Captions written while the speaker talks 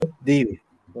2,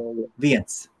 1.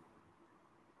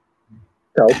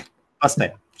 Čau.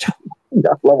 Paspēj. Čau.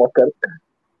 Jā, labvakar.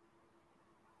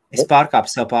 Es pārkāpu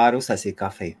sev pāri, uztaisīju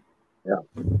kafiju. Jā.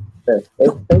 Es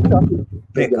kafiju.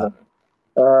 Priekā.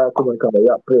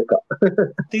 Jā, priekā.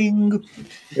 Ting.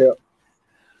 Jā.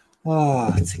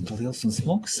 Cik liels un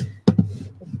smuks.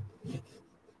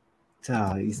 Tā,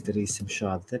 izdarīsim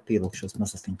šādu. Te pielikšos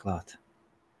masastiņu klāt.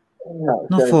 Jā,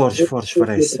 Forši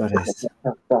varēs.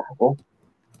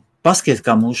 Paskiet,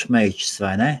 kā mūsu meičs,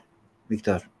 vai ne,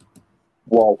 Viktor?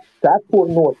 Wow,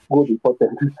 cepurnos, gudīgi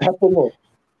pateikt. Cepurnos.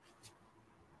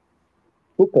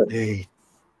 Super. Ei.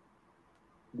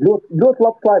 Ļoti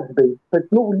labs laiks bija. Bet,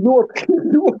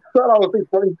 ļoti sarautīgs,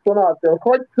 ka viņš sanāca jau.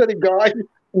 Hoķis arī gāja.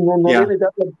 Un vienīgi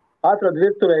atrad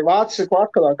virtuvē Vācijas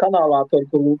atkalā kanālā, tur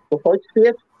hoķis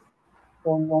iet.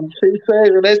 Un šī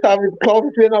sēž, un es tā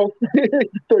klausīs vienā uz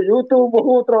to YouTube,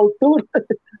 otrā uz tur.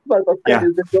 Vai tas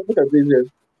skatīsies.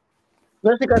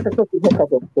 Es tikai tas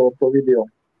noskatos to video.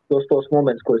 Tos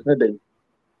momentus, ko es nebiju.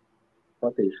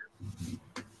 Patīšu.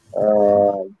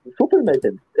 Super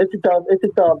meiteni. Es tik tā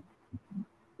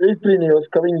izbrīnījos,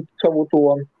 ka viņi savu to...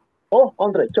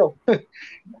 Andrej, čau.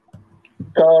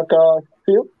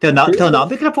 Tev nav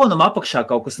mikrofonam apakšā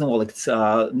kaut kas nolikts,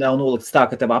 nav nolikts tā,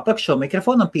 ka tev apakšo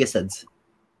mikrofonam piesedz?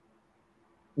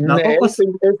 Nē, es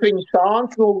viņu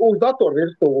sāns uz datoru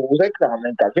virstu, uz ekrānu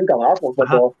vienkārši. Viņa kā apakš par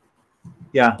to.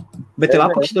 Jā, bet tev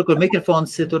apakš tur, kur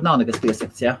mikrofons, tur nav nekas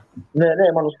piesakts, jā?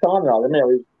 Nē, man uz sānu vēl ir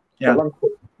nevis. Jā.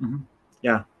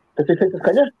 Jā. Tas ir šeit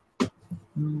skaņa?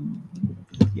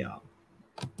 Jā.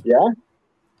 Jā?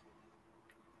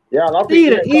 Jā, labi.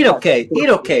 Ir ok.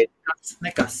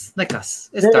 Nekas.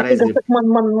 Es tā reiz gribu.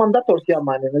 Man dators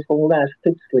jāmaina, es vēl neesmu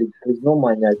tiks līdz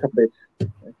nomaiņai, tāpēc...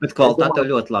 Bet kvalitāte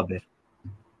ļoti labi ir.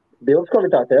 Bildes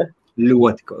kvalitāte, ja?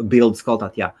 Ļoti, bildes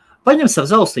kvalitāte, jā. Paņem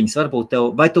savu austiņas, varbūt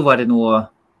tev, vai tu vari no...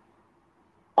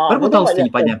 Varbūt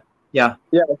austiņu paņem. Jā,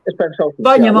 es paņem austiņu.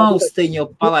 Paņem austiņu,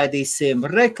 palaidīsim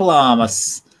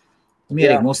reklāmas.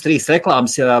 Mierīgi, mūsu 3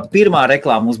 reklāmas. Pirmā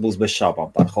reklāma mums būs bez šaubām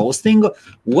par hostingu.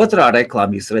 Otrā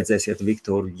reklāma jūs redzēsiet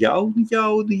Viktoru jaunu.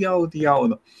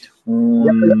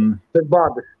 Bet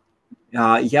bādas.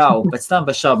 Jā, un pēc tam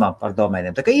bez šaubām par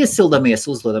domēniem. Tā kā iesildamies,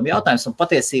 uzdodam jautājumus, un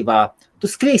patiesībā tu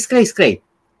skrej,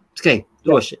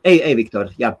 droši. Ej, Viktor,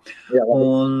 jā.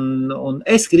 Un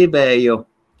es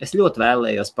ļoti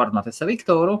vēlējos parunāties ar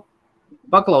Viktoru,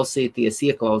 paklausīties,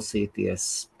 ieklausīties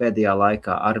pēdējā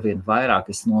laikā arvien vairāk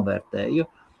es novērtēju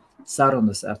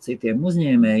sarunas ar citiem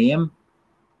uzņēmējiem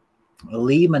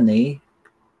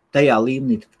tajā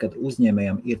līmenī, kad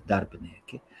uzņēmējiem ir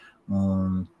darbinieki.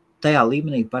 Un tajā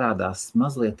līmenī parādās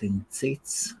mazliet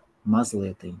cits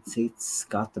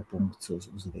skata punkts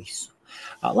uz visu.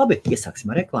 Labi,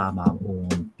 iesāksim ar reklāmām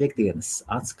un piektdienas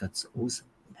atskats uz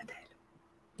nedēļu.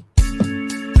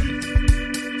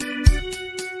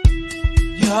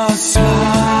 Your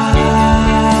smile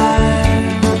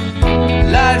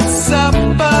lights up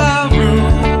a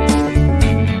room.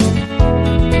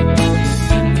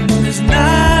 There's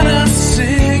not a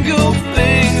single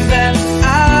thing that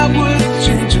I would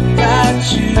change about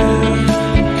you,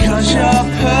 'cause you're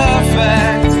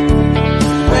perfect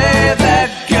the way that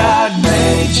God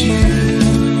made you.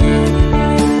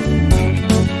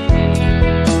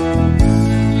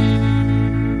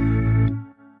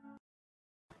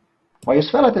 Vai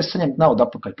jūs vēlaties saņemt naudu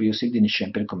atpakaļ par jūsu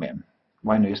ikdienišķiem pirkumiem?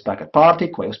 Vai nu jūs pērkat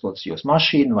pārtiku, vai uzpildat jūsu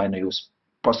mašīnu, vai nu jūs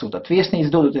pasūtat viesnīcu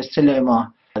dodoties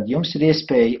ceļojumā, tad jums ir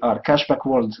iespēja ar Cashback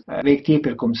World veikt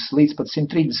iepirkums līdz pat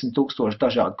 130,000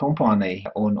 dažādu kompāniju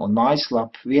un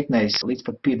mājaslapu vietnēs līdz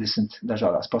pat 50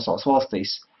 dažādās pasaules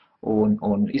valstīs.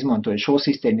 Un izmantojot šo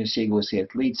sistēmu, jūs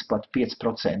iegūsiet līdz pat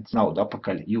 5% naudu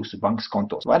atpakaļ jūsu bankas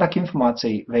kontos. Vairāk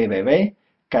informācija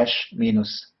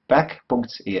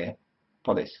www.cash-back.ie.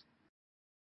 Paldies!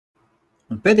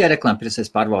 Un pēdējā reklāma, pirms mēs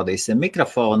pārbaudīsim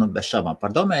mikrofonu bez šaubām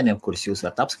par domēniem, kurus jūs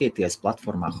varat apskatīties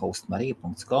platformā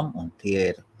hostmarija.com, un tie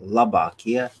ir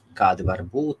labākie, kādi var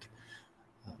būt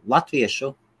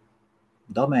latviešu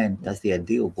domēni, tas ir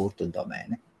 2 burtu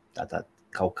domēni. Tātad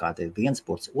kaut kāda ir 1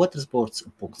 burts, 2 burts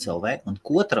un .lv, un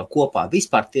kopā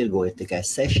vispār tirgoja tikai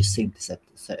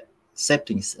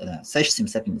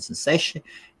 676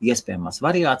 iespējamās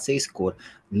variācijas, kur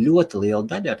ļoti liela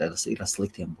daļa ir ar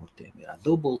sliktiem burtiem. Ir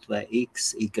W,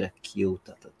 X, Y, Q,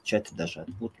 tātad 4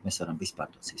 dažādi burti, mēs varam vispār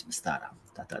tos izmest ārā.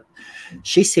 Tātad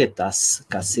šis ir tas,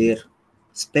 kas ir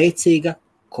spēcīga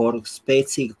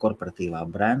korporatīvā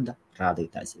brenda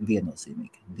rādītājs,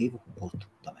 viennozīmīgi 2 burtu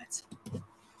domēns.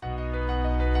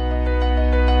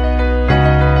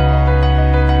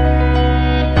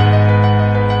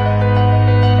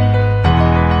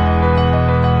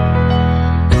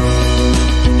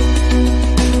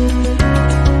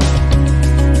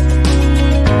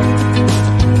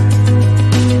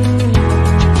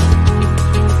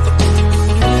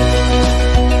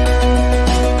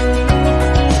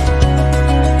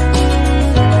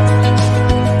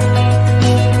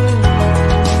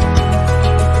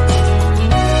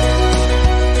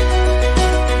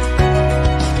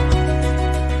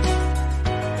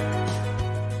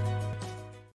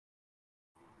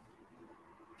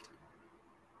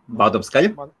 Bādom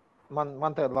skaļa?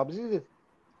 Man tagad labi zīdīt?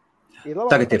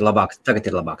 Tagad ir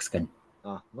labāk skaņa.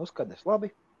 Nu skaties, labi.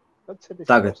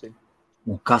 Tagad.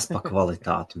 Un kas pa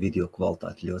kvalitāti, video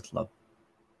kvalitāti ļoti labi.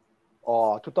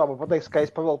 Tu tā man pateiksi, ka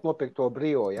es pavelku nopirkt to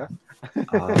brio, ja?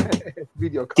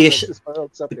 Video tieši,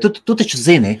 tu taču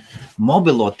zini,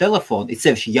 mobilo telefonu, it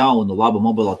sevišķi jaunu, labu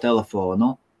mobilo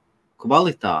telefonu,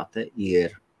 kvalitāte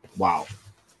ir wow.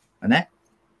 Ne?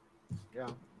 Jā,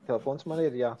 telefons man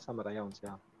ir, jā, samērā jauns,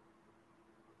 jā.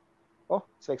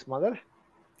 Sveiks, Madara.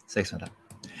 Sveiks, Madara.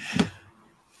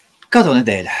 Kā to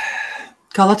nedēļa?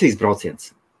 Kā Latvijas brauciens?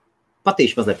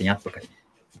 Patīšu mazliet viņa atpakaļ.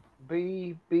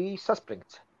 Bija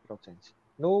saspringts.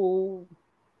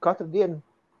 Katru dienu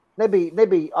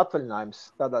nebija atvaļinājums,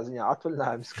 tādā ziņā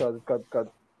atvaļinājums, kad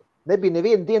nebija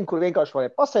neviena diena, kur vienkārši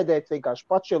varēja pasēdēt, vienkārši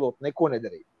pačelot, neko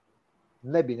nedarīt.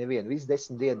 Nebija neviena, viss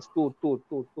 10 dienas, tur,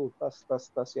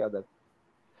 tas jādara.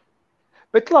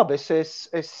 Bet labi,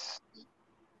 es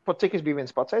pat cik es biju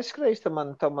viens pats aizskrējis, tad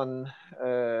man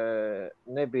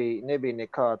nebija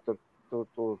nekā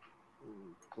tur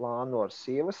plānu ar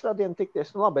sievas radiem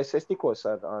tikties. Labi, es tikos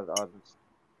ar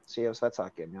sievas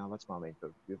vecākiem, jā, vecmāmiņi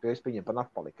tur, jo es viņiem pa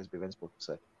nakti paliku, kas bija viens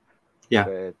pusē. Jā.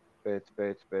 Bet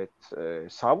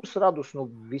savus radus,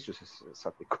 visus es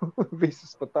satiku.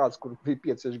 Visus pat tāds, kur bija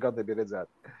 5-6 gadi bija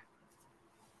redzēti.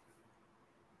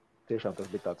 Tiešām tas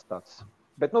bija tāds.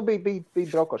 Bet, bija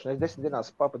braukošana. Es 10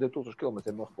 dienās pa 2000 km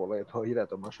nospolēju to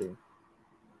īrēto mašīnu.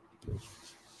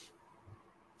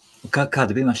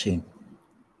 Kāda bija mašīna?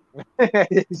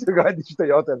 Es gaidīšu te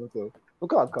jautājumu.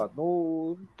 Kāda?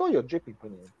 Toyota džipiņu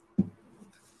paņēma.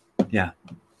 Jā.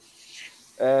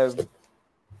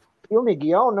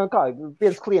 Pilnīgi jauna,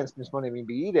 viens klients pirms maniem viņa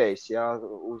bija īrējis, jā,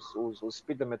 uz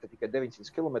spidometra tikai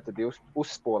 900 km bija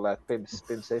uzspolēt pirms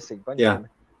es viņu paņēmu.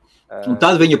 Un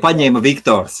tad viņu paņēma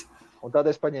Viktors. Un tad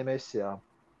es paņēmu jā.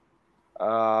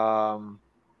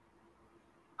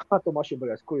 To mašīnu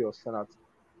bagās, kur jūs sanāca?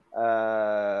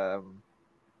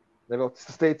 Nevēl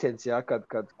tas teiciens, jā, kad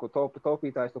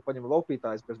taupītājs, to paņem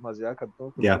laupītājs bez maz, jā, kad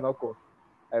nav ko.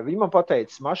 Viņi man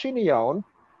pateica, mašīna jauna,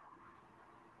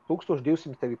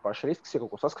 1200 tev ir pašrisks, ir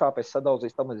kaut ko saskrāpēs,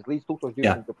 sadaudzīs, tam līdz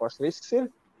 1200 tev pašrisks ir.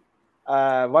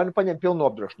 Vai paņem pilnu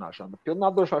apdrošināšanu. Pilnu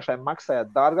apdrošināšanu maksāja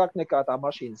dārgāk nekā tā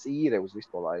mašīnas īre uz visu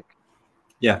to laiku.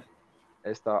 Jā.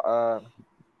 Es tā,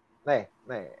 nē,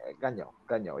 gan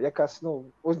jau. Ja kas,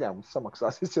 uzņēmums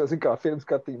samaksās, es jau zinu, kā firmas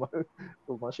skatījumā,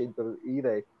 tu mašīnu tur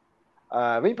īrēji.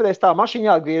 Viņi pateica, tā mašīna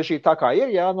jāatgriež tā kā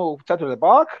ir, jā, 4.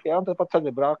 brāka, jā, un tad pat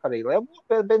 4. brāka arī liela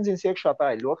benzīns iekšā,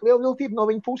 tā ir ļoti liela viltība no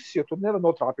viņa puses, jo tur nevar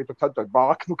notrāpīt tur 4.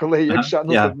 brāka, ka lej iekšā,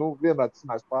 tad, vienmēr tas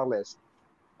mēs pārlies.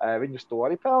 Viņus to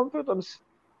arī pelna, protams,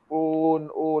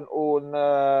 un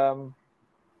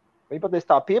viņi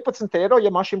pateica tā 15 eiro,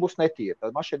 ja mašīna būs netīra.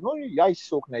 Tad mašīna,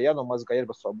 jāizsūknē, jānomazgā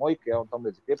ierbaso moika, jā, un tam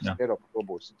līdz 15 eiro par to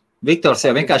būs. Viktors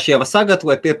jau vienkārši jau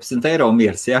sagatavoja 15 eiro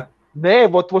mirs, jā?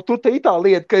 Nē, tur te ir tā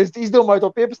lieta, ka es izdomāju to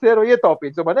 15 eiro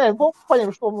ietaupīt. Domāju,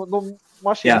 paņemšu to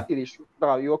mašīnu iztīrīšu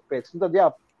tā joku pēc. Un tad, jā,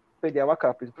 pēdējā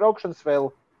vakarā pēc braukšanas vēl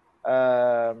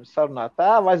sarunāja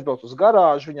tēvu, aizbrauc uz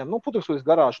garāžu. Viņam, putuks uz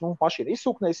garāžu, mašīnu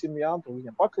izsūknēsim, jā, tur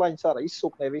viņam paklaiņas ārā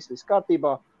izsūknē, viss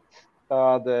kārtībā.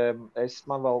 Tad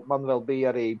man vēl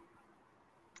bija arī,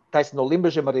 taisn no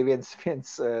Limbažiem arī viens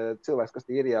cilvēks,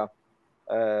 kas Īrijā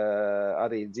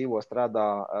arī dzīvo, strādā.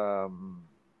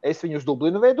 Es viņu uz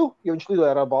Dublinu vedu, jo viņš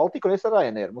lidoja ar Baltiku, un es ar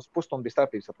Ryanair. Mums pusstundu bija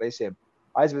starpības ap reisiem.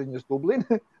 Aizvedu viņu uz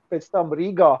Dublinu, pēc tam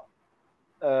Rīgā.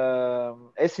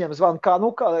 Es viņam zvanu, kā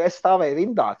es stāvēju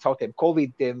rindā caur tiem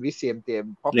Covid-tiem, visiem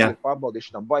tiem papīru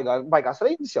pārbaudīšanām. Baigās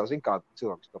rindas jau, zin kā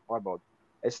cilvēks to pārbauda.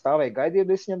 Es stāvēju gaidīju,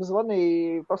 es viņam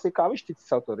zvanīju, prasīju, kā viņš tic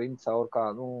caur to rindu caur,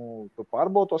 kā, tu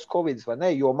pārbaudos Covids vai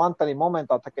ne, jo man tādā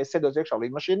momentā, tā kā es sēdos iekšā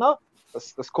līdmašīnā,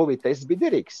 tas Covid tests bija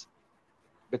derīgs.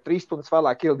 Bet 3 stundas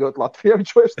vēlāk ieldot Latvijā,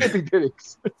 viņš vairs nebija derīgs.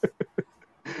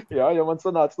 Jā, jo man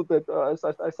sanāca, es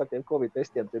ar tiem Covid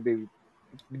testiem, tie bija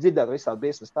dzirdēt visādi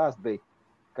briesmas stāsti bija,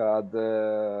 kad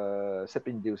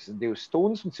 72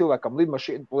 stundas, un cilvēkam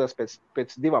lidmašīna,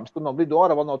 pēc 2 stundām lido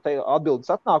ārā, vēl nav te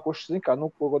atbildes atnākušas, zin kā,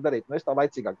 ko darīt. Es tā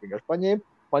laicīgāk vienkārši paņēmu,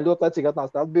 man ļoti laicīgi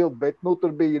atnāca tā atbildi, bet,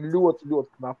 tur bija ļoti,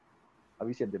 ļoti knapi ar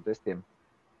visiem tiem testiem.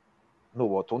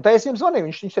 Un tā es viņam zvanīju,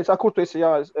 viņš teica, kur tu esi,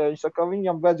 viņš saka,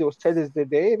 viņam vajadzēja uz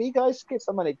CDSDD Rīgā, es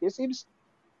samanīju tiesības,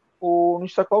 un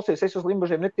viņš saka, klausies, es uz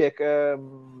Limbažiem netiek,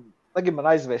 tagad man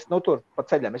aizvest, tur pa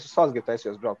ceļiem, es uz Salzgiru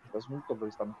taisījos braukt, tur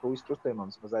līdz tam krūjas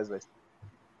krustējumam maz aizvest.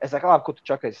 Es saku, labi, kur tu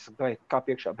čakais, es saku, kā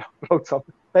piekšā braucam.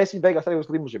 Tā es viņu beigās arī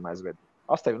uz Limbažiem aizvedu.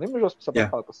 Astēju Limbažos, pēc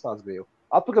apkārt uz Salzgiru.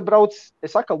 Atpakaļ brauc,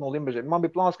 es atkal no Limbažiem, man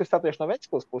bija plāns, ka es tātieši no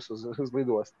Ventspils puses uz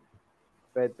lidostu.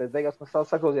 Bet beigās man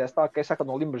saklausījās tā, ka es saku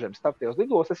no Limbažiem starptajos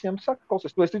lidos, es viņam saku,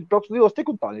 klausies, tu esi brauc lidos tik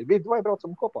un tā, vai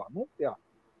braucam kopā, nu, jā.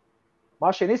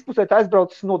 Mašīna izpusēt,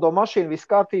 aizbrauc nodo mašīnu, viss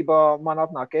kārtībā, man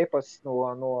atnāk e-pasts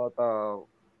no tā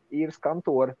īres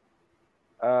kantora.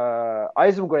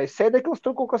 Aizmugurēs sēdeklis,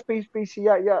 tur kaut kas bijis,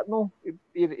 nu,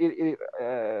 ir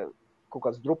kaut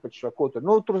kāds drupečs vai ko tur.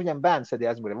 Nu, tur viņam bērns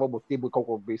sēdīja aizmugurē, varbūt tie būtu kaut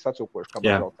ko bija sacūkojuši, kā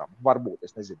mēs braucām. Varbūt,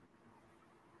 es nezinu.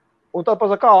 Un tad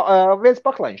pasaka, viens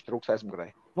paklaiņš trūks aizmugurē.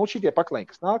 Nu, šitie paklaiņi,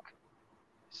 kas nāk,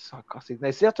 kas ir,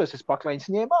 es atceros, es paklaiņus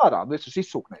ņēmu ārā, nu, es uz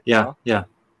izsūknēju. Jā.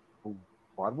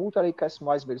 Varbūt arī, ka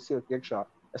esmu aizmiris ielikt iekšā.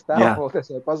 Es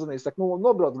tēloties vai pazvanīju, saku, nu,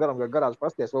 nobrauc garāžu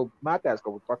pasties, vēl mētējās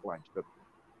kaut būtu paklaiņš tur.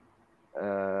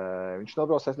 Viņš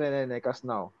nobraucās, nē, kas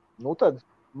nav. Nu, tad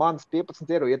mans 15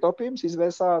 eiro ietaupījums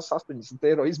izvērsās 80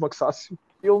 eiro izmaksās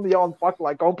pilni jaunu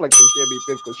paklaiņu komplektu, viņš bija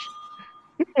pirkuši.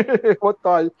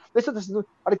 Es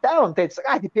arī tēvam teicu,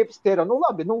 ka 15 eiro, nu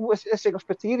labi, nu, es vienkārši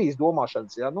pēc īrijas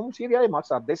domāšanas, jā, nu, mums ir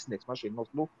jāiemaksā 10 mašīnu,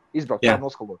 nu, izbraukt tā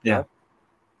noskalot, jā.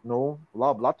 Nu,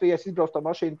 labi, Latvijas izbrauc tā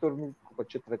mašīna tur, nu, kaut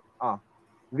 4,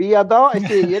 Viedā, es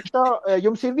iekšā,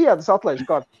 jums ir viedas atlaižu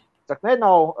kārta. Saka, ne,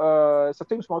 nav, es ar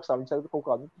jums maksā, viņi saka, kaut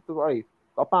kādu, nu, tur arī,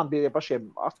 apmēram bija pašiem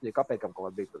 8 kapēkam kaut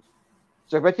kādā bija tur.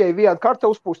 Saka, bet ja ir vieda karta,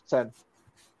 uzpūst cenu.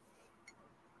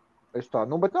 Es tā,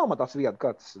 nu, bet nav man tās vieda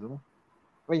kartas, nu.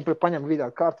 Viņi paņem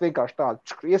vidā kārtu, vienkārši tādu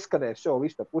ieskanēs, jau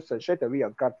visu tā pusē, šeit ir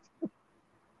viena kārta.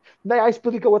 Ne,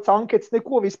 aizpildīja kaut kāds anketas,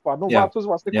 neko vispār, nu, vārds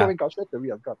uzvārds, neko vienkārši šeit ir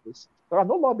viena kārta. Tā,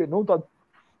 nu, labi, nu, tad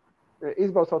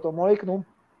izbraucot to moiku, nu,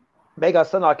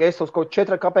 beigās sanāk, es uz kaut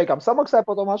 4 kapēkām samaksāju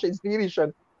par to mašīnas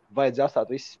tīrīšanu, vajadzēja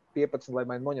atstāt viss 15, lai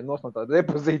man noņem nos no tādu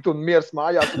depozītu un miers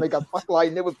mājās, un nekāds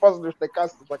paklāji nebūtu pazuduši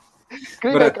nekas.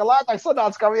 Skribēju, ka lētāk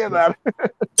sanāca kā vienmēr.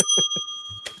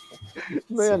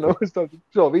 Nu,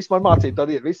 viss man mācīja,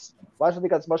 tad ir viss. Vairs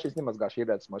nekādas mašīnas nemazgāšu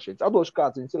ierētas mašīnas. Atdošu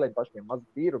kāds viņas ilēm pašiem maz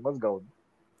tīru un mazgauni.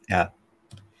 Jā.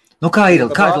 Nu, kā ir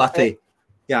Latvija?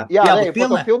 Jā,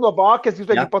 par to pilno bāku es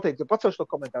gribu pateikt, pats to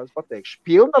komentārus pateikšu.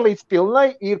 Pilna līdz pilnai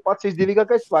ir pats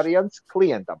izdevīgākais variants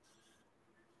klientam.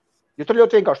 Jo tur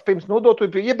ļoti vienkārši pirms nodot,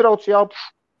 tu iebrauc,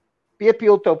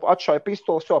 piepildi tev atšāja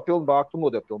pistoles, jau pilnu bāku, tu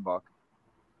nodev pilnu bāku.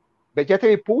 Bet ja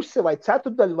tev ir puse vai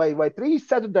ceturdaļa vai 3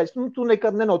 ceturdaļas, nu, tu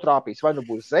nekad nenotrāpīs. Vai nu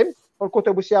būs zem, par ko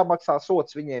tev būs jāmaksā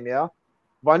sots viņiem, jā.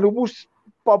 Vai nu būs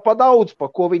pa daudz,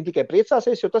 par ko viņi tikai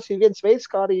priecāsies, jo tas ir viens veids,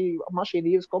 kā arī mašīna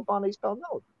īres kompānijas pelna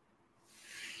naudu.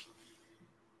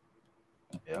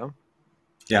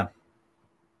 Jā.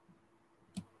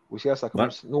 Būs jāsaka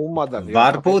mums, nu, Madaru.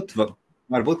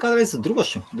 Varbūt kādreiz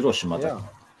droši Madaru.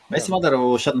 Mēs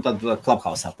Madaru šad un tad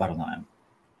Clubhouse-ā parunājam.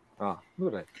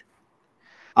 Nu, re.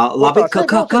 Labi,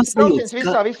 kas jūtas?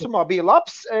 Visā visumā bija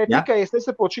labs, tikai es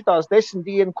nesaprotu šitās 10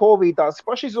 dienu covidās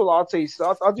pašizolācijas,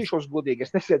 atzīšos godīgi,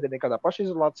 es nesēdēju nekādā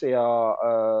pašizolācijā.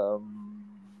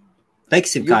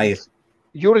 Teiksim, kā ir.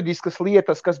 Juridiskas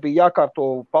lietas, kas bija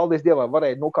jākārto, paldies Dievam,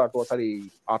 varēja nokārtot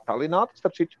arī attālināt,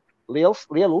 starp citu,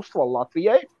 lielu uztvalu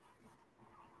Latvijai,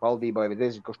 valdībai, vai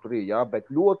nezinu, kas tur ir, jā,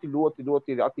 bet ļoti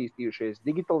ir attīstījušies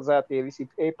digitalizētie, visi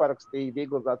e-parakstīji,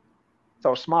 digitalizēti.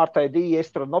 Caur Smart ID,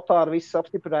 Estra notāru, visas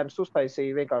apstiprinājumus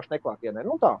uztaisīja vienkārši neklātienē.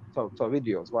 Nu tā, caur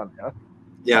video zvanu,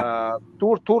 jā.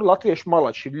 Tur latviešu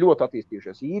malači ir ļoti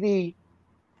attīstījušies. Īrija,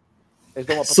 es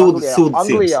domāju, pat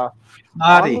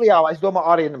Anglijā, es domāju,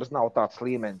 arī nemaz nav tāds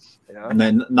līmenis. Jā. Ne,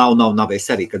 nav, es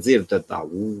arī, kad dzirdu, tad tā,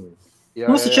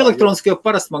 Mums taču elektroniski jau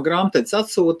parasti man grāmatēdz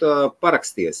atsūta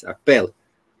paraksties ar peli.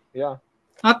 Jā.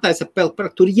 Attaisa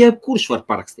peli, tur jebkurš var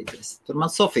parakstīties. Tur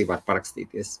man Sofija var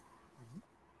parakstīties.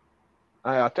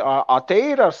 Te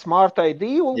ir ar Smart ID,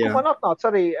 un man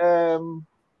atnāca arī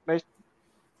mēs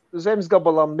zemes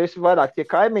gabalam, mēs vairāk tie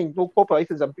kaimiņi, nu, kopā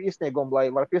izteidzam iesniegumu,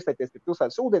 lai var pieslēgties pie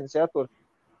pilsētas ūdens, jā, tur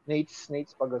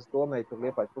Nīcas pagas domē, tur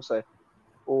Liepājas pusē.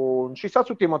 Un šis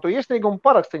atsūtīja man to iesniegumu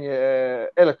parakstiņa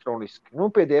elektroniski, nu,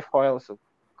 PDF failes,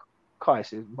 kā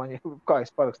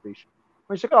es parakstīšu.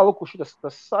 Viņš saka, lūk, šitas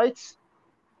tas saits,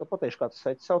 to pateikšu, kā tas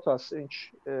saits saucās, viņš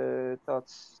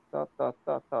tāds,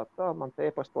 tā, man te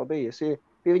e-pasta to bija, es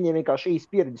pie viņiem vienkārši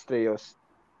īsti piereģistrējos.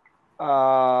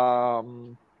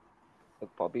 Tad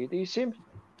pabīdīsim.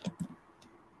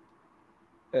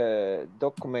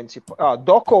 Dokuments,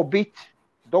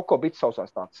 Dokobit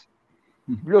saucās tāds.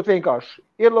 Ļoti vienkārši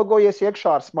ielogojies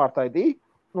iekšā ar Smart ID,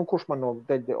 nu, kurš man no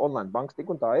online bankas tik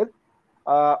un tā ir,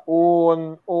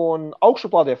 un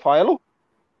augšuplādē failu.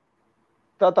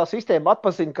 Tā sistēma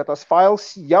atpazina, ka tas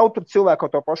fails jau tur cilvēku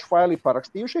to pašu failu ir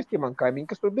parakstījušies, tie man kaimiņi,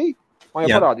 kas tur bija, man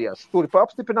jau parādījās. Tur ir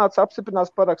apstiprināts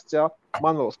paraksts, jā,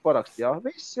 manuāls paraksts, jā,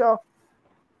 viss, jā.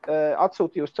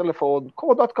 Atsūtīju uz telefonu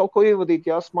kodu atkal ko ievadīt,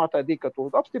 jā, Smart ID, ka tu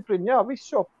apstiprini, jā,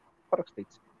 viss jau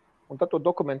parakstīts. un tad to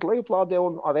dokumentu lejuplādē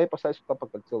un ar e-pasta aizsūt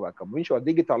atpakaļ cilvēkam. Viņš jau ar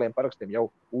digitāliem parakstiem jau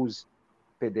uz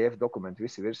PDF dokumentu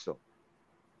visi virsū.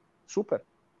 Super.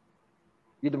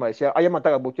 Iedomājies, ja man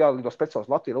tagad būtu jālido speciāls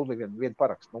Latviju, uzliek vienu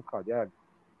parakstu, nu kāda jēga.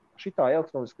 Šitā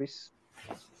elektroniski viss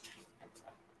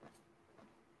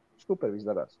super viss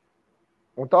darās.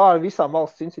 Un tā ar visām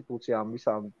valsts institūcijām,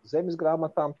 visām zemes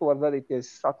grāmatām, to var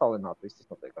darīties attālināt, viss tas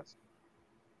notiekās.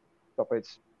 Tāpēc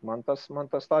man tas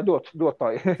tā ļoti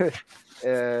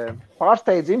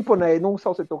pārsteidz, imponēja, nu,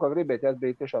 sauciet to, kā gribiet, ja es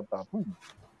biju tiešām tā.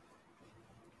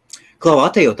 Klau,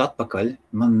 atejot atpakaļ,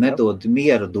 man nedod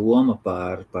miera doma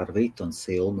par Vitu un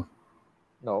Silmu.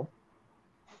 No.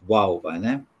 Wow, vai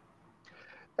ne?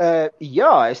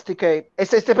 Jā, es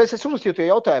uzlasīju tie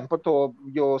jautājumu par to,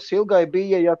 jo Silgai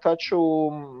bija, taču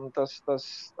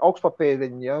tas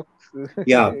augstpapēdiņi, ja.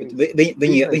 Jā, bet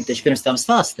viņi taču pirms tam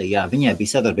stāstīja, jā, viņai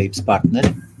bija sadarbības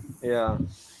partneri. Jā.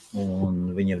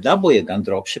 Un viņa dabūja gan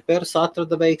dropshipperus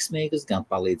atrada veiksmīgus, gan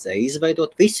palīdzēja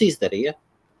izveidot, visu izdarīja.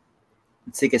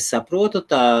 Cik es saprotu,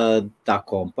 tā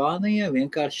kompānija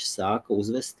vienkārši sāka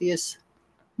uzvesties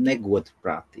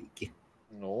negodprātīgi.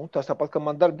 Nu, tas tāpat, ka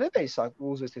man darba devēji sāk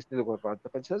uzvesties negodprātīgi,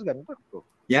 tāpēc es gāju par to.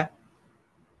 Jā.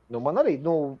 Nu, man arī,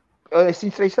 es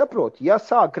viņus reiz saprotu, ja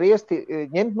sāk griezti,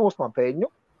 ņemt nosmā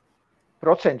peļņu,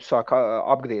 procentu sāk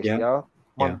apgriezt, jā,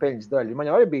 man peļņas daļa.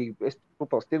 Man jau arī bija, es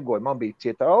tupals tirgoju, man bija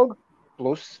cieta alga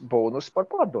plus bonus par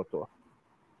pārdoto.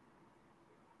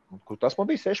 Kur tas man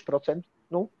bija 6%,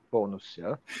 bonus,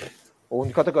 jā. Un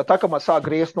tā, ka man sāk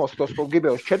griezt tos, ko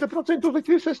gribēju uz 4% uzlikt,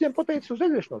 es viņiem pateicu uz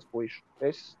eļiešanos, puiši.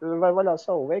 Es vai vaļā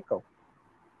savu veikalu.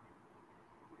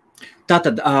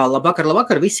 Tātad,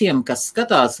 labvakar visiem, kas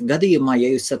skatās gadījumā, ja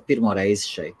jūs esat pirmo reizi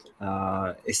šeit.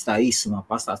 Es tā īsumā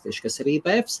pastāstīšu, kas ir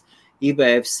IBFs.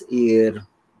 IBFs ir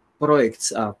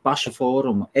projekts paša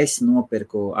fóruma. Es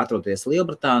nopirku atroties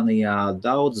Lielbritānijā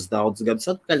daudzus gadus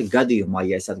atpakaļ. Gadījumā,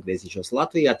 ja es atgriezīšos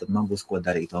Latvijā, tad man būs ko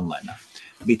darīt online.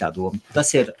 Bija tā doma.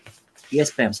 Tas ir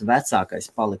iespējams vecākais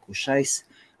palikušais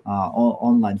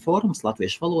online fórums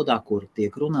latviešu valodā, kur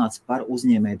tiek runāts par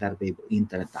uzņēmējdarbību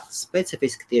internetā,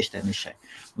 specifiski tieši tajā nišai.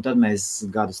 Un tad mēs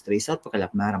gadus 3 atpakaļ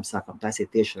apmēram sākam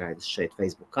taisīt tiešraides šeit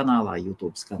Facebook kanālā,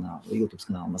 YouTube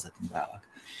kanālā mazliet vēlāk.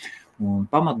 Un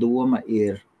pamatdoma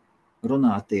ir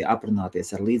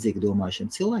aprunāties ar līdzīgi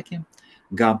domājušiem cilvēkiem,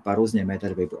 gan par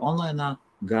uzņēmējdarbību online,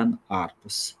 gan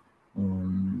ārpus.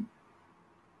 Un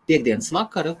piekdienas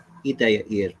vakaru ideja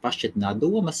ir pašķitināt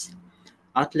domas,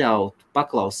 atļaut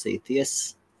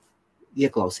paklausīties,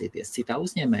 ieklausīties citā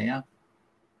uzņēmējā,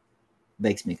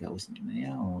 veiksmīgā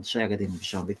uzņēmējā. Un šajā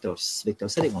gadījumā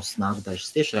Viktors arī mums nāk dažas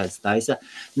tiešraides taisa.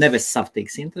 Nevis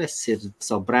savtīgas intereses, ir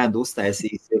savu brendu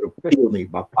uztaisījis, ir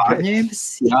pilnībā pārņēmis.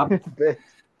 Jā,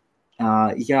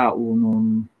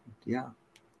 jā.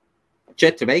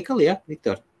 4 veikali, jā,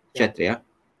 Viktor? 4, jā.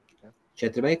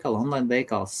 4 veikali, online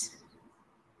veikals.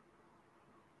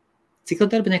 Cik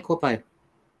vēl darbinieki kopā ir?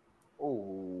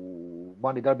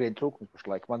 Mani darbinieki trūkums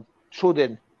pašlaik. Man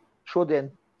šodien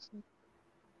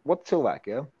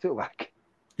cilvēki, ja? Cilvēki.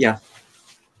 Jā.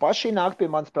 Paši nāk pie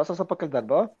manis prasās atpakaļ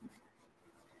darbā.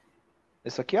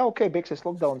 Es saku, jā, ok, beigsies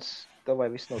lockdowns, tā vai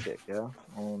viss notiek, jā.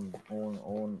 Un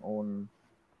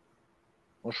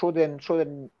šodien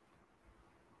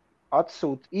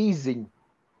atsūt īziņu.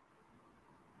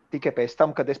 Tikai pēc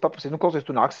tam, kad es paprasīju, klausies,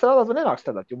 tu nāk strādāt vai nenāk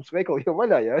strādāt? Jums veikali jau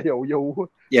vaļā, jā?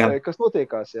 Kas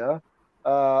notiekās, jā?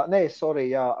 Nē, sorry,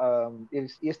 jā, ir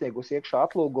iesniegusi iekšā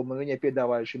atlūgumu, un viņai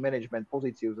piedāvājuši menedžmenta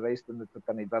pozīciju uzreiz,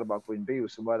 tad darbā, ko viņa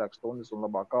bijusi, un vairāk stundas, un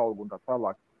labāk algu, un tā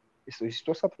tālāk. Es visu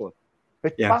to saprotu.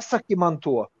 Bet pasaki man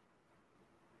to.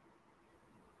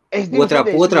 Otrā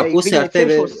pusē ar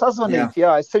tevi. Es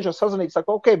cenšos sazvanīt,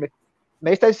 saku, ok, bet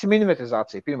mēs taisīsim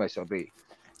inventorizāciju, pirmais jau bija.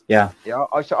 Jā.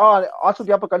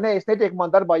 Atsūtīju apakaļ, nē, es netieku,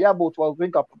 man darbā jābūt, vēl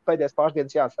viņa kā pēdējās pāris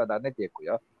dienas jāstrādā, netieku,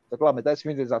 jā. Tā kā mēs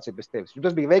taisīsim inventorizāciju bez tevis.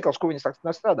 Tas bija veikals, ko viņa sāks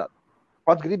nestrādāt.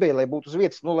 Pats gribēja, lai būtu uz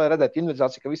vietas, lai redzētu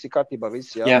inventorizāciju, ka viss ir kārtībā,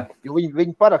 viss, jā. Jo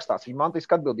viņi parakstās, viņi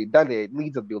mantiski atbildīgi, daļēji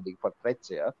līdzatbildīgi par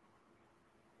preci, jā.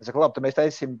 Es saku, labi, tad mēs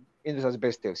taisīsim inventorizāciju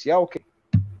bez tevis, jā, ok.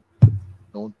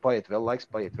 Nu, paiet vēl laiks.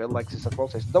 Es saku,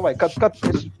 klausies, davai, kad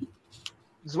es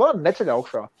zvanu, neceļ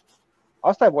augšā.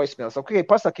 Astāvojas smēles, ok,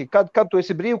 pasaki, kad tu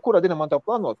esi brīvi, kurā dienā man tev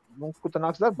plānot, kur tā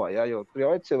nāks darbā, jā, jo tur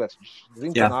jau ir cilvēks, viņš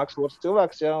zina, ka nāks otrs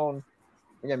cilvēks, jā, un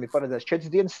viņam ir paredzēts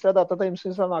 4 dienas strādāt, tad jums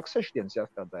nāk 6 dienas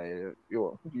jāstrādā,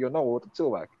 jo nav otra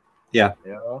cilvēka. Jā.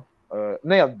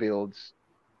 Neatbildes.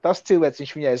 Tas cilvēks,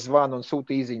 viņš viņai zvana un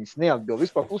sūta īziņas, neatbild,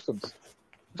 vispār klusums.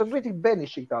 Tas bija tik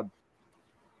bērnišķīgi tādi.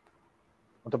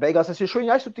 Un tad beigās es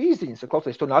viņu aizsūtu īziņas,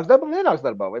 klausies, tu nāks darbā vai nenāks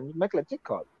darbā, vai meklē cik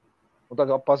kādu. Un tad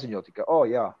paziņo tikai,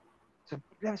 jā.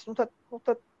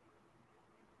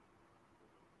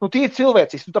 Tīri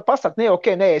cilvēcis, tu tā pasaka,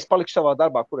 es palikšu savā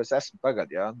darbā, kur es esmu tagad,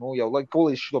 jā. Jau, lai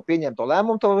kolīši šo pieņem to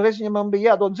lēmumu, to reiz viņam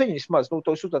bija jādod ziņu vismaz,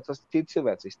 to sūtāt, tas tīri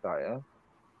cilvēcis tā, jā.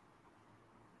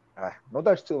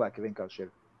 Daži cilvēki vienkārši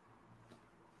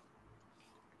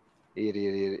ir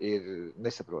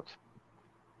nesaprot.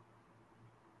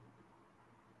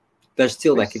 Daži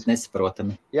cilvēki ir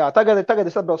nesaprotami. Jā, tagad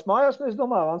es atbraucu mājās, es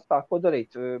domāju, Vans, tā, ko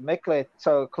darīt? Meklēt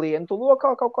klientu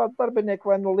lokā kaut kādu darbinieku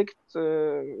vai likt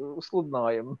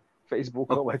sludinājumu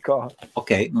Facebookā vai kā.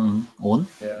 Ok, un?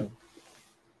 Jā.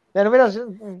 Nē, vienās,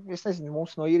 es nezinu,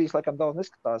 mums no īrijas laikam daudz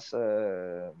neskatās,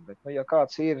 bet, ja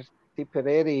kāds ir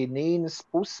Tiperērī Nīnas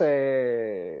pusē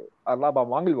ar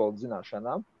labām angļu valodas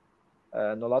zināšanām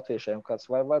no latviešiem, kāds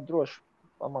var droši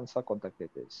man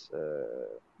sakontaktēties.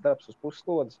 Darbs uz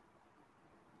puslodzi.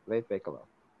 Veikalā.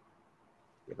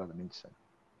 Ja kādam interesanti.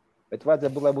 Bet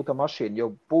vajadzētu būt, lai būtu mašīna, jo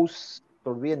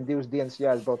tur 1-2 dienas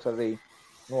jāizbrauc arī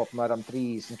apmēram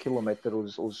 30 km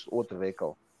uz otru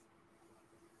veikalu.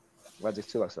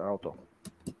 Vajadzīgs cilvēks ar auto.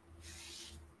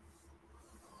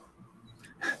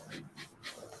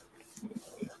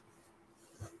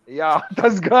 Jā,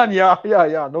 tas gan, jā.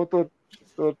 Tur.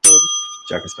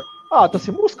 Čakas. Tas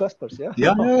ir mūsu Kaspars, jā?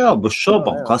 Jā, bez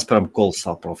šobām. Kasparam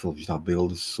kolosāli profilu, tā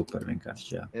bildes super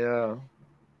vienkārši, jā.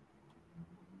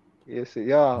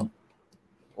 Jā.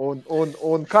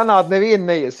 Un Kanāda nevienu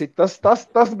neiesit. Tas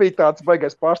bija tāds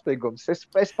baigais pārsteigums.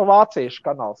 Es pa vāciešu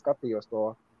kanālu skatījos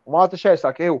to. Un vācieši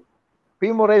saka,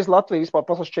 pirmo reizi Latvija vispār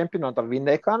pasaules čempionātā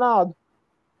vinnēja Kanādu.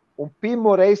 Un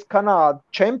pirmo reizi Kanāda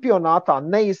čempionātā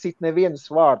neiesit nevienus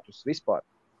vārtus vispār.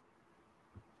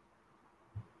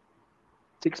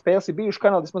 Cik spēles ir bijuši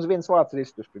Kanādā, vismaz viens vārds ir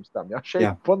iztuši pirms tam. Jā?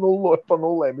 Šeit pa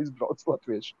nullēm izbrauc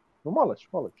latvieši. Maleči.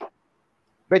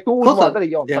 Bet uzvārdi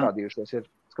arī jau parādījušies.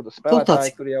 Skatos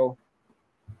spēlētāji, kur jau...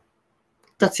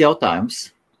 Tāds jautājums.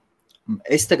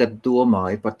 Es tagad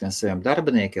domāju par tiem saviem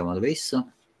darbiniekiem un visu.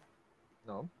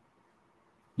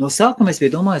 No sākuma es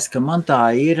biju domājis, ka man tā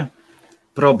ir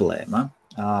problēma,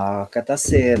 ka tas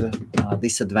ir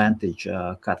disadvantage,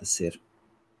 kā tas ir.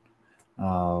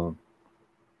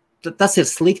 Tas ir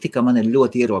slikti, ka man ir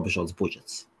ļoti ierobežots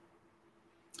budžets.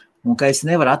 Un ka es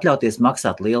nevaru atļauties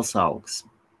maksāt lielas algas.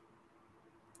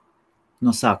 No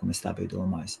sākuma es tā biju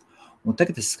domājis. Un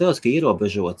tagad es skatos, ka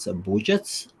ierobežots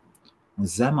budžets un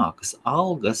zemākas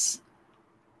algas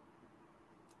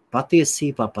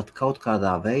patiesībā pat kaut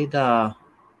kādā veidā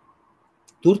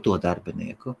tur to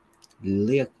darbinieku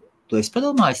liek. Tu esi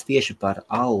padomājis tieši par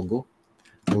algu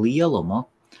lielumu.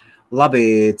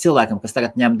 Labi, cilvēkam, kas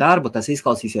tagad ņem darbu, tas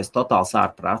izklausīsies totāls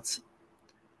ārprāts.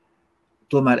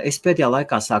 Tomēr es pēdējā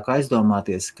laikā sāku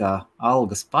aizdomāties, ka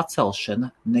algas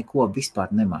pacelšana neko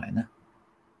vispār nemaina.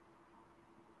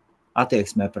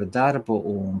 Attieksmē pret darbu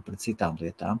un pret citām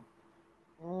lietām.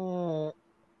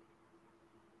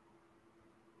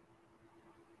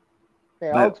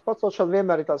 Algas pacelšana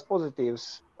vienmēr ir tās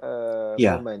pozitīvs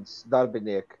moments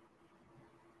darbinieku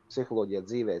psiholoģijā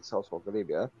dzīvē, savs vēl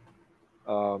grib, jā.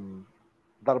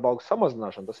 Darba algas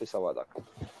samazināšana, tas ir savādāk.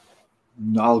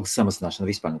 Algas samazināšana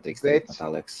vispār netrīkst, tā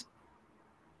liekas.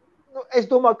 Es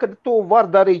domāju, ka to var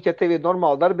darīt, ja tev ir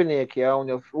normāli darbinieki, ja, un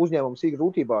ja uzņēmums ir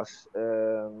grūtībās,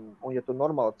 un ja tu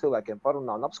normāli cilvēkiem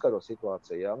parunā un apskaro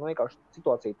situāciju, ja, vienkārši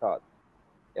situācija tāda.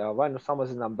 Ja, vai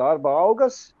samazinām darba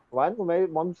algas, vai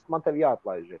man tev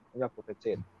jāatlaiž ir, un jākot te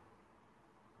ciet.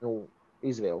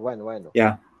 Izvēle, vai nu.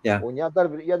 Jā. Un ja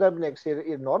darbinieks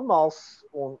ir normāls,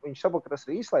 un viņš saprot, ka tas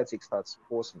ir īslaicīgs tāds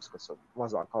posms, kas ir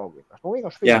mazāk augi.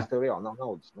 Vienkārši finanses tev reāli nav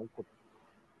naudas.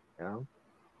 Jā.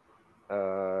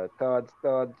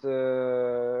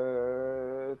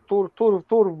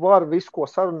 Tur var visu, ko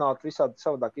sarunāt, visādi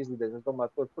savādāk izlidēt. Es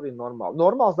domāju, tur ir normāli.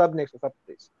 Normāls darbinieks tas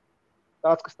apatīs.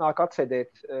 Tāds, kas nāk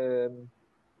atsēdēt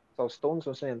savus stundas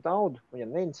un saņemt naudu,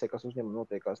 viņam neinteresē, kas uzņēmumā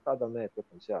notiekās. Tādā nē,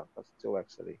 protams, jā, tas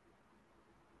cilvēks arī.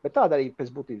 Bet tāda arī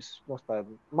pēc būtības nostāja.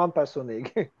 Man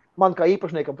personīgi, man kā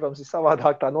īpašniekam, protams, ir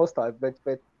savādāk tā nostāja,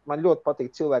 bet man ļoti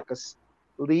patīk cilvēki, kas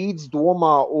līdz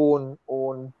domā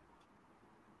un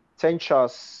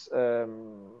cenšas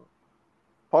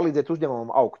palīdzēt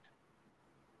uzņēmumam augt.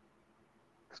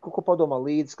 Kas kaut ko padomā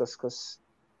līdz, kas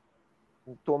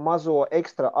to mazo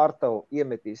ekstra artavu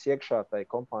iemetīs iekšā tai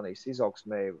kompānijas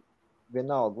izaugsmē,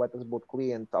 vienalga, vai tas būtu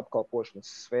klienta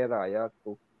apkalpošanas sfērā, ja,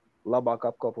 tu labāk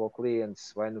apkalpo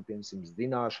klients, vai piemēram,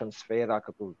 zināšanas sfērā,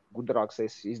 ka tu gudrāks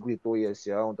esi izglītojies,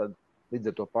 ja, un tad līdz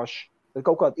ar to pašu. Tad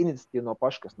kaut kāda iniciatīva no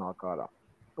paša, kas nāk ārā.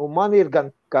 Un man ir gan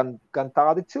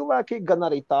tādi cilvēki, gan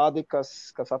arī tādi,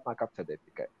 kas atnāk apsēdēt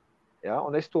tikai. Ja,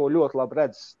 un es to ļoti labi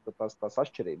redzu, tās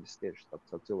atšķirības tieši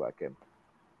starp cilvēkiem.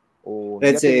 Un,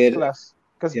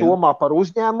 kas domā par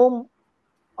uzņēmumu,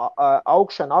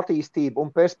 augšana, attīstība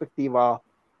un perspektīvā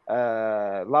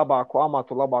labāku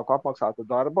amatu, labāku apmaksātu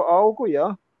darba augu,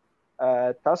 ja,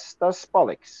 tas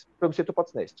paliks. Protams, ja tu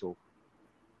pats neesi cilvēks,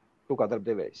 tu kā darba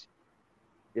devējs.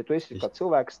 Ja tu esi kā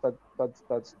cilvēks, tad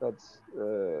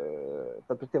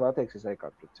pret tevi attieksies kā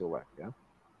pret cilvēku, ja.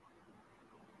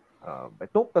 Bet,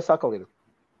 tas atkal ir.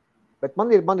 Bet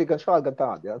man ir gan šādi, gan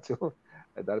tādi, ja,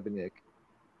 darbinieki.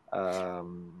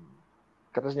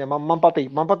 Katrā ziņā man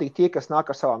patīk tie, kas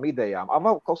nāk ar savām idejām.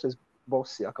 Vēl klausies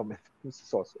boss, jā, kam ir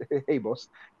sauc, hei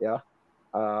boss, jā.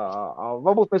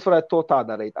 Varbūt mēs varētu to tā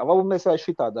darīt, varbūt mēs varētu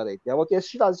šitā darīt. Jā, ja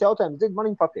šitādas jautājumas dzird,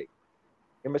 man viņi patīk.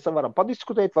 Ja mēs varam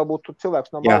padiskutēt, varbūt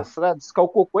cilvēks no malas redz kaut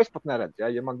ko es pat neredzu. Ja,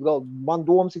 ja man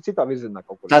domas ir citā virzienā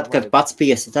kaut ko. Tad, kad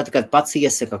pats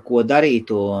iesaka, ko darīt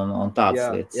un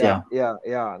tādas lietas.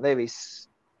 Jā, nevis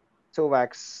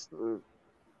cilvēks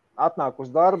atnāk uz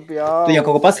darbu, jā. Tu jau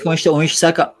kaut ko pasaka, un viņš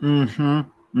saka,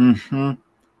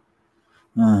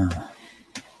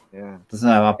 Tas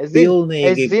nav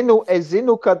pilnīgi. Es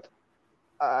zinu, kad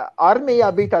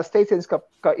armijā bija tās teiciens,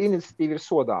 ka iniciatīva ir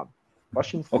sodām.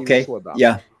 Pašiniciatīva ir sodām.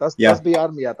 Tas bija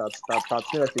armijā tāds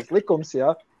nevēstīgs likums, jā,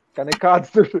 ka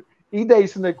nekādas tur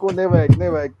idejas un neko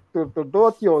nevajag tur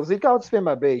dot, jo zini, kā tas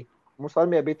vienmēr bija. Mums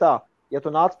armijā bija tā, ja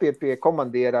tu nāc pie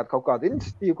komandiera ar kaut kādu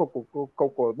iniciatīvu,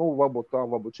 kaut ko, varbūt tā,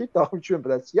 varbūt šitā, viņš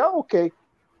vienmēr teica, jā, ok,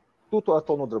 tu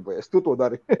to nodarbojies, tu to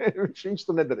dari, viņš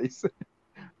to nedarīs.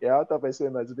 Jā, tāpēc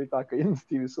vienmēr bija tā, ka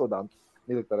iniciatīva ir sodām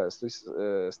militārās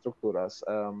struktūrās,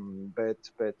 bet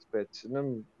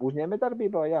uzņēmē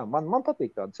darbībā, jā, man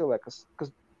patīk tādi cilvēki, kas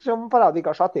man parāda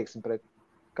vienkārši attieksmi pret,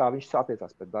 kā viņš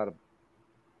attiecās pret darbu,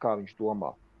 kā viņš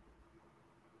domā.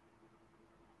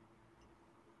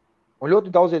 Un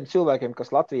ļoti daudziem cilvēkiem,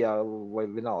 kas Latvijā vai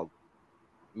vienalga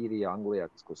Īrijā, Anglijā,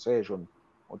 kas kur sēž un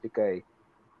tikai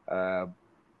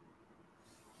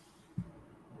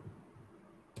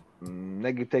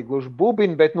negribu teikt gluži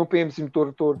bubini, bet, piemēram,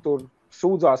 tur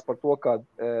sūdzās par to, ka,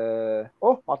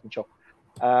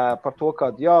 par to,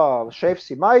 ka, jā, šefs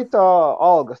ir maitā,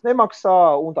 algas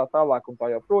nemaksā un tā tālāk un tā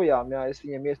joprojām, jā, es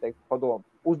viņiem ieteiktu padomu,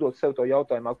 uzdot sev to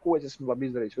jautājumā, ko es esmu labi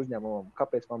izdarījis uzņēmumam,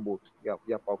 kāpēc man būtu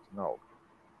jāpaukstina alga.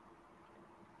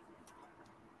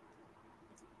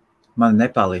 Mani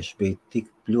nepālieši bija tik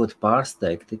ļoti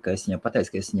pārsteigti, ka es viņiem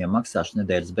pateicu, ka es viņiem maksāšu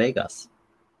nedēļas beigās.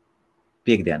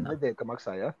 Piekdienā. Nedēļa, ka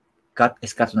maksā, jā?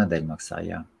 Es katru nedēļu maksāju,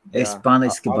 jā. Es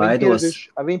paniski baidos.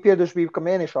 Viņi pieduši bija, ka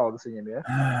mēneša algas viņiem, jā?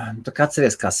 Tu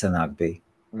atceries, kā senāk bija?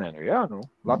 Nē, jā,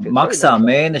 Maksā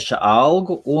mēneša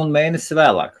algu un mēnesi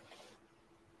vēlāk.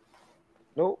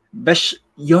 Bez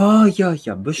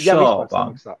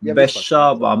šaubām. Bez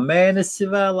šaubām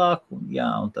mēnesi vēlāk, jā,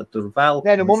 un tad tur vēl.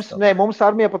 Nē, mums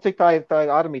armija, pat cik tā ir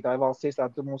armija, tā ir valsts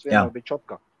iestāde, tur mums vienmēr bija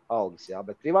čotka algas, jā,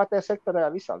 bet privātajā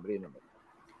sektorā visādi brīnumi.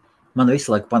 Man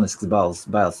visu laiku panisks bailes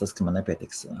tas, ka man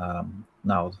nepietiks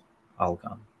naudu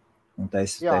algām. Un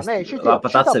šitā pa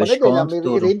nedēļām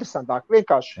ir interesantāk,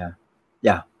 vienkārši.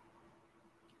 Jā.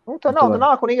 Tā nauda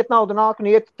nāk un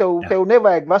iet, tev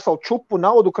nevajag veselu čupu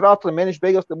naudu krāt, lai mēneša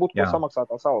beigās tev būtu ko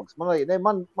samaksātās algas.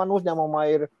 Man uzņēmumā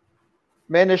ir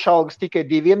mēneša algas tikai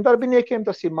 2 darbiniekiem,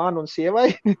 tas ir man un sievai.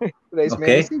 Reiz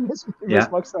mēnesī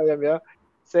mēs maksājam, jā,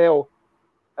 sev.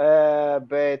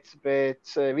 Bet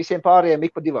visiem pārējiem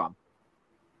ik pa 2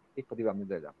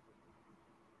 nedēļām.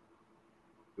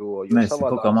 Mēs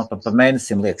kaut kā man pa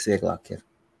mēnesim liekas vieglāk ir.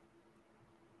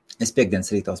 Es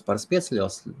piekdienas rītos parasti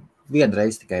pieceļos,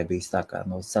 vienreiz tikai bijis tā kā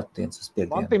no septdienas uz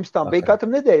piekdienu. Man pirms tam bija katra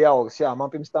nedēļa algas, jā, man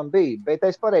pirms tam bija, bet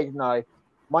es pareiģināju,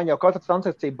 man jau katra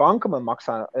transakcija banka man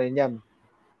maksā, ņem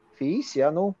fees, jā,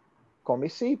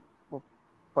 komisiju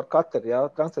par katru, jā,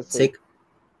 transakciju. Cik?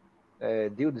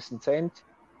 20 centi.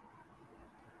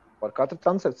 Par katru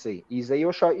transakciju,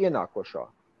 izējošā, ienākošā.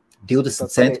 20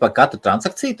 centi par katru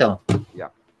transakciju tev? Jā.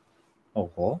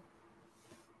 Oho.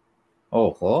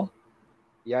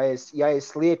 Ja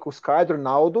es lieku skaidru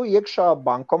naudu iekšā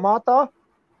bankomātā,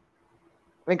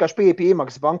 vienkārši pie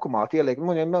iemaksas bankomāta ieliek,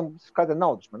 skaidra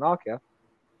naudas man nāk, jā.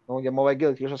 Ja man vajag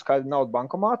ielikt iekšā skaidru naudu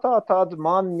bankomātā, tad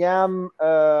man ņem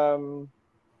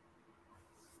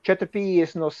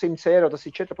 4,50 no 100 eiro, tas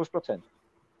ir 4,5%.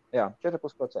 Jā,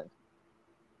 4,5%.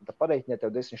 Tad pareiķinē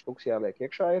tev 10 štuks jāliek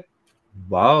iekšā ir.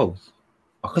 Wow!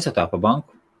 Kas ir tā pa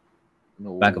banku?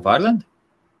 Bank of Ireland?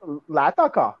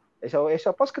 Lētākā. Es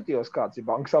jau paskatījos, kāds ir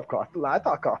bankas apkārt.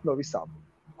 Lētākā no visām,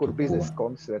 kur biznesa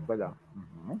kontas ir vaļā.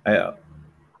 Jā.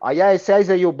 Ja es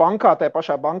aizēju bankā, tajā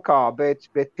pašā bankā, bet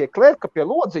pie klērka, pie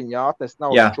lodziņa atnest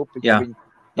naudas čupi,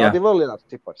 tad ir vēl lielāks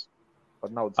cipars par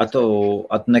naudas. Tu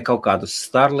ne kaut kādus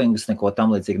starlingus, neko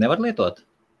tam līdzīgi nevar lietot?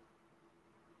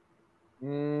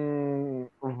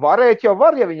 Varēt jau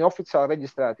var, ja viņi oficiāli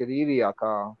reģistrēti ir īrijā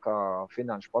kā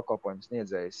finanšu pakalpojumu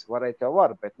sniedzējs. Varēt jau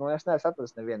var, bet es neesmu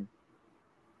atrast nevienu.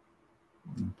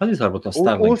 Paldies, varbūt to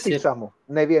Starlings uzticamu,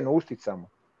 nevienu uzticamu.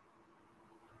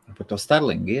 Par to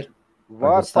Starling ir.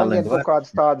 Var paņemt kaut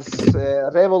kādas tādas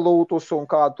revolūtus un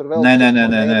kādu tur vēl. Nē,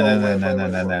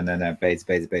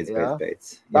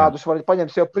 beidz. Tādus var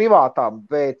paņemt sev privātām,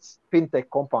 bet fintech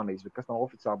kompānijas, kas nav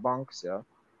oficiāli bankas, jā.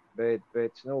 Bet,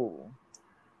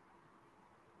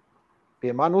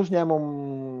 pie manu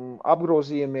uzņēmumu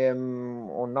apgrozījumiem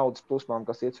un naudas plūsmām,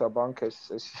 kas iet savā banka,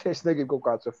 es negribu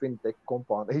kaut kāds fintech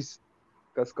kompānijas,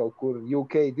 kas kaut kur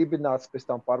UK dibināts, pēc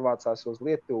tam pārvācās uz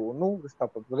Lietuvu, tas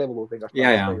tāpat revolūti vienkārši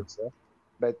pārvājums, ja.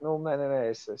 Bet, nē,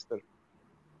 es tur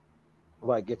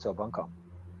vajag iet savu bankām.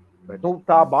 Bet,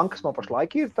 tā banka, kas man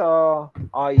pašlaik ir, tā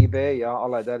AIB, jā,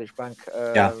 Allied Irish Bank,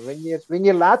 viņi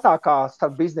ir lētākā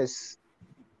starp biznesa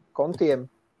kontiem,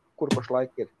 kur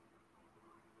pašlaik ir.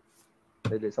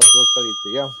 Nedēļas apsvērts parīcī,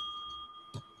 jā.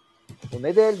 Un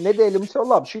nedēļa mums jau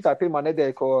labi. Šitā pirmā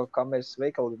nedēļa, kā mēs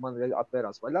veikali man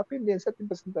atvērās vaļā pirmdien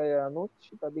 17.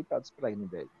 Šitā bija tāda sprēga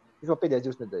nedēļa. Vismaz pēdējās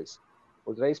 2 nedēļas.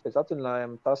 Uzreiz pēc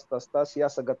atvinājuma tas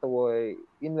jāsagatavoja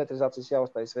inventarizācijas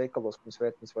jāuztais veikalos, pirms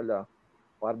vērtnes vaļā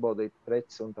pārbaudīt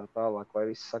preces un tā tālāk, vai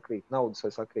viss sakrīt, naudas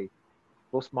vai sakrīt.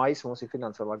 Plus maijs mums ir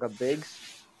finansiālā gada beigas.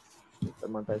 Tad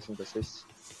man taisam tas viss.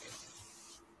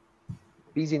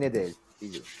 Pīzī nedēļa.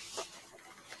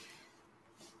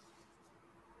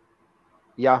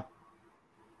 Jā.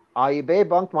 AIB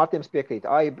banka, Mārtiņš piekrīt.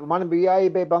 Man bija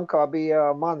AIB bankā,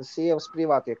 bija manas sievas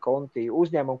privātie konti,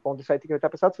 uzņēmuma konti, tikai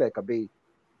tāpēc atvēr, ka bija.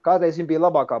 Kādreiz viņa bija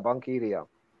labākā banka īrijā.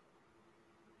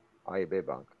 AIB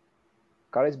banka.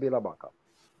 Kādreiz bija labākā.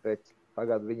 Bet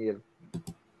tagad viņi ir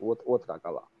otrā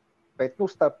galā. Bet,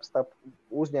 starp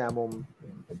uzņēmumu,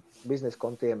 biznesa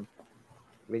kontiem,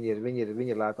 viņi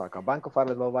ir lētākā. Banka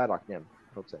Farley vēl vairāk ņem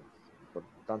procentus par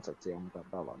transakcijām un tā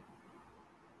tālāk.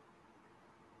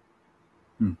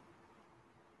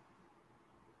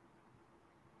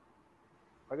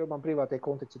 Tagad man privātie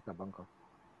konti citā bankā.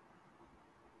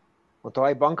 Un tā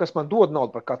ir banka, kas man dod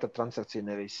naudu par katru transakciju,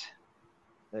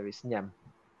 nevis ņem.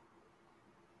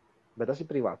 Bet tas ir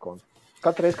privāta konta.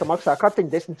 Katru reizi, ka maksā kartiņu,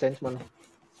 10 centi man.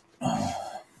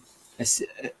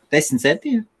 10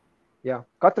 centi? Jā.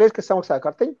 Katru reizi, kad samaksāja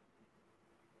kartiņu,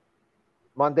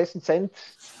 man 10 centi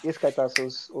ieskaitās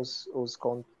uz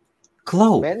kontu.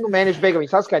 Klau! Mēnešu beigā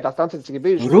viņas atskaitās transakciju, cik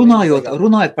bijuši.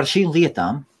 Runājot par šīm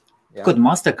lietām, ko tu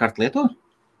Mastercard lieto?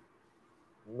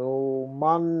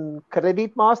 Man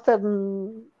kredītmaster,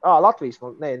 Latvijas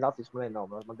man nav,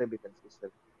 man debitens.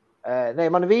 Nē,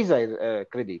 man vīza ir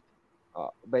kredīti,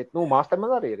 bet, master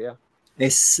man arī ir, jā.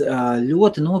 Es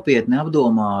ļoti nopietni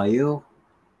apdomāju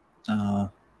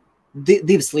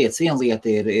divas lietas. Viena lieta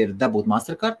ir dabūt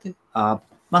Mastercardi.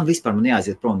 Man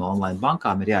jāaiziet prom no online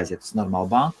bankām, ir jāaiziet uz normālu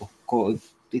banku, ko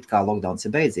it kā lockdowns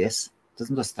ir beidzies.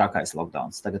 Tas trakais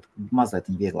lockdowns, tagad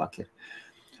mazliet vieglāk ir.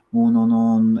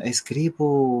 Un es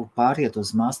gribu pāriet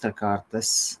uz Mastercardi,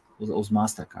 uz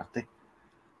Mastercardi.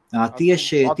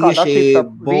 Tieši bonus.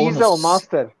 Visa un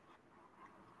Master?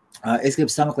 Es gribu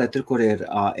sameklēt tur, kur ir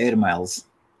airmails,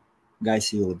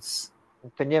 gaisa jūdas.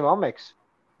 Te ņem Amex?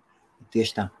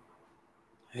 Tieši tā.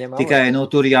 Tikai,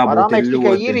 tur jābūt ar Amex ļoti...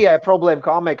 Tikai īrijā ir problēma,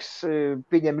 ka Amex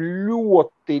pieņem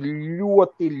ļoti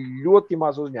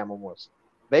maz uzņēmumos.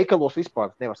 Veikalos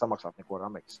vispār nevar samaksāt neko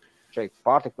ar Amex. Šeit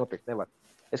pārtikt nopirkt nevar.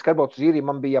 Es gribot uz īriju,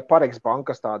 man bija Parex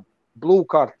bankas tāda blue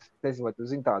card, nezinu, vai tu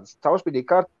zini tādas, caurspīdīga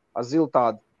karta, ar zilu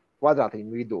tādu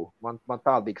kvadrātīnu vidū. Man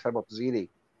tāda bija, kas gribot uz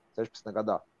īriju 16.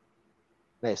 gadā.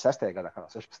 Nē, 6. gadā,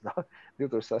 16.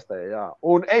 2006. jā.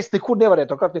 Un es nekur nevarēju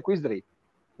to kartu neko izdarīt.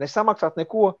 Nesamaksāt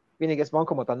neko, vienīgais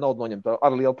bankomatā naudu noņemt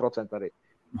ar lielu procentu arī.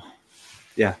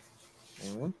 Jā.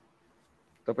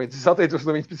 Tāpēc es atteicos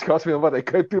no viņas pēc kāds vien varēja,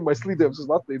 ka pirmais lidojums uz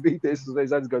Latviju bija, es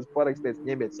uzreiz aizgāju parakstīt,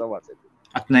 ņemiet savāciet.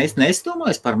 Es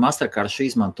domāju par Mastercardu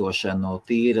izmantošanu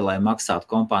tīri, lai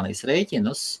maksātu kompānijas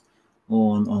rēķinus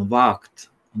un vākt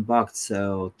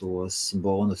sev tos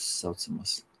bonus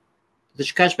saucamos.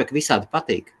 Taču cashback visādi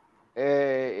patīk.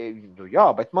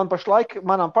 Jā, bet man pašlaik,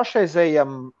 manām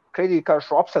pašreizējiem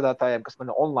kredītkaršu apsēdētājiem, kas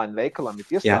man online veikalam ir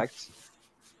pieslēgts,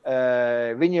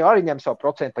 viņi arī ņem savu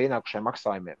procentu par ienākušiem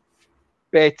maksājumiem.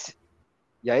 Bet,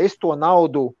 ja es to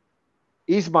naudu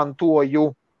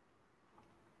izmantoju,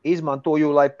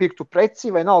 lai pirktu preci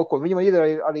vai nav, ko viņi man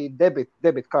iedara arī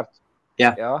debit kartu.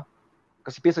 Jā.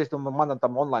 Kas ir piesaistīts manam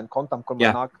tam online kontam, kur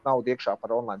man nāk naudu iekšā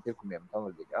par online pirkumiem.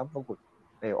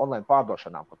 Online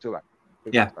pārdošanām, ko cilvēki.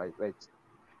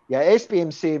 Ja es,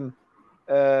 piemēram,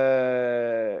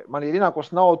 man ir ienākos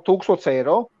naudu 1000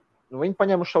 eiro, viņi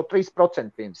paņēmuši savu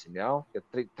 3%, piemēram, ja? Ja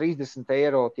 30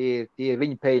 eiro tie ir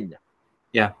viņa peļņa.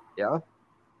 Jā. Ja?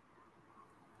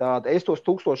 Tāda es tos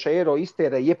 1000 eiro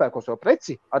iztērēju iepērkos jau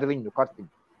preci ar viņu kartiņu.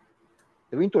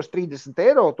 Ja viņi tos 30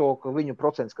 eiro, to viņu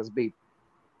procents, kas bija,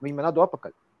 viņi man atdo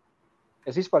atpakaļ.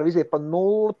 Es vispār izietu pa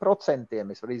 0%,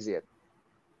 es varu iziet.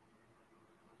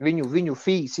 Viņu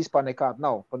fees vispār nekāda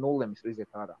nav, pa 0 es varu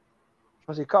iziet ārā.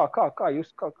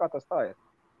 Viņš kā tas tā ir?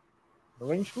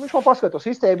 Nu, viņš man paskatīja to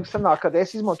sistēmu, sanāk, kad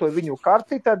es izmantoju viņu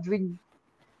karti, tad viņi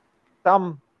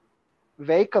tam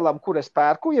veikalam, kur es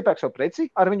pērku, iepērku savu preci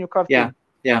ar viņu karti.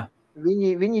 Jā.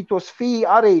 Viņi tos fee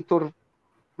arī tur,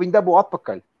 viņi dabū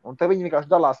atpakaļ. Un te viņi vienkārši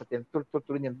dalās ar tiem, tur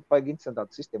viņiem vajag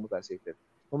incidentātu sistēmu uztaisīt.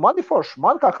 Nu, man ir forši,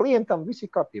 man kā klientam viss ir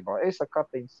kārtībā. Es ar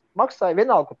kartiņas maksāju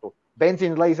vienalga, ka tu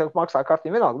benzīna leizāk maksā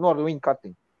kartiņu vienalga, no viņu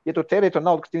kartiņu. Ja tu tērē to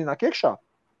naudu, kas tev nāk iekšā,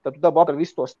 tad tu dabū atpakaļ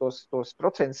visus tos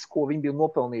procentus, ko viņi bija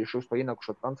nopelnījuši uz to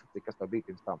ienākušo transakciju, kas tā bija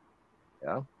pirms tam.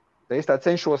 Ja? Tad es tā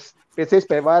cenšos pēc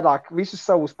iespēja vairāk visus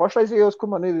savus pašreizējos,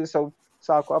 kur man ir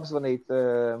sāku apzvanīt,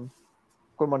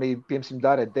 kur man ir, piemēram,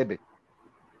 darēt debitu.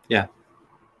 Jā.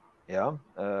 Ja,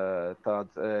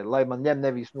 lai man ņem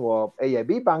nevis no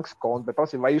AIB bankas konta, bet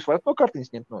prasīja, vai jūs varat no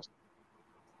kartiņas ņemt nost?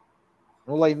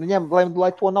 Nu, lai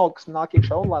to naudu, kas nāk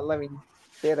iekšā, un lai viņi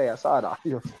tērējās ārā,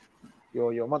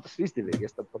 jo man tas izdevīgi,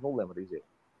 es tad par 0 var iziet.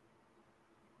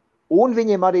 Un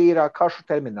viņiem arī ir kašu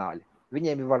termināļi.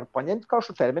 Viņiem var paņemt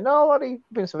kašu terminālu arī,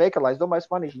 pirms veikalā, es domāju,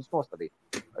 es manīšu viņus nostādīt,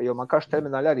 jo man kašu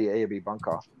termināļi arī AIB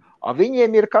bankā.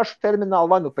 Viņiem ir kašu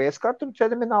termināli, vai nu pēckartu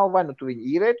termināli, vai nu tu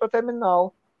viņi īrē to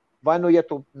terminālu, vai nu, ja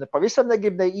tu pavisam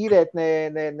negribi īrēt,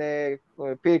 ne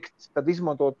pirkt, tad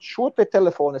izmantot šo te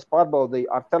telefonu, es pārbaudīju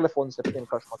ar telefonu 7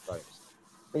 kašu maksājumus.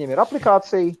 Viņiem ir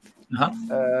aplikācija,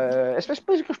 es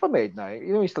vienkārši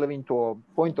pamēģināju, viņu to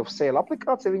point of sale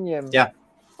aplikāciju viņiem,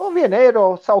 1 eiro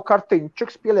savu kartiņu,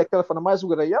 čuks pieliek telefonam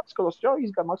aizmugurē, skatos,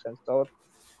 izgāja maksājums caur.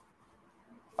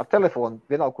 Ar telefonu,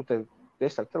 vienalga, kur tev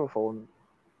iesāk telefonu,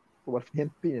 tu var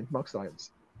pieņemt maksājumus.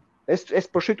 Es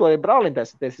par šito arī brālim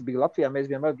es biju Latvijā, mēs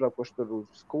bijām aizbraukuši tur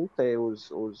uz Kultē, uz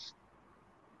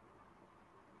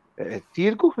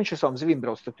tirgu, viņš ar savam zivīm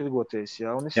brauc tur tirgoties,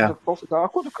 ja, un es klausu,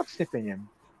 ko tu kartis nepieņem?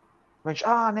 Viņš,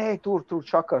 nē, tur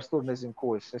čakars, tur nezinu,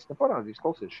 ko es neparādīju,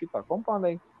 klausies šitā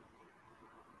kompānija.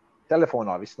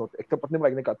 Telefonā viss notiek, tāpat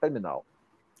nevajag nekā terminālu.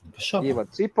 Ievad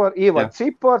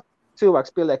cipar,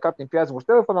 cilvēks pieliek kartiņu pie aizmūs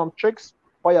telefonām, čeks,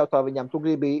 pajautā viņam, tu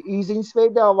gribi īziņas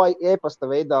veidā vai e-pasta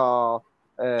veidā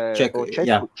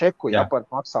čeku par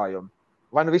maksājumu.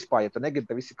 Vai nu vispār, ja tu negribi,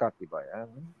 tad viss ir kārtībā. Ja?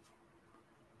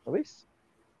 Nu viss.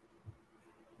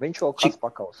 Viņš vēl kāds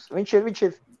pakaus. Viņš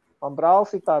ir, man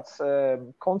brālis ir tāds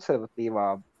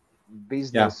konservatīvā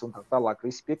biznesa un tā tālāk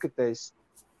viss piekritējis.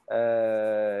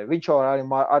 Viņš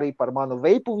arī par manu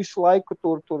veipu visu laiku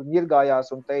tur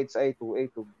ņirgājās un teica, ej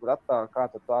tu ratā, kā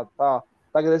tā.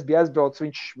 Tagad es biju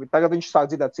aizbraucis, tagad viņš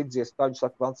sāk dzirdēt citu dziesmu, tā viņš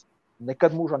saka,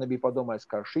 nekad mūžā nebija padomājis,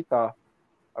 ka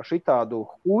ar šitādu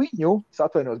huiņu, es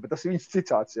atvainos, bet tas ir viņas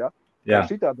citāts, ja? Ar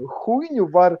šitādu huiņu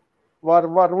var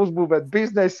uzbūvēt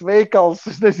biznesa veikals,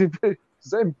 es nezinu,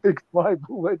 zem pikt māju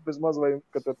būvēt bez mazvajum,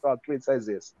 ka tur tāda klients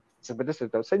aizies. Bet es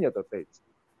tev sen jau to teicu.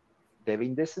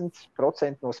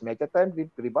 90% no smēķētājiem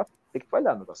grib tikt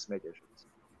vaļā no tās smēķēšanas.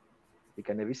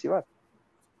 Tikai ne visi var.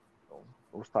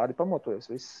 Uz tā arī pamatojas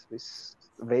viss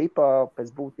veipā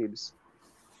pēc būtības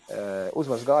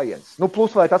uzvaras gājiens. Nu,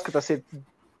 plus vai tas, ka tas ir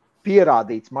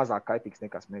pierādīts mazāk kaitīgs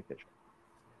nekā smēķēšana.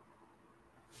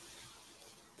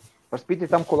 Par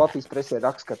spīti tam, ko Latvijas presē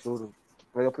raksta, ka tur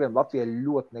joprojām Latvijā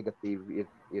ļoti negatīvi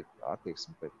ir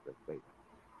attieksme pret veipu.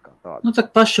 Nu, tā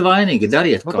paši vainīgi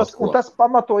dariet kaut ko. Un tas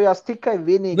pamatojās tikai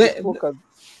vienīgi to, ka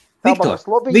tabakas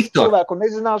lobijas cilvēku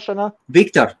nezināšana.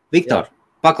 Viktor,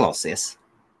 paklausies.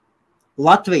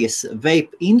 Latvijas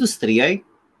veipu industrijai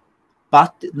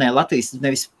Latvijas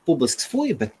nevis publisks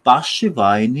fuja, bet paši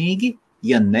vainīgi,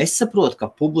 ja nesaprot,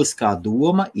 ka publiskā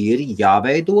doma ir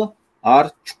jāveido ar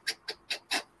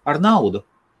naudu.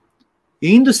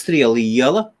 Industrija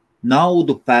liela,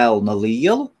 naudu pelna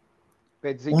lielu,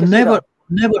 un nevar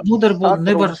nodarbot,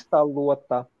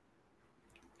 Satrumstalota.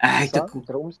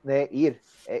 Nē, ir.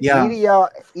 Jā.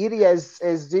 Ir, ja es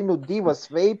zinu, 2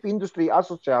 veipu industrija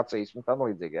asociācijas, un tā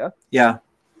līdzīgi, ja? Jā.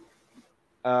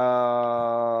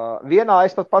 Vienā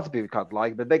es pats biju kādu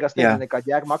laiku, bet beigās nezinu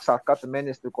nekādu jēgu maksāt katru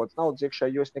mēnesi kaut kāds naudas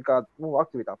iekšā, jo es nekādu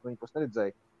aktivitāti viņus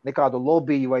neredzēju. Nekādu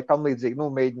lobiju vai tam līdzīgi,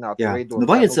 mēģināt veidot. Nu,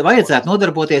 vajadzētu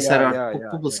nodarboties ar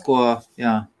publisko,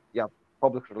 Jā,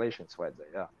 public relations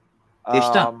vajadzēja, jā.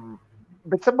 Tieši tā.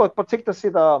 Bet saprot, par cik tas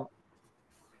ir,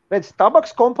 redz,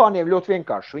 tabaks kompānijiem ļoti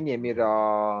vienkārši. Viņiem ir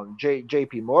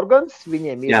JP Morgans,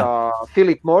 viņiem ir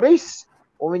Philip Morris,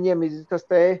 un viņiem ir tas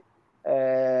te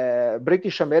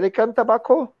British American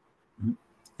Tobacco.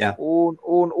 Jā. Un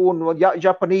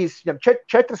Japanese, viņam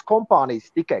 4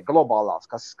 kompānijas tikai globālās,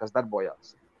 kas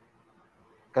darbojās.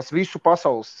 Kas visu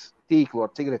pasaules tīklu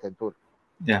ar cigaretēm tur.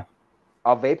 Jā.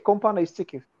 Vape kompānijas,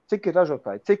 cik ir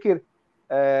ražotāji, cik ir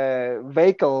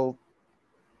veikalu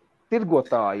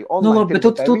tirgotāji, online Bet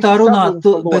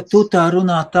tu tā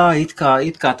runā tā, it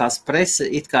kā tās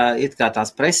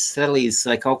preses relīzes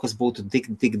vai kaut kas būtu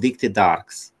tik dikti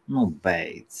dārgs.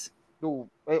 Beidz.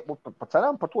 Pa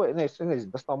cenām par to, es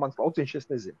nezinu, tas nav mans lauciņš, es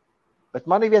nezinu. Bet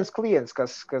man ir viens klients,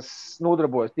 kas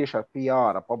nodarbojas tieši ar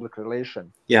PR, public relation.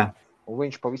 Jā. Un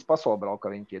viņš pa visu pasauli brauka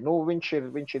riņķi. Viņš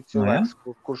ir cilvēks,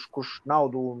 kurš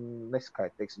naudu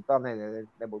neskaita, teiksim, tā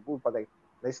nebūtu pateikt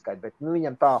neskaita, bet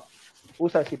viņam tā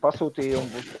uztaisīja pasūtījumu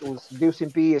uz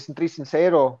 250-300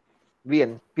 eiro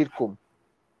vienu pirkumu.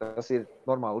 Tas ir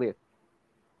normāla lieta.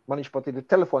 Man viņš pat ir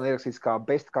telefonu ierakstīts kā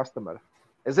best customer.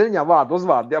 Es zinu viņam vārdu,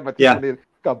 uzvārdu, bet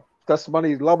tas man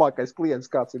ir labākais klients,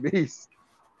 kāds ir bijis.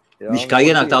 Jā, viņš kā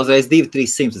ienāk tā uzreiz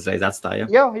 200-300 uzreiz atstāja.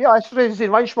 Jā, es uzreiz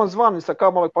zinu, vai viņš man zvana, es kā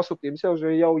man vajag pasūtījums,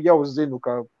 jau zinu,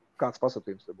 kāds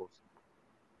pasūtījums te būs.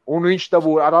 Un viņš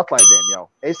dabū ar atlaidēm jau.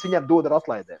 Es viņam dodu ar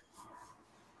atlaidēm.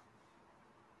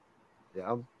 Jā,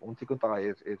 un tik un tā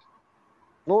ir.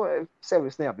 Sevi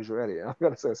es neapbižoju arī, jā.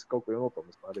 Es kaut ko jau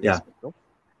nopelnus pāri. Jā.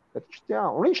 Bet, jā,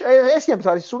 un es viņam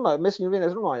arī runāju, mēs viņu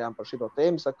vienreiz runājām par šito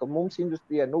tēmu, saka, mums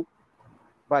industrijā,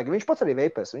 vajag. Viņš pats arī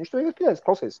veipēs, viņš to ir pieļais,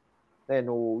 klausies.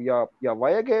 Ja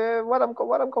vajag, varam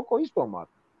kaut ko izdomāt.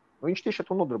 Viņš tieši ar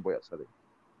to nodarbojās arī.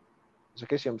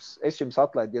 Es jums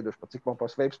atlaidu iedošu, pat cik man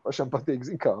pats veips pašam patīk,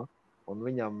 zin kā. Un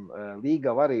viņam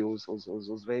līga arī uz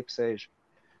veipu sēž.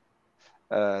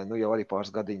 Jau arī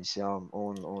pāris gadiņas, jā.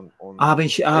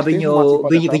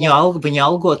 Viņa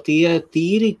algo tie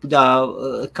tīri,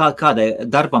 kādai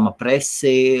darbama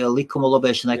presi, likumu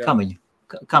lobēšanai, kam viņu?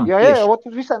 Jā,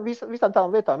 visām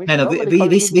tām lietām.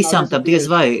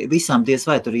 Visām diez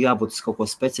vai tur ir jābūt kaut ko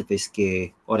specifiski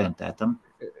orientētam.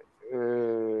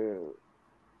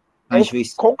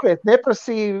 Konkrēti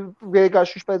neprasīju,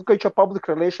 vienkārši viņš ir public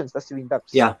relations, tas ir viņa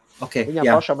darbs. Jā, okay, viņam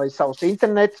pašam ir savs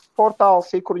internet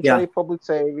portāls, kur viņš arī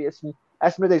publicēja.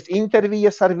 Esmu redzējis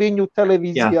intervijas ar viņu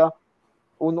televīzijā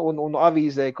un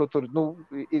avīzē, kur tur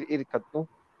ir kad,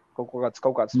 kaut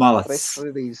kāds preses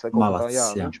releases vai kaut kā, jā.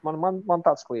 Viņš man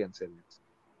tāds klients ir.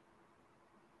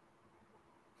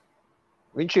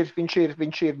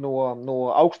 Viņš ir no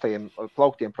augstajiem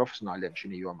plauktiem profesionāļiem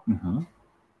šī jomā.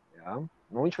 Jā.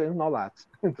 Viņš vien nav lēts.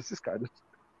 Tas ir skaidrs.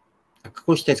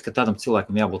 Kurš teica, ka tādam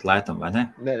cilvēkam jābūt lētam, vai ne?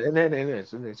 Nē.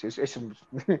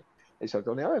 Es jau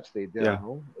to neapstrīdu. Jā.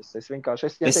 Es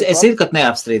vienkārši... Es zinu, ka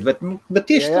neapstrīdu, bet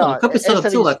tieši tā, kāpēc tādam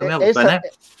cilvēkam jābūt, vai ne?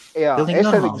 Jā, es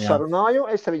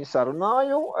ar viņu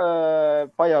sarunāju,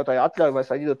 pajautāju atļauju, vai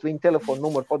es varu iedot viņu telefonu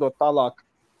numuru, padot tālāk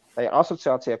tajā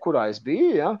asociācijā, kurā es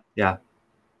biju, jā. Jā.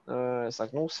 Es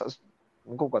saku,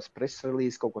 kaut kāds preses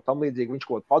relīzes, kaut ko tam līdzīgi, viņš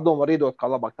kaut padomu var iedot, kā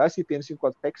labāk taisīt, piemēram, kaut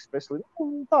kāds teksts preses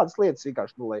relīzes, tādas lietas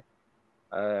vienkārši, lai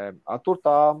tur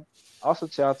tā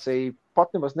asociācija pat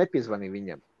nemaz nepiezvanīja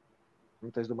viņiem.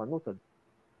 Es domāju, tad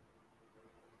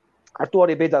ar to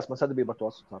arī beidzās man sadarbība ar to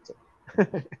asociāciju.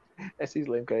 Es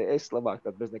izlēmu, ka es labāk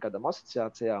tad bez nekādām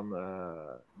asociācijām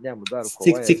ņemu daru, ko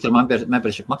vajag. Cik tur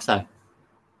membership maksāja?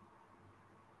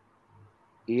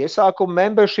 Iesākuma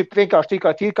membership vienkārši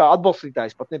tikai kā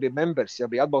atbalstītājs, pat nebija members, ja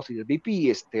bija atbalstītājs, bija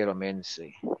 50 eiro mēnesī.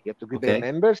 Ja tu gribēji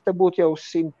members, tad būtu jau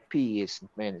 150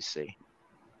 mēnesī.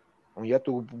 Un ja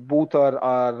tu būtu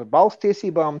ar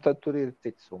balstiesībām, tad tur ir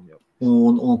cits summa jau.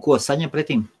 Un ko saņem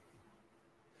pretīm?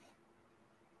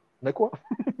 Neko.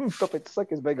 Tāpēc es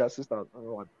saku, es beigās tādu.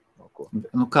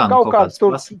 Kaut kāds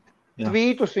tur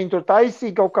tvītus viņi tur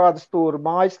taisīja, kaut kādas tur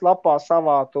mājaslapā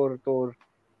savā tur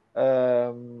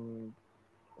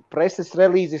preses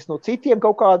relīzes no citiem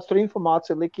kaut kādas tur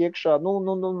informācija lika iekšā.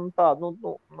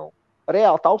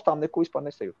 Reāli taustām neko vispār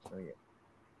nesajūtas.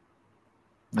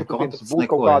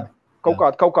 Kaut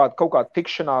kāda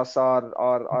tikšanās ar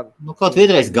kaut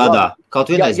vienreiz gadā.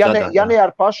 Ja ne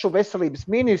ar pašu veselības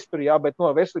ministru, bet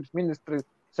no veselības ministru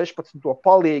 16.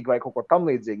 palīgi vai kaut ko tam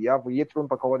līdzīgi, iet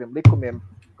runa par kaut kādiem likumiem,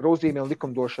 grozījumiem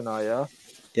likumdošanā,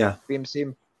 Jā.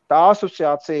 Piemēram, tā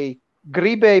asociācija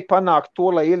gribēja panākt to,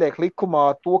 lai ieliek likumā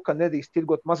to, ka nedrīkst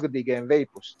tirgot mazgadīgajiem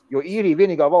veipus. Jo Īrija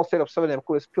vienīgā valsts Eiropas Savienībā,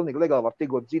 kur es pilnīgi legāli var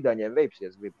tirgot zīdaiņiem veipus, ja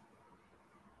es gribu.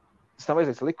 Tas nav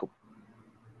aizliegts likumu.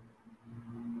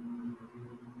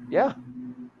 Jā.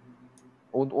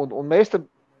 Un mēs tad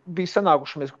bija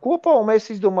sanākušamies kopā, un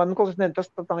mēs izdomājām, tas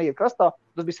tā iet krastā,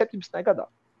 tas bija 17. gadā,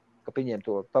 ka pieņēma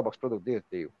to tabaks produktu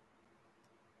direktīvu.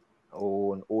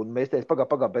 Un mēs teicu,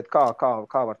 pagā, bet kā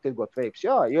var tirgot veipus?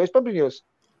 Jā, jo es pabrīnījos,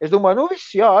 Es domāju,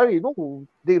 viss, jā, arī,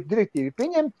 direktīvi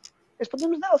pieņemt. Es pat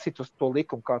nemaz nelasītu uz to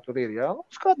likumu, kā tur ir, jā.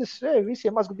 Skaties,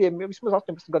 visiem mazgadiem, vismaz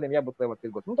 18 gadiem jābūt nevar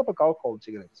tirgot. Tāpēc kā alkoholu un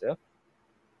cigaretes, jā.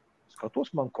 Skatos,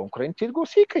 man konkurenti tirgo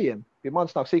sīkajiem. Pie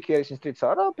manis nāk sīkie, es viņas trīc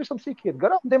ārā, pēc tam sīkie iet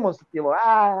garām, demonstratīvo,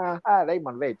 vei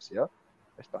man veids, jā.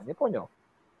 Es tā nepoņau.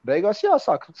 Beigās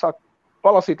sāk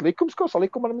palasīt likums, ko sa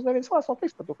likuma nemaz neviens lās nav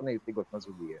teiks par to, ka nevar tirgot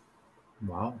mazgadiem.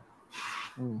 Wow.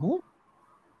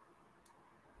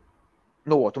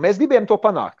 Un mēs gribējām to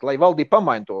panākt, lai valdība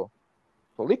pamaina to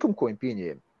likumu, ko viņi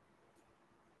pieņēma.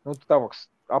 Tavaks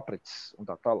aprits un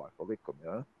tā tālāk to likumu,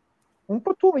 jā. Un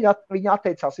par to viņi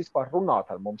atteicās vispār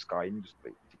runāt ar mums kā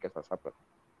industriju, cik es tā sapratu.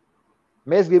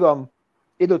 Mēs gribam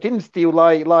iedot iniciatīvu,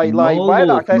 lai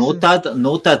vairāk... Tad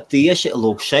tieši,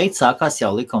 šeit sākās jau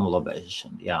likuma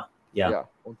lobēšana, jā.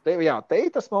 Un te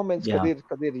ir tas moments,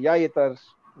 kad ir jāiet ar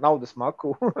naudas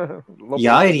maku.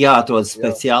 Jā, ir jāatrod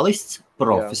speciālists,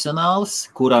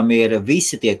 profesionāls, kuram ir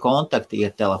visi tie kontakti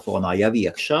ir telefonā jau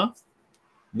iekšā.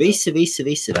 Visi,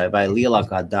 vai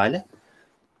lielākā daļa.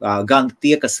 Gan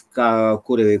tie,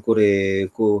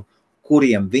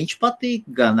 kuriem viņš patīk,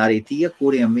 gan arī tie,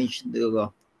 kuriem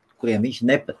viņš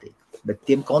nepatīk. Bet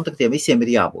tiem kontaktiem visiem ir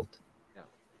jābūt.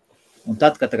 Un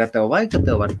tad, kad tev vajag, tad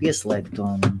tev var pieslēgt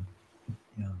un...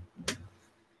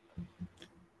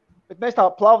 Bet mēs tā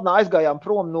plavnā aizgājām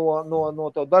prom no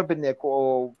to darbinieku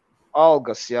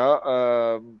algas, jā,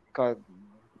 ka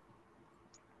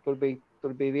tur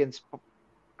bija viens,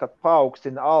 kad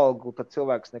paaugstina algu, tad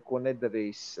cilvēks neko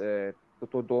nedarīs, tu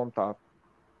to domu tā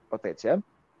pateici, jā?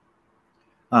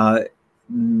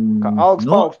 Ka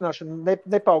algas paaugstināšana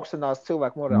nepaukstinās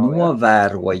cilvēku morāli,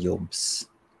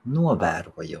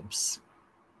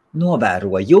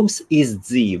 Novērojums iz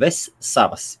dzīves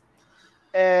savas.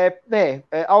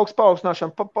 Augsts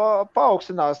paaugstināšana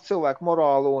paaugstinās cilvēku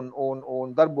morālu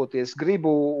un darboties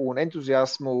gribu un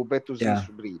entuziasmu, bet uz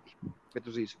īsu brīdi.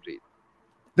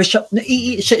 Bet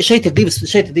šeit ir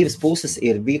divas puses.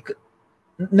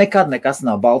 Nekad nekas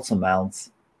nav balts un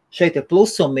melns. Šeit ir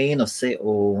plusi un mīnusi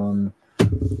un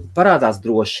parādās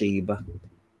drošība.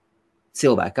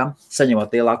 Cilvēkam,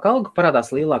 saņemot lielāku algu,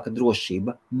 parādās lielāka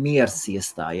drošība. Miers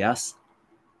iestājās.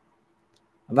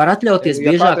 Var atļauties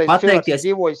biežāk pateikties. Ja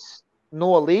dzīvojas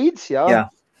no līdz,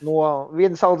 no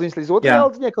vienas aldziņas līdz otrai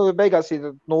aldziņai, ka beigās ir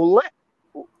 0,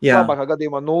 labākā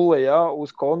gadījumā 0,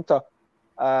 uz konta,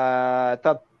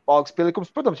 tad algas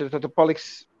pielikums, protams, ja tad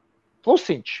paliks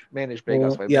plusiņš mēnešu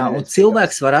beigās. Un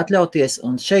cilvēks var atļauties,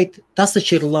 un šeit tas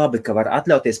taču ir labi, ka var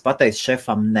atļauties pateikt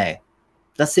šefam nē.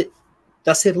 Tas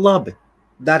ir labi,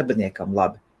 darbiniekam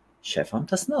labi. Šefam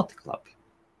tas nav tik labi.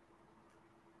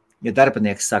 Ja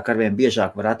darbinieks sāk arvien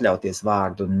biežāk var atļauties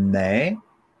vārdu nē,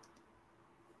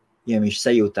 ja viņš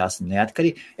sajūtās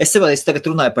neatkarīgi. Es tagad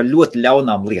runāju par ļoti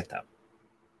ļaunām lietām.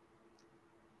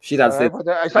 Es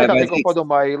tikko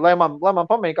padomāju, lai man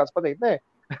pamēģina kāds pateikt nē.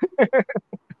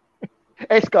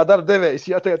 Es kā darba devējs,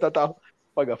 tā.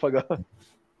 Pagā.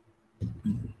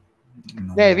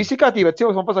 Nē, visi kārtībā.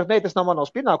 Cilvēks man pasaka, nē, tas nav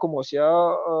manos pienākumos,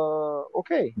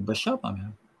 ok. Bez šāpām,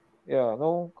 Jā,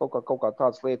 kaut kā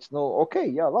tādas lietas, ok,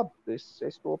 jā, labi,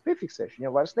 es to piefiksēšu,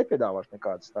 viņam vairs nepiedāvāšu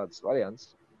nekādas tādas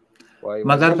variantas, vai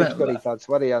arī tādas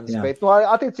variantas, bet,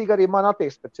 attiecīgi arī man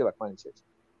attieksme pret cilvēku mainīsies.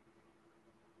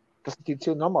 Tas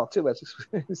ir normāli cilvēks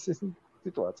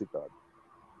situācija tāda.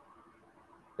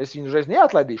 Es viņu reiz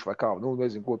neatlaidīšu vai kā,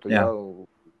 nezinu, ko tu,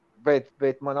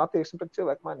 bet man attieksme pret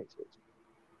cilvēku mainīsies.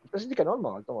 Tas ir tikai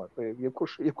normāli,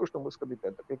 jebkurš no mūsu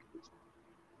skatītājiem tā piekritīs.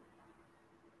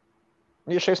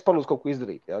 Ja šeit palūdz kaut ko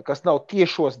izdarīt, kas nav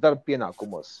tiešos darba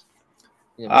pienākumos.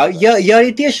 Ja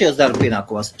arī tiešos darba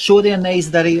pienākumos. Šodien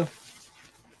neizdarīju.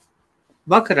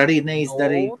 Vakar arī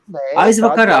neizdarīju.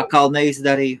 Aizvakarā kal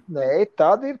neizdarīju. Nē,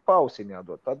 tad ir pausīm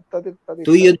jādod.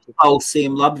 Tu ied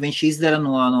pausīm, labi, viņš izdara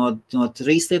no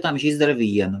 3 lietām, viņš izdara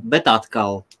vienu, bet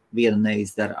atkal vienu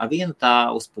neizdara. Vienu tā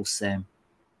uz pusēm.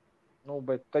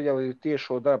 Bet tad jau ir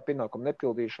tiešo darba pienākumu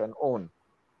nepildīšana un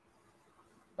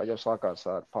tad jau sākās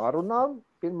ar pārunām.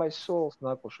 Pirmais solis,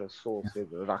 nākošais solis ir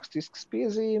rakstisks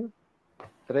piezīme.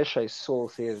 3.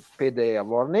 solis ir pēdējā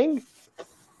warning.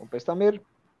 Un pēc tam ir,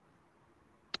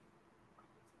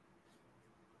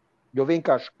 jo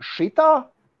vienkārši šitā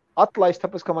atlaist,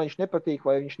 tāpēc, ka man viņš nepatīk,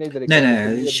 vai viņš nedarīja.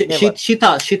 Nē,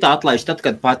 šitā atlaist tad,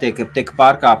 kad tiek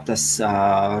pārkāptas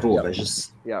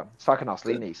robežas. Jā, sarkanās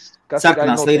līnijas.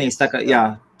 Sarkanās līnijas, tā kā,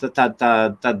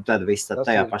 tad viss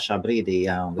tajā pašā brīdī,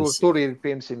 Tur ir,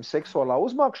 piemēram, seksuālā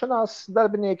uzmākšanās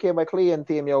darbiniekiem vai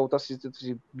klientiem, jau tas ir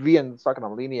viena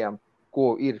sarkanām līnijām,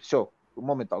 ko ir,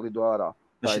 momentāli lido ārā.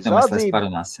 Šitam mēs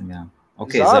parunāsim,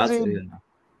 Okay, zādzība.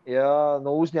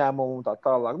 no uzņēmumu un tā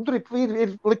tālāk. Tur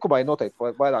ir likumai noteikti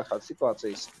vairāk tādas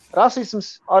situācijas. Rasisms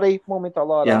arī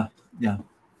momentāli ārā. Jā.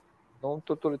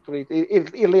 Tur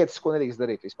ir lietas, ko nedrīkst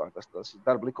darīt vispār. Tas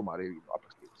darba likumā arī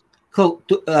aprakstīts.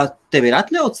 Tev ir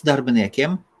atļauts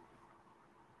darbiniekiem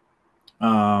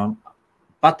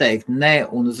pateikt ne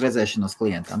un uz redzēšanos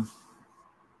klientam?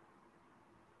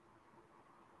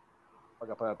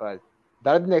 Pagaid.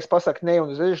 Darbinieks pasaka ne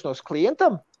un uz redzēšanos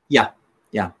klientam? Jā.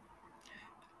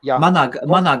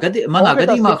 Manā gadījumā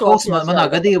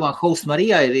Host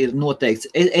Marijā ir noteikts,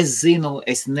 es zinu,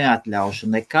 es neatļaušu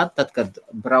nekad, tad, kad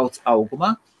brauc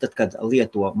augumā, tad, kad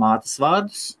lieto mātes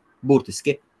vārdus,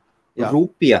 burtiski,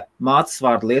 rupja mātes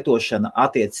vārdu lietošana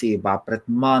attiecībā pret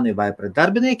mani vai pret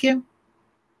darbiniekiem,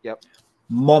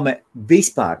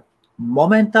 vispār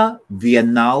momentā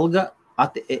vienalga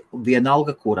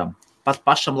kuram, pat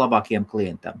pašam labākajam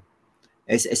klientam.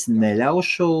 Es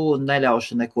neļaušu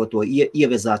neko to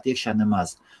ievezāt iekšā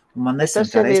nemaz. Un man nesen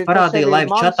reiz parādīja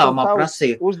live chatā, un man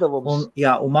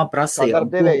prasīja,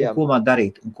 ko man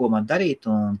darīt,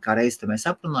 un kā reiz te mēs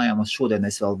aprunājām, un šodien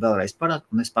es vēlreiz parādu,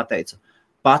 un es pateicu,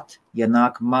 pat, ja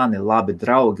nāk mani labi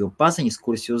draugi un paziņas,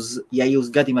 kurus ja jūs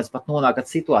gadījumā pat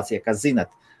nonākat situācijā, ka zinat,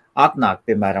 atnāk,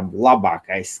 piemēram,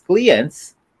 labākais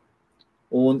klients,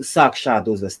 un sāk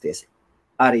šādi uzvesties,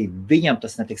 arī viņam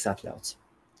tas netiks atļauts.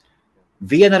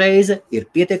 Viena reize ir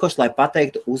pietiekoši, lai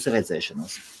pateiktu uz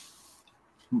redzēšanos.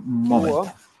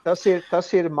 Momentā. Tas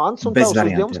ir mans un tavs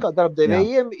uzdevums, kā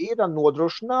darbdevējiem, ir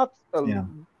nodrošināt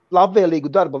labvēlīgu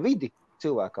darba vidi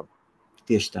cilvēkam.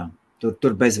 Tieši tā.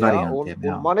 Tur bez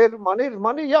variantiem. Man ir,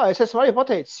 es esmu arī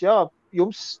pateicis,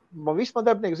 man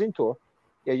darbinieki zina to.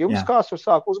 Ja jums kāds tur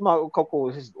sāk kaut ko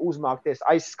uzmākties,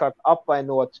 aizskart,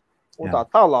 apvainot un tā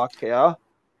tālāk,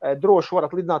 droši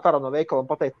varat lidināt ārā no veikala un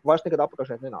pateikt, vairs nekad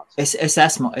apakašēt nenāc. Es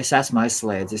esmu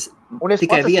aizslēdzis. Un es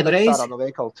tikai vienu reizi.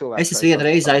 Es esmu vienu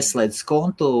reizi aizslēdzis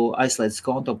kontu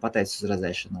un pateicu uz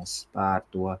redzēšanos pār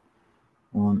to.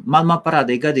 Un man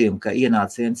parādīja gadījumu, ka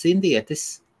ienāca viens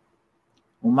indietis,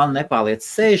 un man nepāliec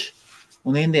sēž,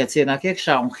 un indietis ienāk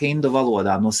iekšā un hindu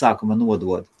valodā no sākuma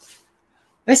nodod.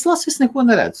 Es lasu, es neko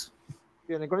neredzu.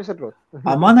 Neko nesaprotu.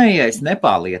 Manējais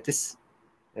nepālietis.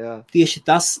 Tieši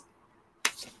tas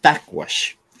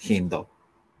tekoši hindu.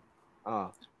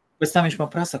 Pēc tam viņš man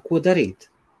prasa, ko darīt.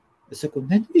 Es saku,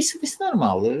 viss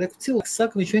normāli. Cilvēks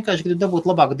saka, viņš vienkārši grib dabūt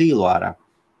labāku dīlu ārā.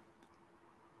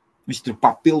 Viņš tur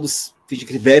papildus, viņš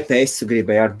grib VPS,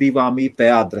 gribēja ar 2 IP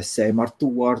adresēm, ar to,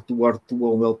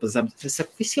 un vēl pa zem. Es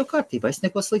saku, viss jau kārtībā, es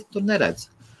neko sliktu tur neredzu.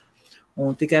 Un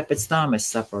tikai pēc tam es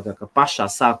saprotu, ka pašā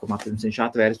sākumā, pirms viņš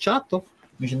atvēra čatu,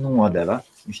 viņš nodeva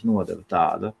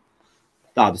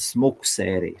tādu smuku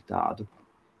sēriju tādu.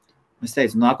 Es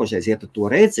teicu, nākošais, ja tu to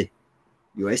redzi,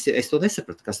 jo es to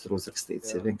nesapratu, kas tur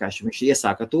uzrakstīts. Vienkārši viņš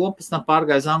iesāka to, un pēc tam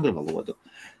pārgāja uz angļu valodu.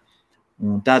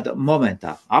 Un tad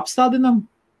momentā apstādinam,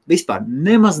 vispār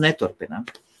nemaz neturpinam.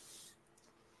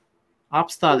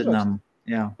 Apstādinam,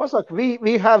 Pasaka,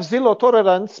 we have zero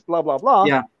tolerance, bla, bla, bla.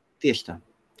 Jā, tieši tā.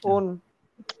 Un...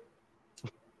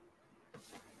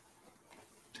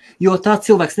 Jo tā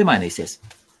cilvēks nemainīsies.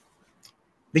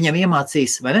 Viņam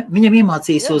iemācīs, vai ne? Viņam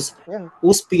iemācīs uz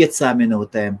 5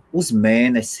 minūtēm, uz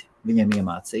mēnesi viņam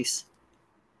iemācīs.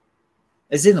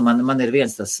 Es zinu, man ir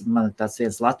tāds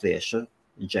viens latviešu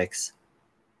džeks.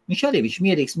 Viņš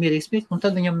mierīgs, un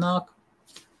tad viņam nāk.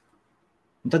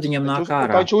 Un tad viņam nāk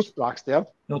ārā. Tad viņš uzsprākst,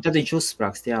 Tad viņš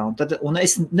uzsprākst, Un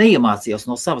es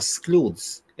neiemācījos no savas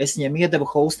kļūdas. Es viņam iedevu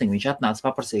hostingu, viņš atnāca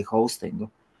paprasīja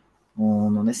hostingu.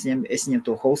 Un es viņam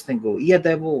to hostingu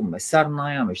iedevu, un mēs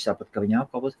sarunājām, viņš saprata, ka viņa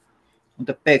apkalpot. Un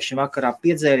tad pēkšņi vakarā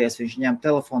piedzēries, viņš ņem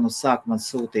telefonu un sāk man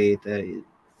sūtīt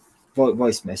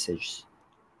voice messages.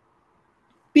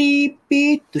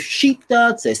 Pīp, tu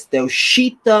šitāds, es tev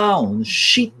šitā, un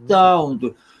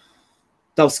tu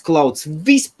tavs klauds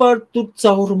vispār tur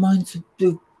caurumains.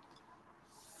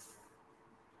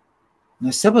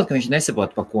 Es saprotu, ka viņš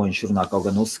nesaprot, pa ko viņš runā,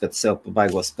 kaut gan uzskata sev par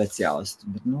baigo speciālistu.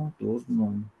 Bet,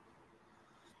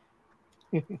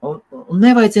 Un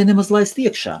nevajadzēja nemaz laist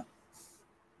iekšā.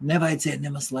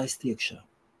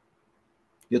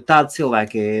 Jo tādi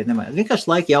cilvēki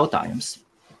vienkārši laika jautājums.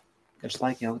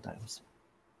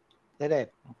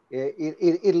 Nē.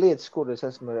 Ir lietas, kuras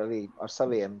esmu arī ar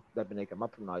saviem darbiniekiem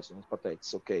aprunājis, un es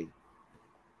pateicu,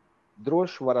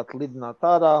 droši varat lidināt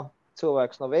ārā,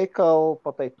 cilvēks no veikala,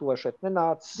 pateikt, to šeit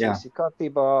nenāc, viss ir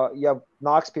kārtībā. Ja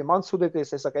nāks pie man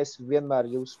sūdēties, es saku, es vienmēr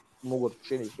jūs muguru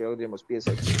šīs jautājumos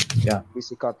piesaiktu. Viss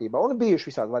ir kārtībā. Un bijuši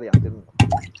visādi varianti.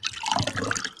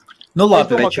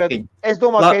 Es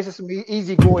domāju, ka es esmu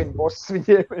easy going boss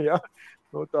viņiem.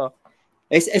 Tā.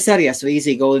 Es arī esmu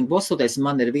easy going boss,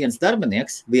 man ir viens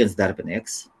darbinieks,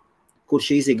 kurš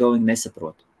easygoing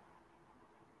nesaprot.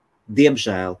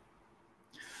 Diemžēl.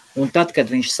 Un tad, kad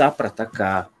viņš saprata,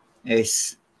 ka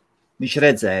viņš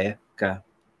redzēja, ka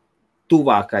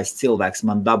tuvākais cilvēks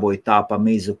man dabūja tā pa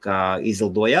mizu, kā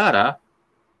izlidoja ārā,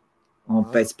 un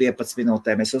pēc 15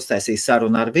 minūtēm es uztaisīju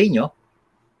sarunu ar viņu,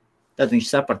 tad viņš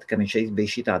saprata, ka viņš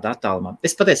bija šitādā attālumā.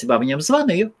 Es patiesībā viņam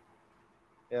zvanīju,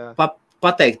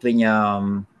 pateikt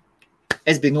viņam,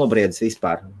 es biju nobriedis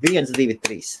vispār. 1, 2,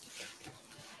 3.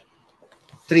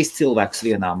 3 cilvēkus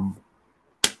vienām.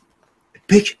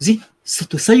 Pēkšņi,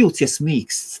 tu sajūcies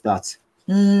mīksts tāds.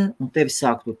 Un tevi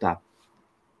sāk tu tā.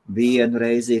 Vienu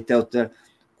reizi tev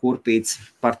kurpīts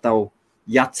par tavu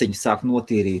jaciņu sāk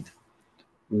notīrīt.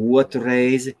 Otru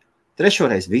reizi. Trešo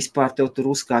reizi vispār tev tur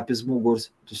uzkāpj uz muguras.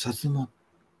 Tu sāc domāt,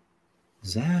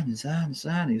 zēni.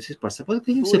 Jūs vispār saprotat,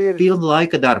 ka jums ir pilna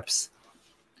laika darbs.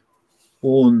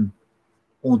 Un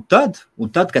tad,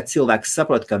 kad cilvēks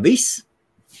saprot, ka viss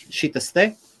šitas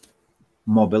te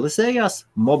mobilizējās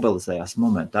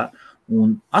momentā,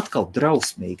 un atkal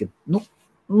drausmīgi,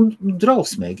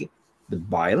 bet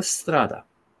bailes strādā.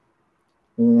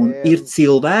 Un ir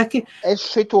cilvēki... Es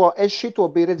šito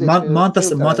biju redzējis. Man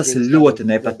tas ļoti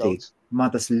nepatīk.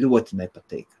 Man tas ļoti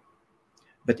nepatīk.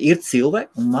 Bet ir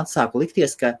cilvēki, un man sāk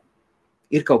likties, ka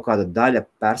ir kaut kāda daļa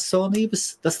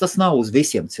personības, tas nav uz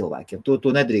visiem cilvēkiem,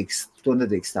 to nedrīkst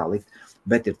tā likt,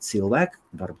 bet ir cilvēki,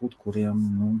 varbūt,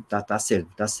 kuriem tas ir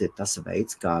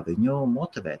veids, kā viņu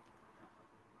motivēt.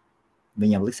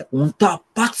 Viņam liks, un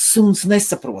tāpat suns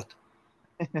nesaprot.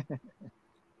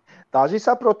 Tā viņš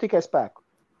saprot tikai spēku.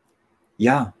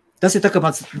 Jā, tas ir tā, ka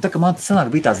man sanāk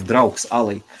bija tāds draugs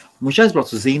Alī, un viņš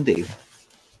aizbrauc uz Indiju.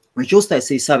 Viņš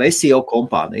uztaisīja savu SEO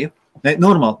kompāniju,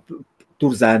 normāli,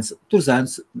 tur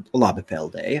zēns labi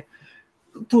peldēja.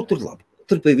 Tur labi.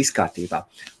 Tur bija viss kārtībā.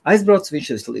 Aizbrauc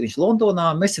viņš Londonā,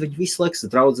 mēs viņu visu laiku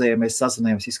draudzējāmies,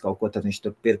 sazvanījāmies visu kaut ko, tad viņš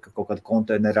tur pirka kaut kādu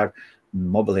konteineru ar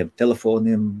mobiliem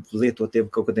telefoniem, lietotiem,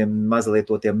 kaut kādiem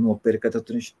mazlietotiem nopirka, tad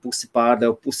viņš pusi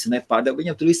pārdeva, pusi nepārdeva.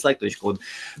 Viņam tur visu laiku viņš kaut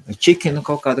kādu čikinu,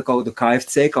 kaut kādu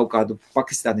KFC, kaut kādu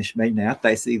pakistānišu mēģināja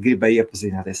attaisīt, gribēja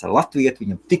iepazināties ar latvietu,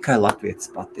 viņam tikai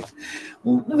latvietis patika.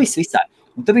 Un viss visā.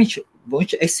 Un tad viņš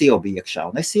SEO bija iekšā,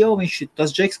 un SEO viņš ir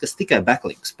tas džeks, kas tikai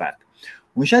backlinkus pērk.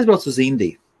 Un viņš aizbrauc uz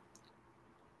Indiju.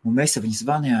 Un mēs ar viņu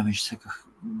zvanījām, viņš saka,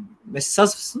 mēs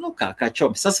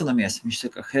sazvanamies, viņš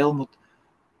saka, Helmut,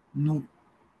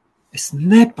 es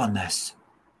nepanesu.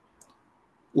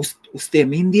 Uz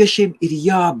tiem indiešiem ir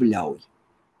jābļauj.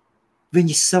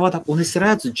 Viņi savādāk, un es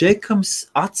redzu, džekams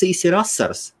acīs ir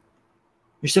asaras.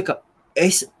 Viņš saka,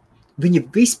 viņi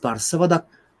vispār savādāk,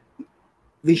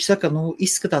 viņš saka,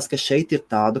 izskatās, ka šeit ir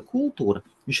tāda kultūra.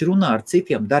 Viņš runā ar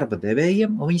citiem darba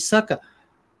devējiem, un viņi saka,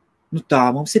 tā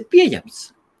mums ir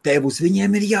pieņemts. Tev uz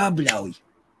viņiem ir jābļauj.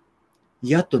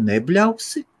 Ja tu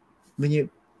nebļausi,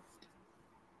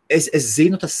 es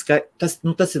zinu, tas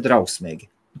ir drausmīgi.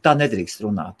 Tā nedrīkst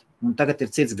runāt. Un tagad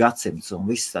ir cits gadsimts un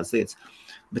visas tās lietas.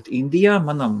 Bet Indijā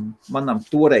manam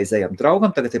toreizējam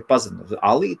draugam tagad ir pazinu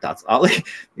Alī,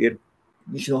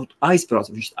 viņš aizbrauc,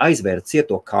 viņš aizvēra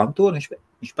cieto kantoru,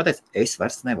 viņš pateica, es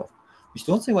vairs nevaru. Viņš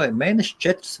nocīvoja mēneši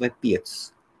 4 vai 5.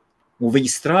 Un viņi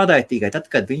strādāja tikai tad,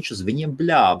 kad viņš uz viņiem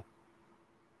bļāva.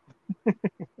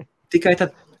 Tikai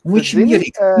tad. Un viņš ir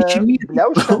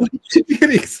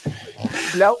mierīgs.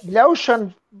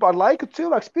 Bļaušana ar laiku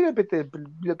cilvēks pieredzēja,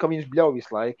 ka viņš bļauj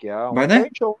visu laiku, jā. Vai ne?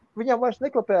 Viņam vairs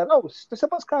neklapē ar ausis. Tas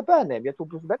apās kā bērniem. Ja tu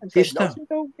bērniem sēž bļaus,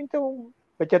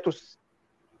 bet ja tu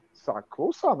sāk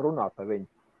klusām runāt ar viņu,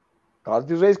 tās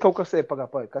divreiz kaut kas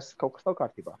kaut kas nav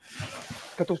kārtībā.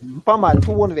 Ka tu pamēri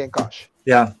tonu vienkārši.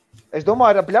 Jā. Es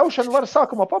domāju, ar bļaušanu var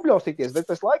sākumā pabļaustīties, bet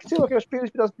pēc laika cilvēki jau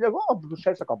pieredz pie tās bļaus,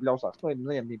 šeit sākā bļausās,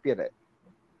 viņam bija pieredze.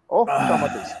 Tā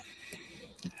matīs.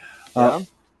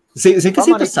 Zini, kas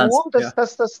interesants?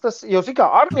 Tas, jau zin kā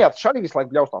armijā, tas arī visu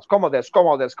laiku bļaustās, komandēs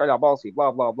skaļā balsī,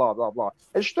 blā.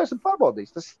 Es šito esmu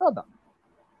pārbaudījis, tas strādā.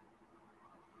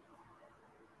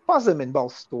 Pazemina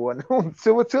balss toni, un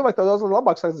cilvēki tā daudz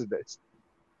labāk sadzirdēs.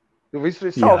 Tu visu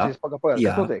ir saucies pagāpājā,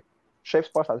 kas notiek?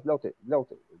 Šefs pārstāvis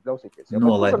bļausīties.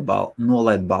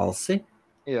 Nolaid balsi,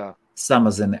 jā.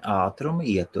 Samazini ātrumu,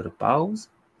 ietura pauzi,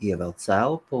 ievelc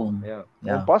elpu. Jā.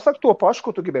 Un pasaka to pašu,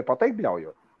 ko tu gribēji pateikt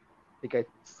bļaujot. Tikai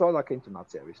savādāk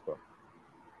intonācijā visu to.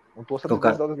 Un to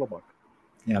saprāt daudz labāk.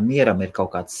 Jā, mieram ir kaut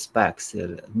kāds spēks,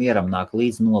 mieram nāk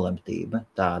līdz nolemtība,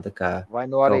 tāda, ka... Vai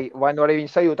nu arī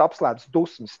viņi sajūta apslēptas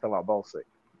dusmas tavā balsī.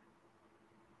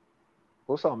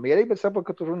 Klusām mierīgi, bet saprot,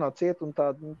 ka tu runā ciet un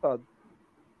tāda.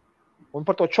 Un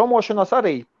par to čomošanās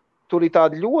arī, tur ir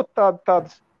tāda ļoti tāda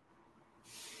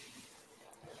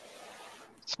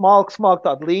smalka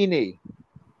tāda līnija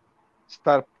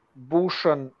starp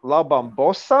būšanu labam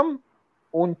bosam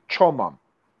un čomam.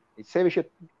 Sevišķi,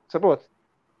 saprot,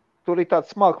 tur ir tāda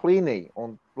smalka līnija,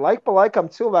 un laik pa laikam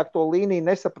cilvēki to līniju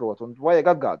nesaprot, un vajag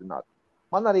atgādināt.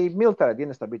 Man arī militārā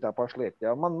dienestā bija tā paša lieta.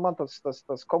 Ja? Man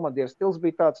tas komandieru stils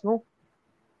bija tāds, nu,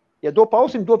 ja do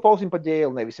pausim pa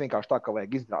ģēli, nevis vienkārši tā, ka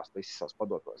vajag izdrāst visus savus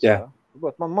padotos. Jā.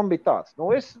 Ja? Man bija tāds. Nu,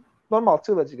 es normāli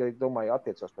cilvēcīgi arī domāju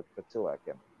attiecos pret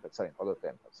cilvēkiem, pret saviem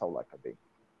padotiem, savulaik, kad bija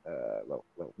vēl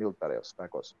militārajos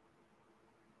spēkos.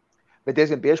 Bet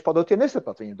diezgan bieži padotie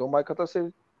nesaprot. Viņi domāja, ka tas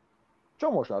ir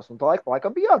čomošanās, un tā laika pa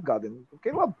laikam bija jāatgādina.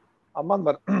 Okay, labi, man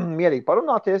var mierīgi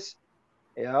parunāties,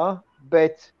 jā,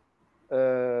 bet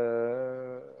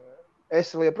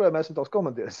es vēl joprojām esmu tavs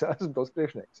komandieris, esmu tavs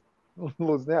priekšnieks.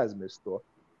 Lūdzu, neaizmirst to.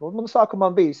 Man sākumā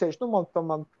bija sevišķi,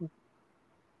 man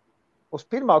uz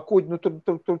pirmā kuģi,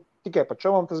 tur tikai par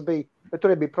čomam tas bija, bet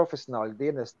tur bija profesionāli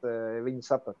dienesti, viņi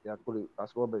saprat, jā, kur ir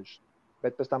tās robežas.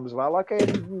 Bet pēc tam uz vēlākajiem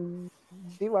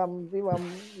divām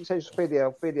sevišķi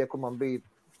pēdējā, kur man bija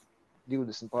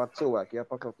 20 pār cilvēki, jā,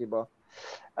 pakrautībā.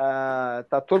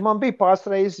 Tā tur man bija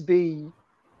pārsreiz bija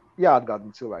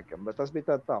jāatgādina cilvēkiem, bet tas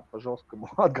bija tā pa žoskamu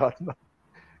atgādināt,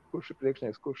 kurš ir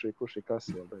priekšnieks, kurš ir kas,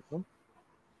 jā, bet, nu,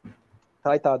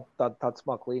 tā ir tāda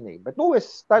smaka līnija. Bet, nu,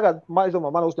 es domāju,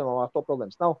 man uzņēmumā to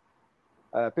problēmas nav.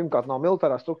 Pirmkārt, nav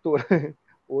militārā struktūra,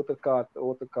 otrkārt,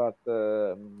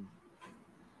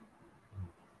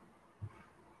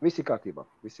 viss ir kārtībā.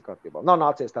 Nav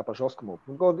nācies tā par žoskamu.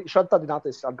 Šādi tad ir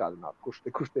nācies atgādināt, kurš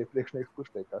te ir priekšnieks, kurš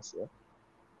te ir kas, jā.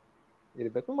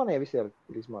 Bet, nu, manie visi ir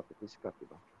izmāti, viss ir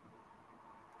kārtībā.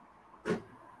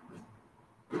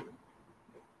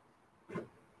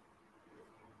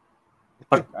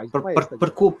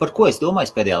 Par ko es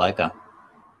domāju pēdējā laikā?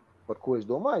 Par ko es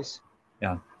domāju?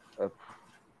 Jā.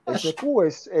 Es neko,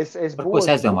 par ko es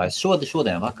aizdomājos?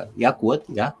 Šodien vakar. Jā, ko?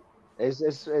 Jā.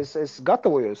 Es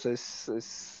gatavojos,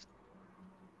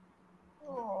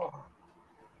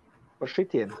 par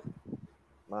šitiem.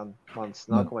 Mans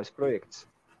nākamais projekts.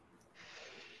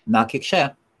 Nāk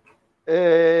iekšējā?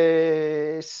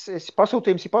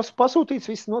 Pasūtījums ir pasūtīts,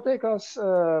 viss notiekās,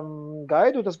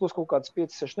 gaidu, tas būs kaut kāds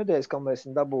 5-6 nedēļas, kam mēs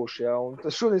esam dabūši, jā, un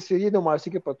šodien es iedomājos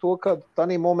tikai par to, ka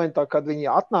tādā momentā, kad viņi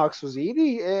atnāks uz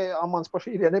īriju, mans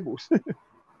paši īrijā nebūs.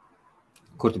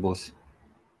 Kur tu būsi?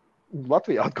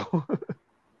 Latvijā atkal.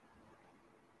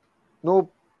 Nu,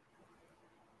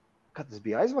 kad tas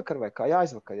bija aizvakar vai kā? Jā,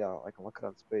 aizvakar, jā, laikam vakarā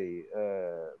tas bija.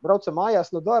 Braucam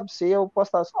mājās no darba, sieva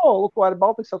pastāsta, lūk, vai ir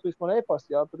Baltikas atvīs man e-pasta,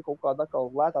 jā, tur kaut kāda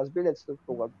atkal lētās biļetes, tur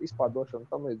kaut kāda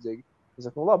izpārdošana tam līdzīgi. Es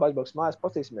saku, nu labi, aizbrauks mājās,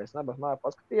 paskatīsimies, nebrauks mājās,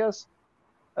 paskatījās.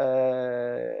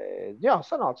 Jā,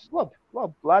 sanācis, labi,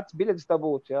 lētas biļetes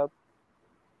dabūt, jā,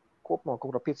 kopumā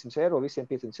kaut kā 500 eiro visiem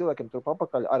 500 cilvēkiem tur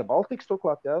papakaļ ar Baltikas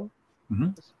turklāt, jā.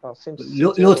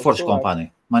 Ļoti forša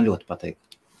kompānija, man ļoti patīk.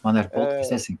 Man ir Baltika,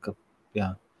 es nezinu, ka,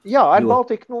 jā. Jā, ar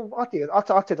Baltiku, nu,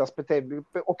 atcietās pret tevi.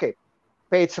 Ok,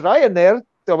 pēc Ryanair,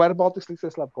 tev ar Baltikas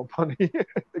liksies laba kompānija.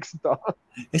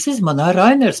 Es nezinu, man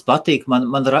Ryanair patīk, man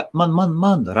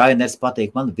Ryanair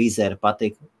patīk, man Vizēra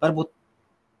patīk. Varbūt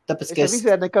tāpēc, ka es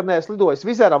Vizēru nekad neesmu lidojis.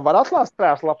 Vizēram var atlāst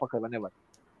krēslu apakaļ vai nevar?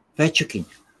 Večukiņ,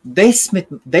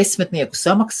 desmitnieku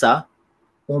samaksā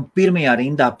un pirmajā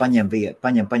rindā paņem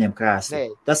krēslu. Nē.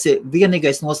 Tas ir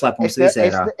vienīgais noslēpums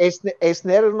Vizērā. Es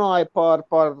nerunāju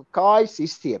par kājas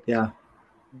izstiepu. Jā.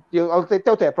 Jo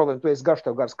tev tajā problēma, tu esi garš,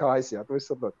 tev gars kājas, jā, tu esi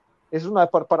saprot. Es runāju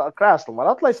par krēslu,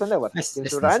 var atlaist vai nevar? Es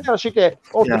runāju šitie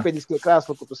ortopediskie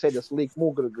krēsli, kur tu sēdies līk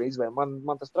muguru grīz, vai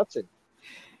man tas tracina.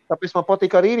 Tāpēc man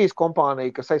patīk arī īrijas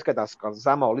kompānija, kas aizskatās kā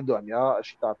zemo lidojumu, jā,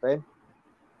 šitā te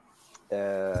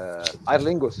Aer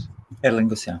Lingus. Aer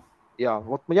Lingus, jā. Jā,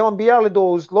 ja man bija jālido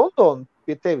uz Londonu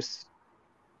pie tevis,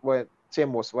 vai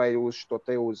ciemos, vai uz šo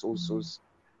te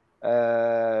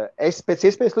es pēc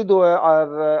iespējas lidoju ar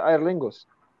Aer Lingus.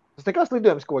 Tas nekās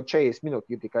lidojums, ko 40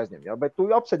 minūti ir tik aizņem, jā, bet tu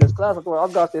apsēdies krēslā, tu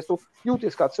atgāsties, tu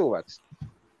jūties kā cilvēks.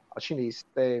 Šīs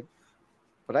te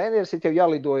Rainieris, ja tev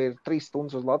jālido ir 3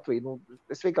 stundas uz Latviju, nu,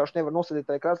 es vienkārši nevaru nosēdēt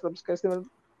tajā krēslā, ka es nevaru.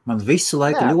 Man visu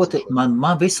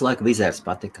laiku Vizērs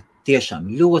patika. Tiešām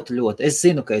ļoti. Es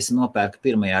zinu, ka es nopērku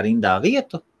pirmajā rindā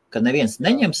vietu, ka neviens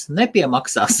neņems,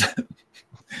 nepiemaksās.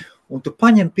 Un tu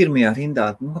paņem pirmajā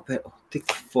rindā, nopērku, tik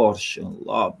forši un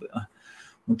labi.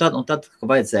 Un tad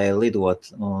vajadzēja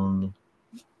lidot un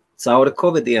cauri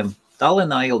Covidiem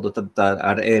Tallinā ildu, tad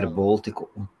ar Air Baltiku.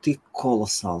 Un tik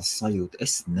kolosāli sajūta,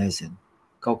 es nezinu.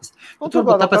 Kaut kas. Nu,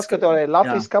 tāpēc, ka tev ir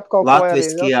latviski apkalpo.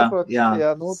 Latviski,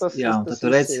 jā. Nu, tas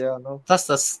redz, nu. Tas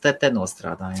te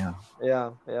nostrādā, jā. Jā.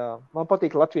 Man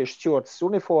patīk latviešu stjortas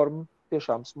uniformu,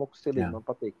 tiešām smuku stilīgi, man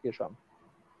patīk tiešām.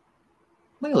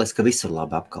 Man liekas, ka visur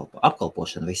labi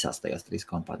apkalpošana visās tajās 3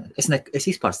 kompānijās. Es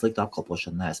vispār sliktu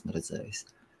apkalpošanu neesmu redzējis.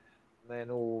 Nē,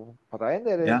 nu, par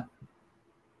Raineri. Jā.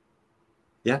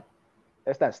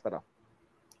 Es neesmu starā.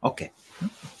 Ok.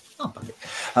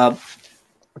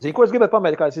 Zini, ko es gribētu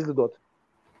pamēģināt, kā es izlidot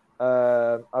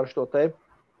ar šo te,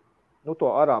 to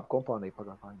arābu kompāniju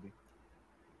pagātnē bija.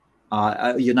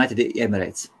 United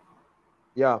Emirates.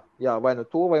 Jā, vai nu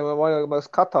to, vai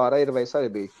Katāra Airways arī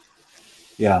bija.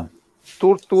 Jā.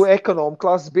 Tur tu ekonomu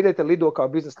klases biļete lido kā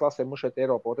biznesa klasē mums šeit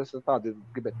Eiropā, es tādu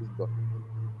gribētu izlidot.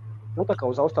 Tā kā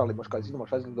uz Austrāliju mums kāds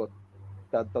izdomāšu aizlidot,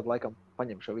 tad laikam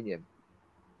paņemšu viņiem.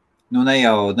 Ne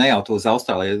jau tu uz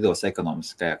Austrāliju lidos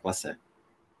ekonomiskajā klasē.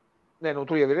 Nē,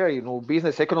 tur jau ir arī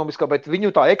biznesa ekonomiskā, bet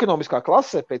viņu tā ekonomiskā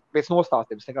klase pēc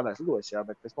nostāstiem, es nekad neesmu lidojis, jā,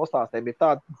 bet pēc nostāstiem ir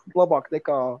tāda labāk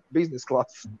nekā biznesa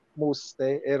klase mūsu te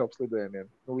Eiropas lidojumiem.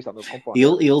 Visām no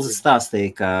kompānijām. Ilze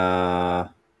stāstīja, ka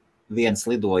viens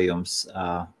lidojums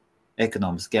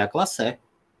ekonomiskajā klasē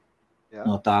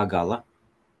no tā gala,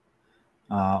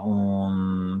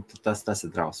 un tas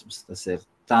ir drausmas. Tas ir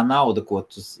tā nauda, ko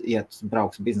tu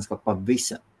brauks biznesa klāt pa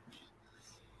visu.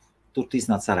 Tur tu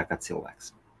iznāc ārā kā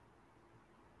cilvēks.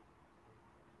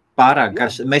 Pārāk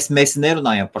garš. Mēs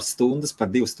nerunājam par stundas, par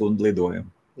 2 stundu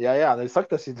lidojumu. Jā, es saku,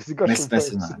 tas ir garš. Mēs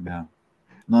runājam, jā.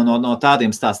 No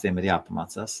tādiem stāstiem ir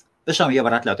jāpamācās. Tiešām jau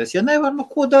var atļauties. Ja nevar,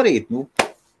 ko darīt?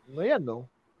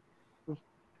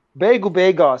 Beigu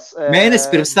beigās.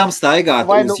 Mēnesi pirms tam staigāt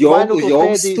uz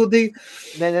jogas studiju.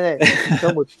 Nē.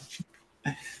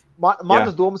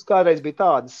 Manas domas kādreiz bija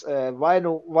tādas, vai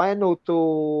nu tu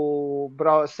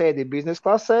sēdi biznesa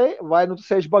klasē, vai nu tu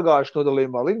sēži bagāžu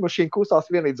nodalījumā. Lidmašīna kustās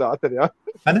vienlīdz ātri, jā?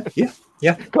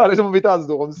 Jā. Kādreiz man bija tādas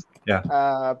domas. Jā.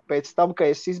 Pēc tam, ka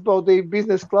es izbaudīju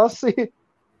biznesa klasi,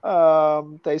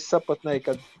 te es sapratnēju,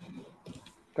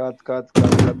 kad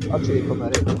atšķirīgi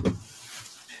tomēr ir.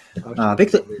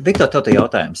 Viktor, tev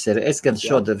jautājums ir. Es gan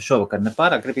šovakar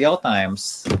nepārāk gribu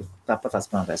jautājums, tāpat tās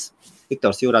panāties.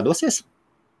 Viktors jūrā dosies?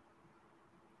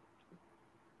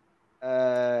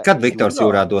 Kad Viktors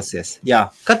jūrā dosies?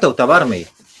 Jā. Kad tev tā armija?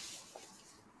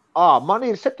 Man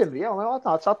ir septembrī, jā,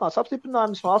 atnāca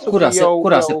apstiprinājums.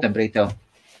 Kurā septembrī tev?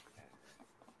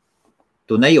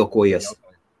 Tu nejokojies?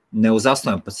 Ne uz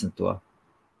 18.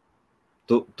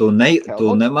 Tu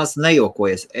nemaz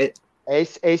nejokojies.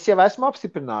 Es jau esmu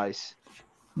apstiprinājis.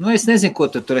 Es nezinu, ko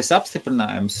tu tur esi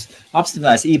apstiprinājums.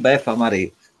 Apstiprinājis IBF-am arī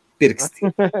pirksti.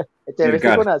 Es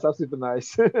neko neesmu apstiprinājis.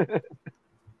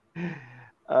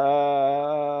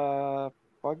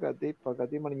 Pagadi,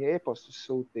 man viņa e-postu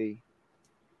sūtīja.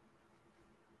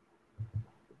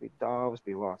 Bija dāvas,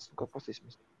 bija vārds. Kā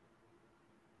pasīsimies?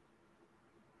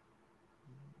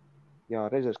 Jā,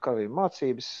 reizēs karavīju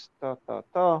mācības,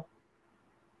 tā.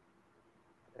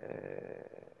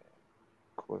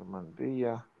 Kur man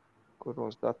bija,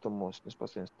 kuros datumos, mēs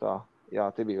pasīsimies tā.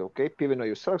 Jā, te bija ok,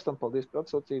 pievienoju jūs sarakstam, paldies par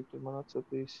atsaucību, tur man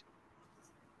atsaucīs.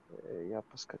 Jā,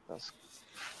 paskatās.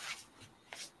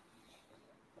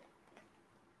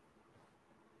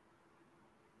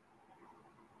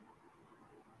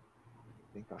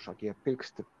 Vienkāršāk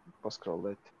iepirksti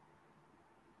paskrolēt.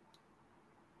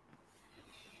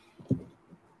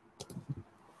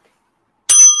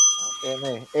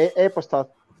 Nē, e-pastā.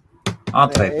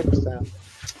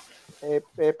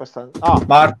 E-pastā.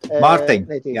 Mārtiņ,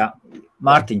 jā.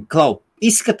 Mārtiņ, klau,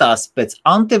 izskatās pēc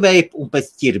antiveipu un pēc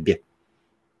ķirbja.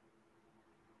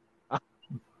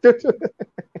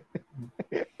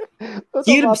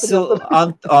 Ķirbs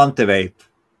antiveipu.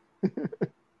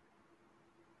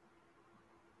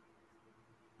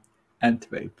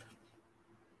 Antvape.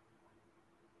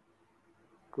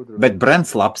 Bet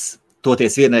brands labs,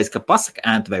 toties vienreiz, ka pasaka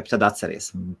Antvape, tad atceries.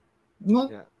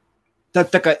 Tad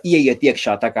tā kā ieiet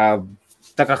iekšā, tā kā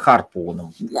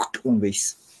harpūnu un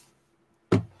viss.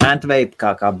 Antvape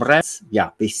kā brands,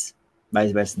 jā, viss.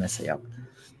 Vairs nesajaukt.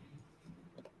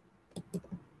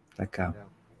 Tā kā.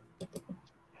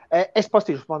 Es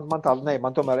pastīšu,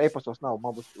 man tomēr e-pastos nav,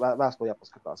 man būs vēstulē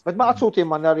jāpaskatās. Bet man atsūtīja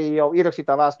man arī jau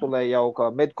ierakstītā vēstulē jau kā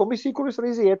medkomisija, kur es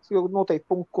arī iziet, jo noteikti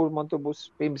punkti, kur man tur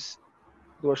būs pirms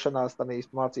došanās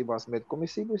tanīs mācībās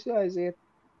medkomisija būs jāiziet.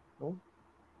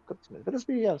 Bet tas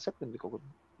bija, septembrī kaut kur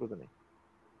rudenī.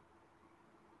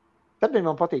 Septembrī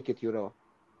man patīk iet jūrā.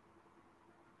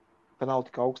 Ka nav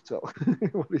tik augsts vēl.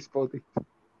 Man izpautīt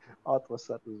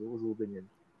atvasāt uz ūdeņiem.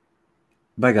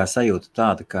 Baigā sajūta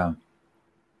tāda, ka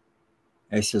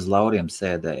es uz lauriem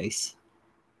sēdējis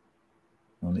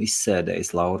un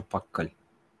izsēdējis lauru pakaļ.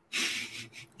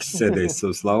 Sēdējis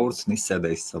uz laurus un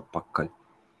izsēdējis savu pakaļ.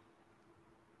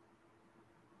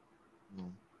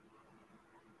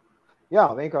 Jā,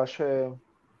 vienkārši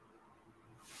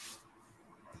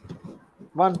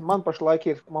man pašlaik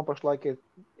ir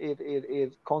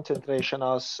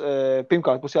koncentrēšanās.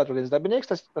 Pirmkārt, būs jāatrod viens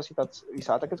darbinieks, tas ir tāds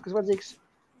visātākais, kas vajadzīgs.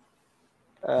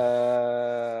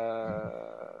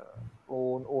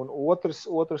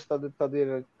 otrs tad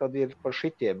ir par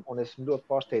šitiem, un esmu ļoti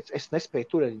pārsteigts. Es nespēju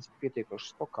turēt viņas pietiekoši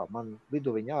stokā. Man lidu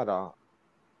viņa ārā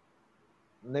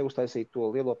neuztaisīt to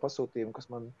lielo pasūtījumu, kas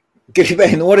man...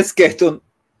 Gribēju noriskēt un...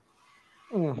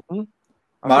 Mm-hmm.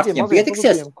 Mārtiņam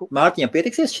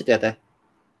pietiksies šitie te?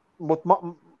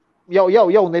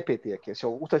 Jau nepietiekies,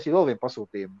 jau uztaisīju vēl vienu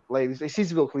pasūtījumu, lai es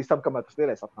izvilku līdz tam, kamēr tas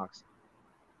lielais atnāks.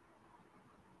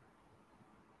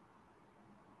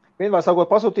 Vienmēr sakot,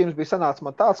 pasūtījums bija sanācis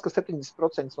man tāds, ka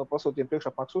 70% no pasūtījuma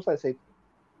priekšapmaksas uztaisīt.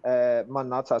 Man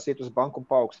nācās iet uz banku un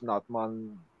paaugstināt man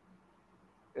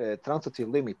transakciju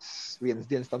limits, vienas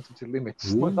dienas transakciju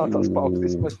limits. Man nācās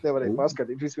paaugstināt, es nevarēju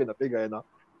paskatīt visu vienā piegājienā.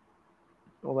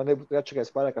 Un lai nebūtu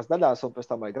atšķirēs pārēkās daļās, un pēc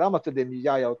tam vai grāmatvediem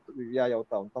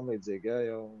jājautā un tam līdzīgi,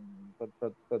 ja,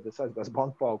 tad es aizgās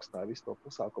banku paaugstināju visu to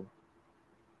pasākumu.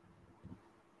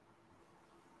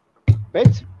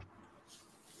 Pēc?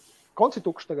 Konci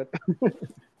tukšs tagad.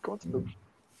 Konci tukšs.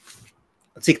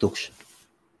 Cik tukšs?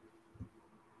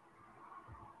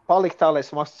 Palikt tā, lai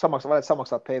varētu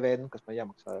samaksāt PVN, kas man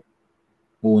jāmaksā.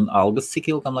 Un algas cik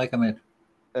ilgam laikam ir?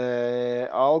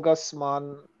 Algas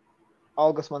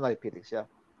man arī pietiks, jā.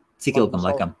 Cik ilgam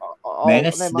laikam?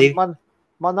 Mēnesis, divi?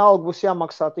 Man alga būs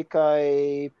jāmaksā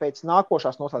tikai pēc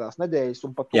nākošās noslēgtās nedēļas,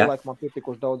 un pat to laiku man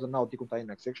pietikuši daudz nav tik un tā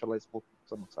ienāks iekšā, lai es būtu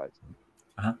samaksājis.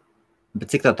 Aha. Bet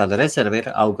cik tā tāda rezerve ir?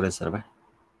 Algu rezerve?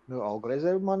 Algu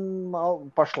rezerve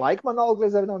pašlaik man algu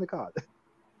rezerve nav nekāda.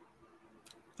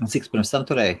 Un cik pirms tam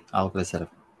turēja algu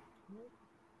rezerve?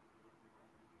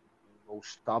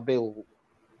 Stabilu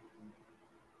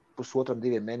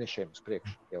 1,5–2 mēnešiem uz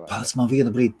priekšu. Tas man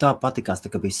vienu brīdi tā patikās, tā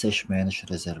kā bija 6 mēnešu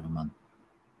rezerve man.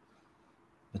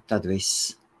 Bet tad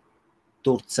viss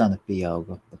tur cena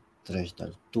pieauga pat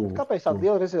trešdaļu. Kāpēc tāda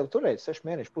liela rezerve turēja 6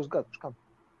 mēnešu, pusgadu? Kam?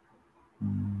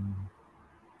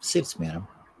 Sirdsmieram.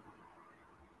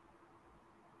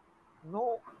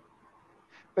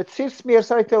 Bet sirdsmiers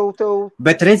arī tev...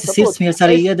 Bet redzi, sirdsmiers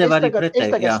arī iedeva arī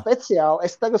pretēji.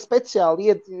 Es tagad speciāli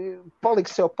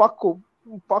paliks sev paku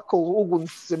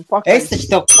uguns zem pakaļ. Es taču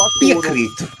tev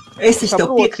piekrītu. Es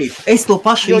to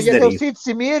pašu izdarīju. Ja tev sirds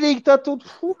ir mierīgi, tad tu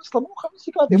slamuham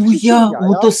visi kādiem.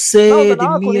 Un tu sēdi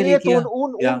mierīgi.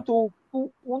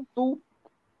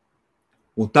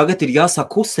 Un tagad ir jāsāk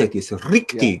kustēties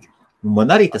riktīgi. Un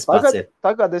man arī tas pats ir.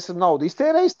 Tagad esmu naudu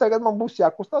iztērējis, tagad man būs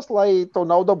jākustās, lai to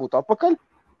naudu būtu atpakaļ,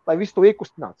 lai visu to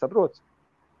iekustināt, saprots?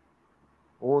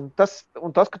 Un tas,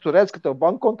 ka tu redz, ka tev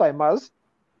bankkontā ir maz,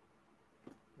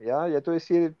 ja tu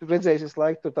esi redzējis visu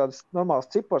laiku tur tādas normālas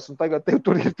cipars, un tagad tev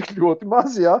tur ir tik ļoti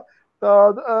maz, ja,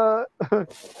 tad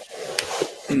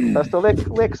tas tev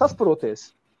liek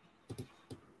sasparoties.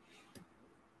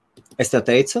 Es tev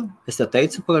teicu,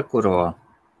 par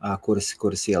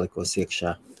kuras ielikos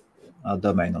iekšā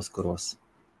domēnos, kuros.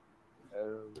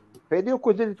 Pēdējo,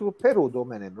 ko dzirdēju, tu Peru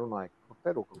domēniem runāji.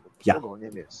 Peru, Jā.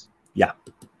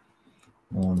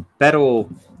 Un Peru,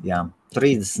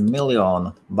 30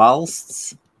 miljonu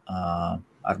valsts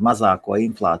ar mazāko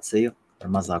inflāciju,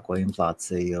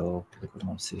 kur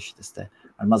mums ir šitas te,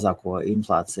 ar mazāko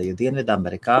inflāciju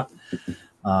Dienvidamerikā.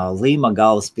 Lima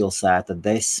galvaspilsēta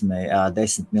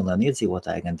 10 miljonu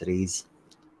iedzīvotāji gandrīz.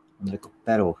 Un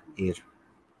Peru ir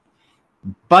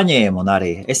paņēmu un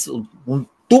arī. Un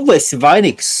tu esi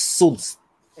vainīgs suns.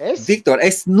 Viktor,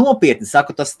 es nopietni saku,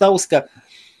 tas tavs, ka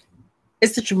es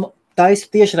taču taisu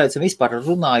tiešraidus un vispār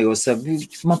runājos.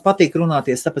 Man patīk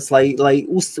runāties, tāpēc, lai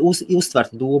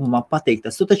uztvertu domu, man patīk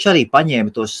tas. Tu taču arī paņēmi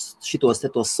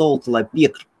šitos soltu, lai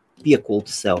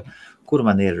piekultu sev. Kur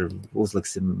man ir,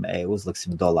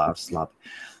 uzliksim dolārus, labi.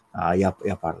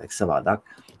 Jāpārliek savādāk.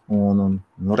 Un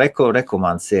reku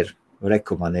man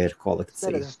ir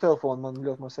kolekcija. Uz telefonu man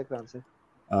ļoti maz ekrāns ir.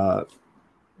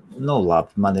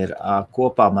 Labi,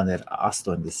 kopā man ir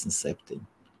 87.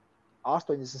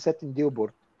 87 divu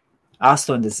burtu.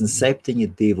 87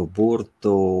 divu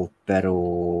burtu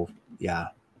Peru,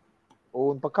 jā.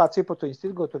 Un pa kā cipru tu viņus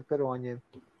tirgot ar peruāņiem?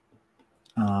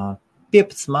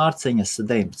 15 mārciņas,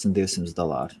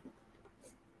 $19,200.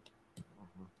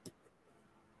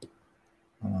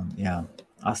 Un,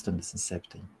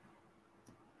 87.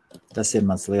 Tas ir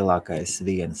mans lielākais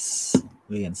viens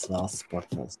valsts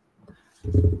portfels.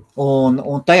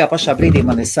 Un tajā pašā brīdī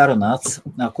man ir sarunāts,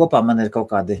 kopā man ir kaut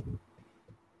kādi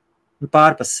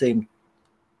pārpas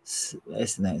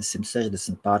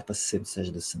 160, pārpas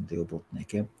 162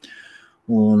 burtniekiem.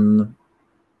 Un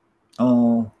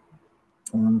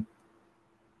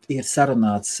ir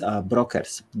sarunāts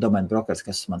brokers, domēnu brokers,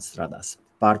 kas man strādās.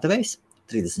 Pārdevējs,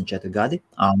 34 gadi,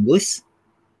 anglis.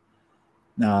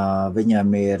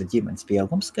 Viņam ir ģimenes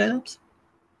pieaugums skaidrs.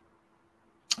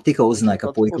 Tikko uzzināja, ka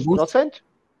puika būs. Procentu?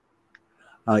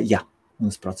 Jā,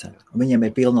 uz procentu. Un viņam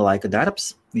ir pilna laika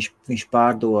darbs, viņš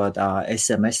pārdod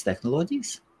SMS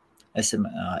tehnoloģijas,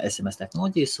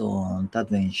 un tad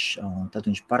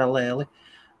viņš paralēli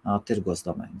tirgos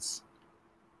domēnus.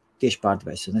 Tieši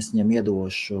pārdevējs, un es viņam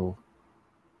iedošu,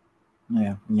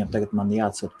 viņam tagad man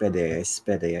jāatsūt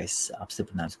pēdējais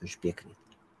apstiprinājums, kurš piekrīt.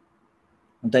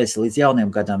 Un teicu, līdz jauniem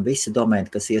gadam visi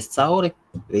domēni, kas ies cauri,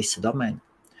 visi domēni.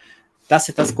 Tas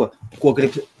ir tas, ko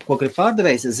grib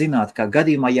pārdevējs zināt, ka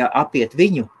gadījumā, ja apiet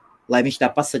viņu, lai viņš tā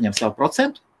pasaņem savu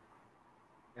procentu.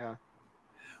 Jā.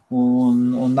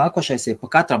 Un nākošais ir, pa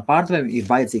katram pārdevējam ir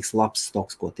vajadzīgs labs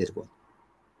stoks, ko tirgot.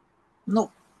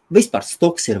 Vispār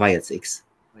stoks ir vajadzīgs.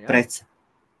 Prece.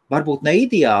 Varbūt ne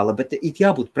ideāla, bet ir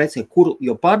jābūt prece,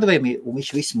 jo pārdevējiem ir, un viņš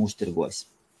visu mūs tirgojas.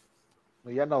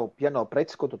 Ja nav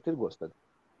prece, ko tu tirgos tad?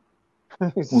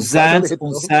 Un zēns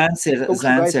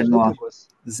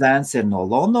ir no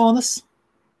Londonas.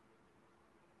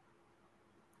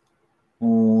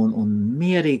 Un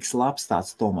mierīgs, labs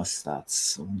tāds Tomas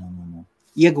tāds.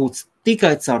 Iegūts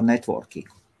tikai caur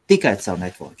networkingu.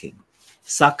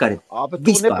 Sakari bet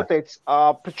tu vispār. nepateici,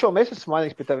 pret šo mēs esam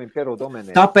mainīgs pie taviem pieru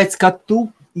domēniem. Tāpēc, ka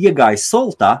tu iegāji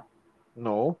soltā,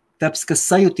 tāpēc, ka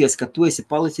sajūties, ka tu esi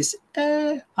palicis,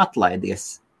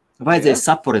 atlaidies. Vajadzēja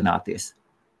sapurināties.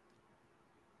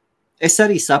 Es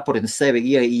arī sapurinu sevi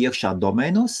iekšā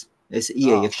domēnos. Es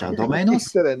iekšā domēnos.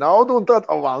 Izterē naudu un tad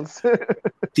avans.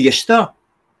 Tieši tā.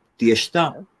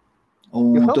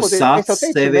 Un tu sāc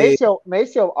sevi...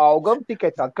 Mēs jau augam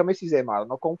tikai tad, ka mēs izējām ārā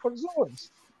no komforta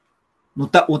zonas. Un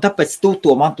tāpēc tu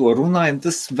man to runāji, un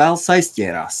tas vēl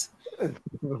saizķērās.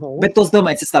 Bet tos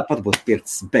domāju, es tāpat būtu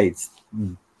pircis beidz.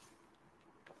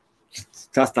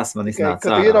 Tas man iznāca ārā.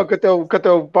 Kad ierauga, ka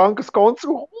tev bankas konts,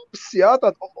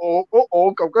 tad kaut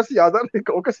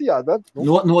kas jādara.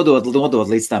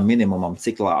 Nodod līdz tam minimumam,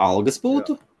 cik algas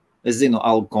būtu. Jā. Es zinu,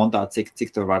 algu kontā,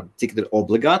 cik tur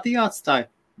obligāti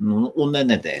jāatstāj. Un ne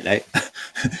nedēļai.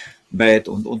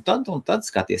 Bet, un tad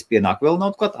skaties, pienāk vēl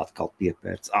naudu, kad atkal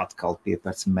piepērts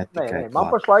met tikai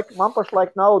klāt. Man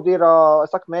pašlaik nauda ir,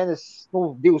 es saku, mēnesis,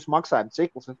 2 maksājuma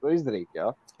ciklus, es to izdarīt,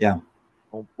 jā. Jā.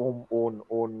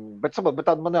 Bet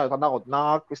tad man tā nauda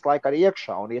nāk visu laiku arī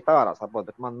iekšā un iet ārā,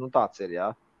 bet man, tāds ir, jā.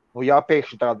 Jā,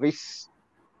 pēkšņi tāda viss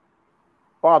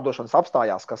pārdošanas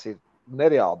apstājās, kas ir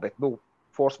nereāli, bet,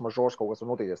 force majeure kaut kas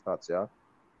var notīties tāds, jā.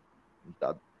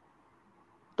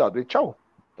 Tāda ir čau.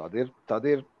 Tad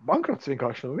ir bankrots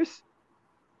vienkārši un viss.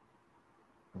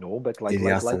 Bet lai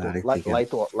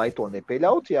to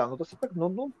nepieļaut, jā, tas ir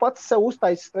pats sev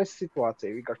uztais stresa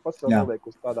situācija, vienkārši pats sev noliek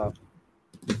uz tādā.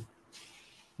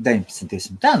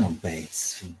 19. Tā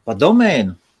beidz. Par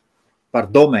domēnu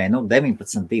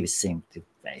 19,200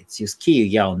 beidz. Jūs Kiju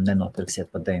jau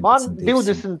nenopirksiet par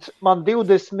 19,200. Man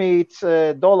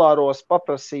 $20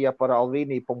 paprasīja par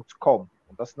alvini.com,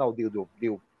 un tas nav 2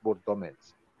 burtu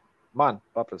domēns. Man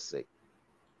paprasīja.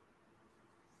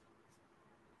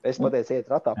 Es pateicu,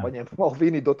 iet ratā, paņēmu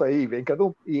alvini.i,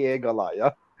 vienkār, iegalā,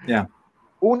 jā. Jā.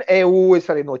 Un EU es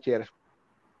arī noķēru.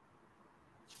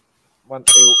 Man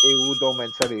EU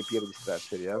domēns arī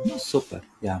pieregistrēts ir, jā. Super,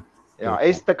 jā. Jā,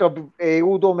 es tā kā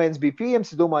EU domēns bija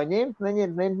pieejams, es domāju, ņemt,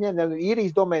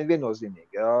 īrijas domēni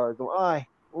viennozīmīgi, jā.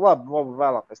 Labi,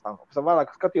 vēlāk pēc tam.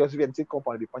 Vēlāk skatījos, viena cita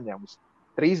kompānija bija paņēmusi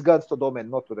 3 gadus to domēni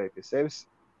noturēja pie sevis.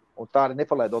 Un tā arī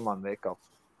nepalaida online veikalu.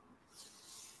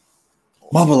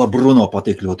 Man vēl ar Bruno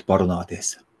patīk ļoti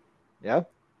parunāties. Jā?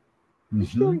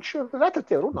 Viņš reta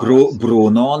tie runā.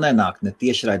 Bruno nenāk ne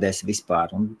tiešraidēs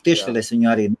vispār. Un tiešraidēs viņu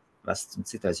arī neprast. Un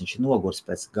citais viņš ir nogurs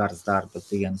pēc garas darba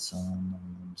dienas un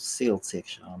silts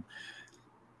iekšā.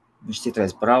 Viņš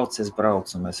citreiz brauc, es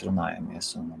braucu un mēs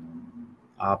runājamies. Un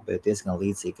abi diezgan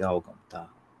līdzīgi augam tā.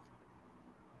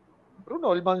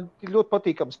 Bruno, man ir ļoti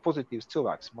patīkams, pozitīvs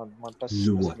cilvēks. Man tas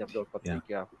viņam ļoti patīk,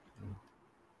 jā.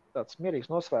 Tāds mierīgs,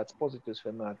 nosvērts, pozitīvs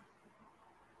vienmēr.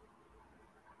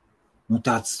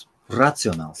 Tāds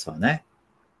racionāls, vai ne?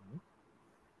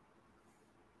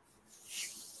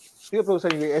 Protams,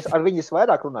 es ar viņas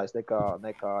vairāk runājis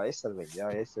nekā es ar viņu,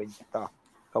 jā. Es viņu tā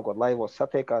kaut kādā laivos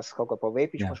satiekās, kaut kā pa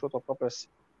veipiņu man šo to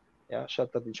paprasi. Jā,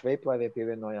 šādi tad viņš veiplaiviem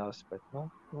pievienojās, bet,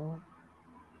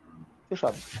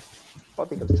 tiešām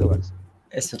patīkams cilvēks.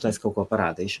 Es vēl kaut ko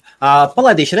parādīšu.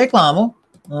 Palaidīšu reklāmu,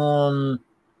 un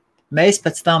mēs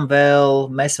pēc tam vēl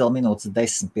minūtes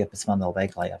 10-15 man vēl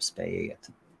veiklā jāpaspēj iet.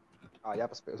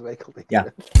 Jāpaspēj uz veiklu. Jā.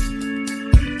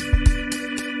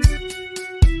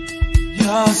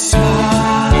 Your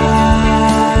smile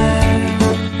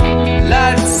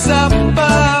lights up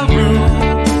a room.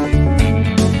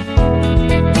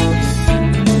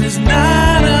 There's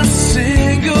not a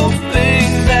single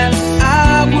thing that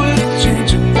I would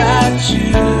change about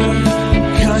you,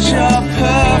 'cause you're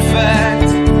perfect.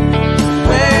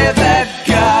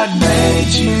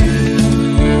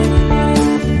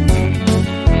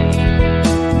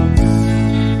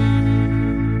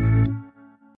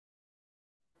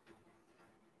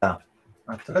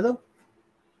 Atradu.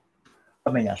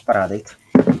 Pamēģināšu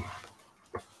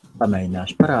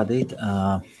parādīt.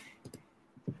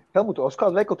 Helmuts, uz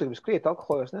kādu veikalu tu gribi skriet,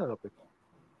 alkoholu es nevaru nopirkt?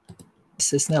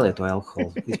 Es nelietoju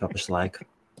alkoholu vispār pašu laiku.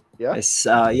 Ja?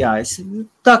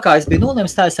 Tā kā es biju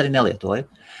nolēmis, tā es arī nelietoju.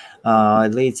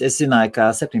 Līdz es zināju,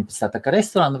 ka 17. tā kā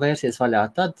restorāna vērsies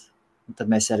vaļā, tad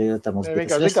mēs arī tam mums bija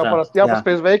tas restorāns.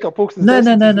 Jāpaspēj veikalu pūkstens. Nē.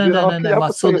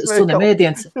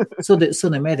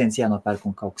 Sunim ēdiens jānopērk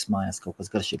un kaut kas mājās, kaut kas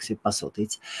garšīgs ir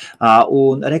pasūtīts.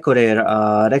 Un rekord ir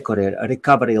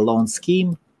Recovery Loan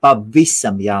Scheme,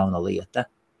 pavisam jauna lieta.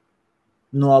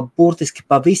 No burtiski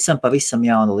pavisam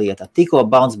jauna lieta. Tikko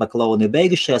bounce back loan ir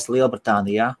beigušies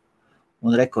Lielbritānijā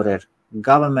un rekord ir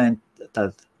government,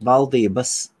 tad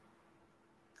valdības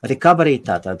recovery,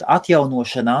 tātad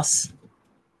atjaunošanās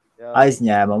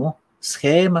aizņēmumu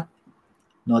schēma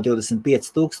no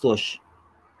 25,000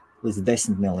 līdz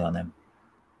 10 miljoniem.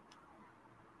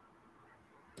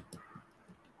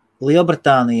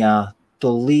 Lielbritānijā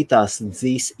tūlītās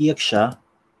dzīs iekšā,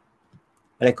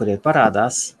 rekord ir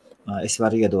parādās, es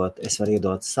varu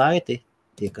iedot saiti,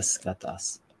 tie, kas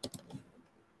skatās.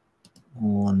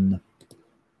 Un,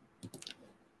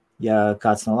 ja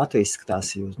kāds no Latvijas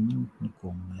skatās, jūs,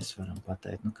 ko mēs varam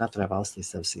pateikt, katrai valstī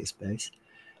savas iespējas.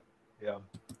 Jā.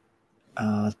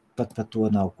 Pat to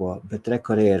nav ko, bet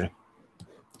rekord ir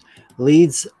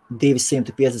līdz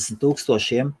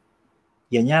 250,000,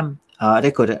 ja ņem,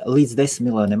 rekord līdz 10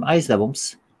 miljoniem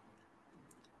aizdevums,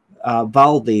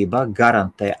 valdība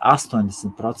garantē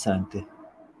 80%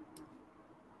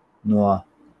 no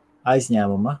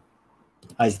aizņēmuma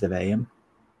aizdevējiem.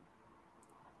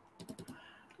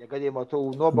 Ja gadījumā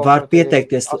tu nobalsot, var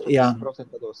pieteikties,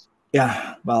 80% dos.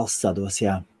 Jā, valsts sados,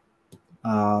 jā.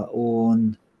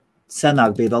 Un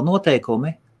senāk bija vēl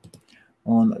noteikumi,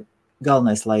 un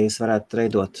galvenais, lai jūs varētu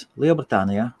treidot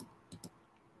Lielbritānijā,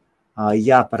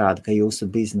 jāparāda, ka jūsu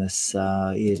biznes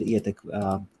ir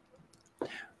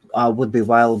would be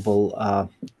viable,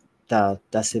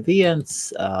 tas ir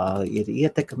viens, ir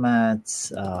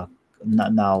ietekmēts,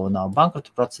 nav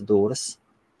bankrota procedūras,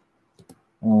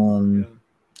 un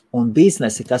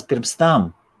biznesi, kas pirms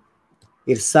tam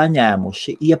ir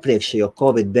saņēmuši iepriekšējo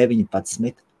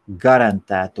COVID-19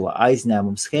 garantēto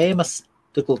aizņēmumu schēmas,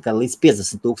 turklāt kā līdz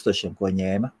 50,000, ko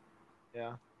ņēma,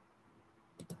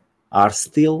 are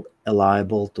still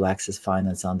liable to access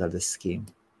finance under this scheme.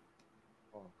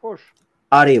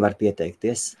 Arī var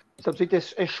pieteikties.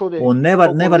 Un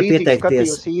nevar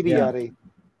pieteikties.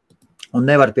 Un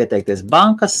nevar pieteikties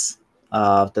bankas,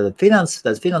 tad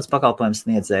finanses pakalpojums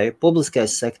sniedzēji,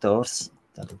 publiskais sektors,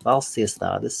 tātad valsts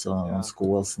iestādes un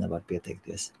skolas nevar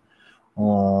pieteikties.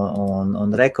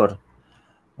 Un rekord,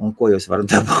 un ko jūs varat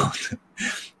dabūt?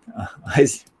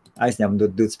 Aizņemt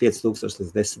 25,000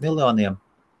 līdz 10 miljoniem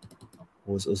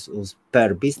uz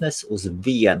per biznesu, uz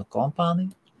vienu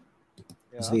kompāniju.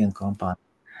 Uz vienu kompāniju.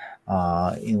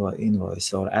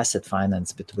 Invoice or asset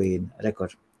finance between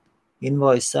rekord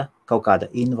invoice, kaut kāda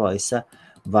invoice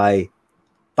vai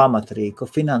pamatrīku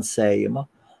finansējumu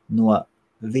no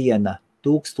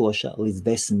 1,000 līdz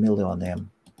 10 miljoniem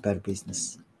per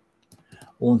biznesu.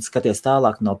 Un skaties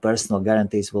tālāk, no personal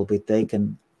guarantees will be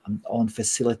taken on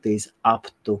facilities up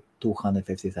to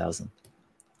 250,000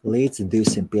 līdz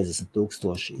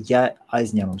 250,000. Ja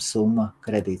aizņēmuma summa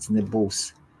kredīts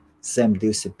nebūs zem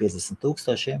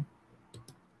 250,000,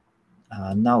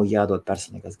 nav jādod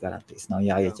personīgās garantijas, nav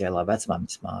jāieķēlā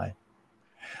vecmāmiņas māja.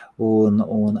 Un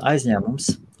aizņēmums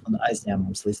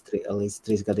līdz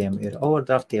 3 gadiem ir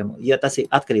overdraftiem, ja tas ir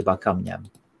atkarībā kam ņem.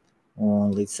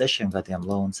 Un līdz 6 gadiem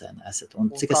loans and asset.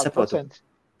 Un cik es saprotu,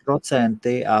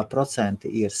 procenti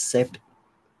ir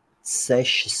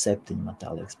 6-7, man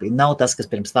tā liekas bija. Nav tas, kas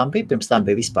pirms tam bija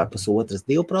vispār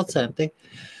 1,5–2%,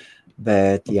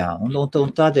 bet jā, un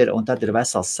tad ir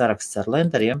vesels saraksts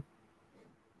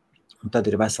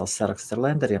ar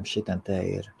lenderiem, šitien te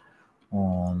ir,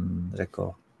 un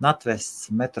reko,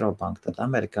 NatWest, Metrobank, tad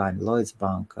Amerikāņi, Lloyds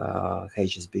Bank,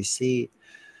 HSBC,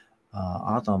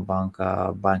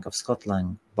 Atombanka, Bank of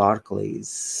Scotland,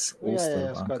 Barclays,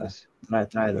 Ulster Banka,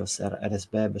 Traidos ar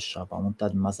RSB bez šābām, un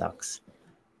tad mazāks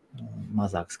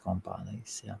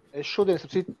kompānijas. Jā. Es šodien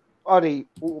arī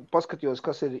paskatījos,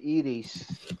 kas ir īrijas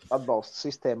atbalsta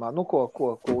sistēmā,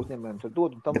 ko uzņēmējiem tur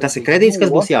dod. Bet tas ir kredīts,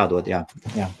 kas būs jādod, jā.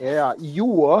 Jā,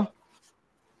 jo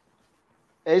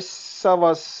es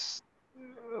savas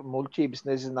muļķības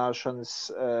nezināšanas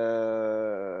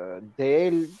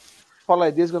dēļ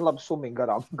palaidu diezgan labi summiņu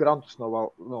garām, grantus no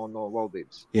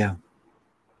valdības. Jā.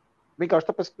 Vienkārši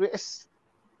tāpēc,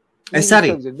 es arī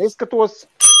neskatos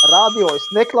radio, es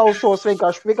neklausos,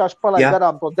 vienkārši palaidu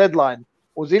garām to deadline.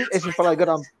 Es viņu palaidu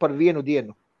garām par 1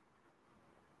 dienu.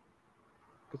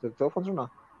 Kas ir telefons runā?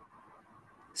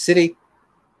 Siri.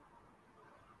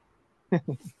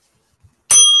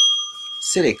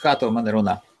 Siri, kā to man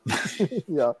runā?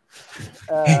 Jā.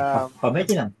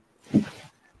 Pamēģinām.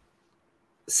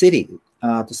 Siri,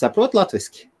 tu saproti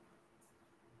latviski?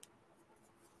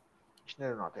 Viņš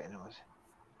nerunā tēnos.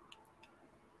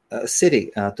 Siri,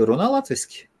 tu runā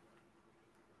latviski?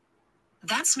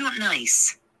 That's not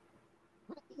nice.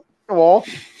 O,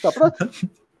 saprat?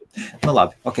 Nu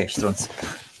labi, ok, štruns.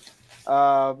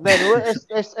 Nē, nu,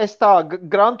 es tā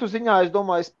grantu ziņā, es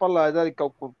domāju, es palaidu arī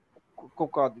kaut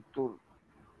kādi tur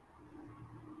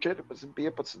 14,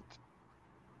 15,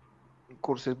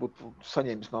 kurus es būtu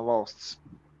saņēmis no valsts.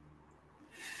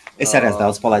 Es arī esmu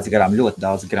daudz palaidu garām, ļoti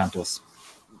daudz grantos.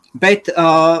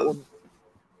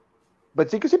 Bet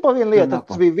cik es ir pa vienu lietu,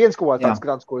 tas bija viens kaut tāds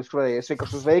grants, ko es varēju, es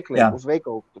vienkārši uz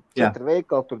veikalu, 4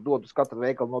 veikali, tur dod uz katru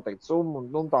veikalu noteikti summu,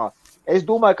 un tā. Es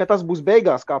domāju, ka tas būs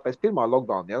beigās, kā pēc pirmā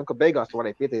lockdown, ja, un ka beigās tu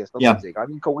varēja pieteikties tam līdzīgā.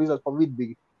 Viņi kaut izās pa vidu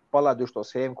bija palaiduši to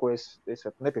schēmu, ko es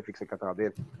nepiefiksēju, ka tāda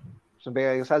ir. Un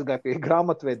beigās aizgāju pie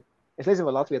grāmatvedi. Es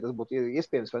nezinu, vai Latvijā tas būtu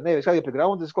iespējams vai ne. Es aizgāju pie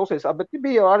grāmatas, es klausījos, bet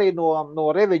bija arī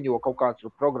no reviņo kaut kāds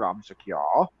programmas. Saku, jā,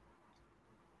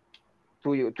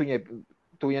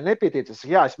 tu ja nepietiecies,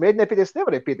 jā, es mēģināju pietiecies,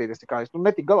 nevarēju pietiecies, tikai es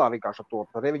netiku galā vienkārši ar to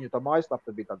reviņu, tā mājaslapa,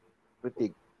 tad bija tāda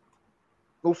pretīgi,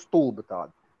 stulba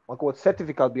tāda. Man kaut kāds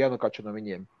certifikāts bija jānokāča no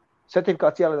viņiem.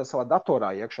 Certifikāts jālietā savā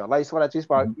datorā iekšā, lai es varētu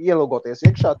vispār ielogoties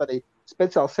iekšā, tad arī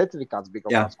speciāls certifikāts bija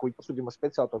kaut kāds, ko pasūtīja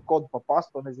speciāli to kodu pa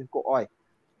pastu, un nezinu, ko,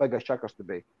 beigās čakars te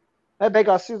bija.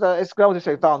 Beigās es grāmatos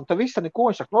tā, un tā visa neko,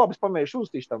 viņš saka, labi, es pamēģināšu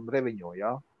uztīšu tam reviņo,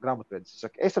 jā, grāmatvedis. Es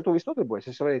saku, es ar to visu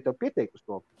nodarbojos, es varēju tev pieteikt uz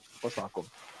to pasākumu.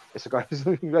 Es saku, es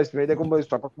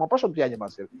mēģināju, man pašam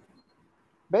jāņemās ir.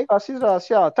 Beigās izrādās,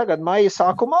 jā, tagad maija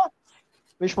sākumā,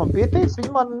 viņš man pieteicis,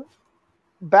 viņš man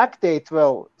backdate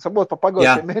vēl, sabot pa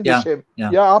pagājušiem mēnešiem,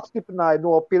 apstiprināja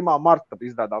no 1. marta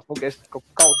izrādās, ka es kaut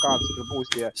kāds tur būs,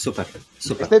 ja. Super.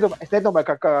 Es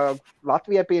nedomāju, ka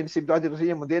Latvijā pieņemsim tādi uz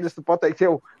viņiem un dienestu pateikt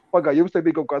jau, pagāju, jums te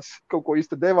bija kaut ko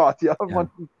īsti devāt, jā. Man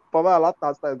pavēl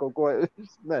atnāc tā kaut ko,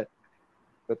 nē.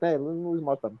 Bet nē, uz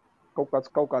martam. Kaut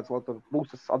kāds vēl tur būs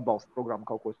tas atbalsta programma,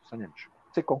 kaut ko es saņemšu.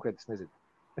 Cik konkrēti es nezinu.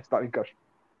 Es tā vienkārši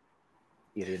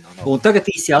ierinu. Un tagad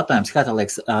īsi jautājums, kā tā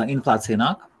liekas, inflācija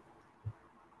nāk?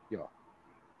 Jā.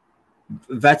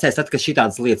 Vecais, tad, kad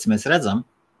šitādas lietas mēs redzam?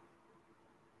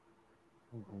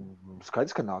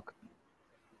 Skaidrs, ka nāk.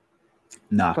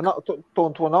 Nāk.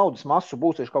 To naudas masu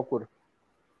būs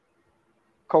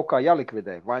kaut kā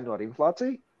jālikvidē. Vai nu ar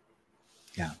inflāciju?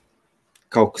 Jā.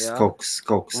 Kaut kas.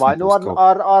 Vai nu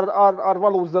ar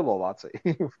valūtas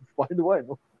devalvāciju. vai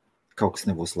nu. Kaut kas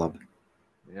nebūs labi.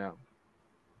 Jā.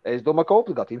 Es domāju, ka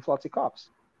obligāti inflācija kāps.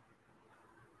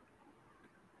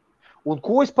 Un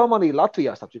ko es pamanīju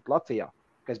Latvijā,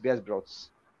 ka es biju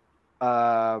aizbraucis,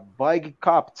 baigi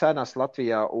kāp cenas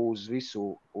Latvijā uz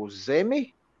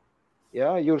zemi,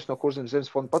 jā, Juris no Kurzemes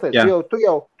fonda pateica, tu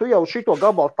jau šito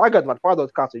gabalu tagad var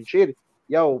pārdot, kāds viņš ir,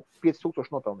 jau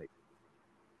 5000 nopelnīt.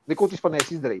 Neko tu vispār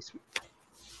neesi izdarījis.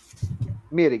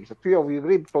 Mierīgi, tu jau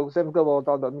gribi to zemes gabalu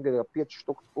tādā 5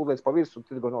 štuku uzliec pa virsu un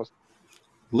tirgo nost.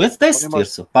 Liec 10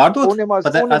 virsu, pārdot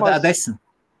pa 10.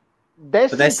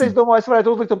 10, es domāju, es varētu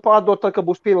uzlikt un pārdot, tad, kad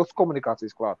būs pievilkts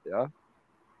komunikācijas klāt, jā.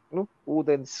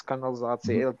 Ūdens,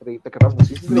 kanalizācija, elektrība, tā, ka tas būs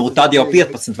izdarīts. Tad jau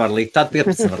 15 var likt,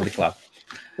 klāt.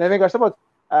 Nē, vienkārši tāpēc,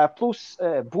 plus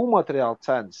būvmateriāla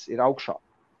cenas ir augšā.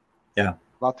 Jā.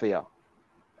 Latvijā.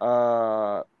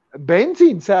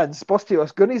 Benzīna cenas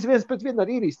postījos gan viens pret vienu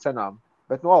ar īrijas cenām,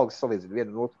 bet no algas salīdzina vienu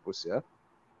un otru pusi, jā.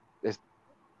 Es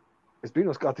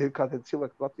brīnos, kā tie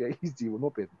cilvēki Latvijā izdzīvo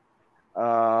nopietni.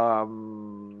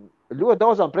 Ļoti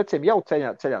daudzām precēm jau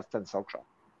ceļās cenas augšā.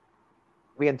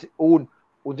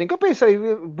 Un zin, kāpēc arī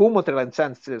būvmateriāliem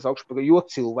cenas ceļās augšā? Jo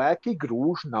cilvēki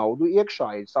grūž naudu iekšā,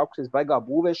 ir sākusies baigā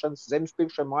būvēšanas, zemes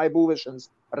pirkšana, māju būvēšanas,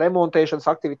 remontēšanas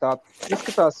aktivitāti.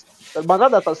 Izskatās, man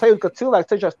radās tā sajūta, ka cilvēki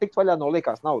cenšas tikt vaļā no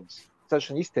liekās naudas,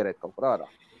 cenšas iztērēt kaut kur ārā.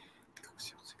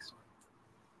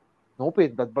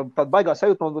 Nopietni, tad baigā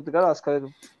sajūta man radās, ka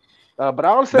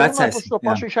brālis to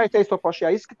pašu, viņš aizteic to pašu,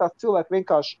 izskatās cilvēki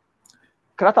vienkārši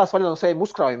kratās vaļā no saviem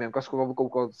uzkrājumiem, kas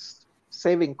kaut kāds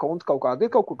saving kontu kaut kāda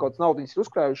ir, kaut kāds naudiņas ir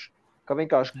uzkrājuši, ka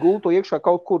vienkārši gulto iekšā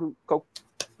kaut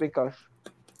vienkārši.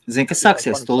 Zini, kas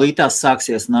sāksies? Tūlītās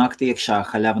sāksies nākt iekšā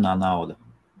haļavnā nauda.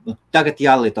 Tagad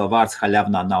jālieto vārds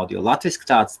haļavnā nauda, jo latviski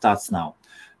tāds nav.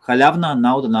 Haļavnā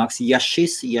nauda nāks, ja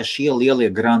šie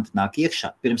lielie granti nāk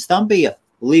iekšā. Pirms tam bija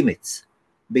limits,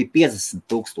 bija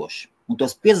 50,000. Un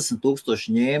tos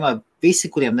 50,000 ņēma visi,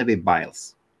 kuriem nebija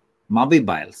bailes. Man bija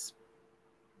bailes.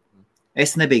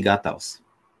 Es nebiju gatavs.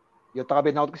 Jo tā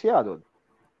bija nauda, kas jādod.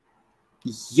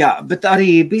 Jā, bet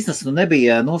arī biznesa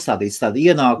nebija nostādīts tāda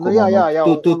ienākuma.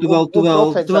 Tu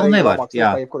vēl nevar.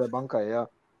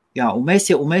 Jā, un mēs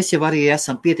jau arī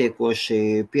esam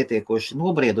pietiekoši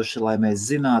nobrieduši, lai mēs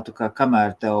zinātu, ka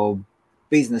kamēr tev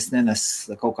biznesa nenes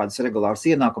kaut kādus regulārus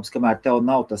ienākums, kamēr tev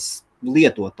nav tas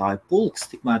lietotāju pulks,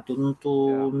 tikmēr tu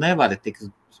nevari tik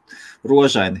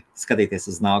rožaini skatīties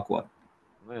uz nākotni.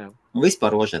 Un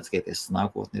vispār rožaini skatīties uz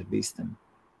nākotni ir bīstami.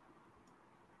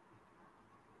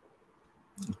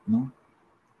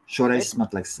 Šoreiz, man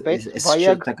liekas,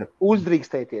 vajag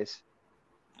uzdrīkstēties.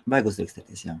 Vajag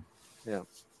uzdrīkstēties, jā.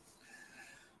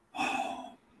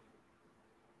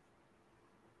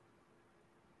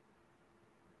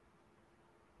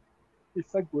 Es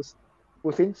saku,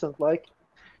 būs interesanti laiki.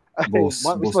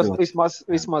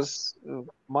 Vismaz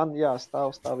man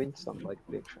stāv interesanti laiki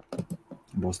priekšā.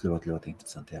 Būs ļoti, ļoti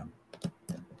interesanti, jā.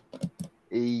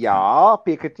 Jā,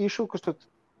 piekritīšu,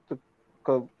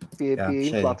 ka pie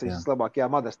inflācijas labāk,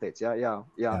 Madas teica, jā.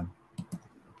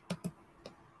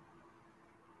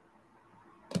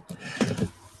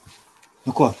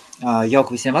 Nu ko,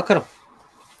 jauku visiem vakaru.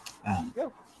 Jā.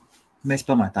 Mēs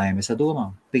pamētājāmies ar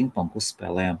domām, pingpong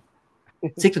uzspēlējām.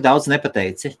 Cik tu daudz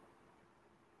nepateici?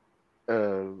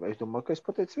 Es domāju, ka es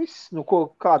pateicu viss. Nu,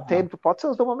 kādu tēmu tu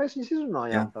pacels, domāju, mēs viņas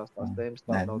izrunājām, tās tēmas.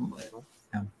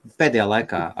 Jā. Pēdējā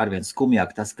laikā arvien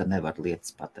skumjāk tas, ka nevar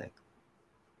lietas pateikt.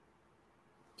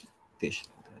 Tieši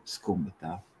skumji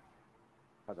tā.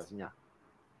 Kādā ziņā?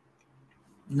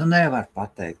 Nu, nevar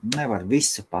pateikt, nevar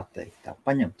visu pateikt, tā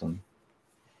paņemt un...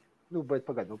 Nu, bet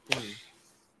pagaid, to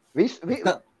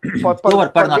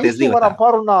var parunāties divatā.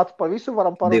 Par visu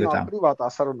varam parunāt privātā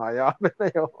sarunā, jā, bet ne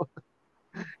jau.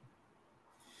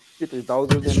 Ir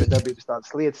daudz uzņēmē darbības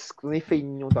tādas lietas,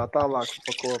 knifiņi un tā tālāk,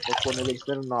 par ko neviens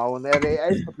nerunā, un arī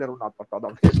es pat nerunāt par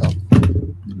tādām lietām.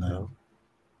 Jā.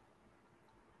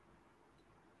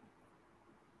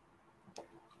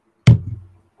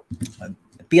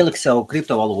 Pieliku savu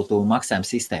kriptovalūtu maksājumu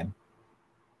sistēmu.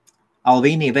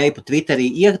 Alvīnī veipu Twitterī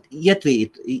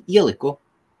ieliku.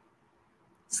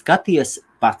 Skaties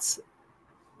pats.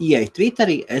 Ieej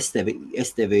Twitterī, es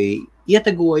tevi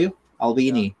ietegoju,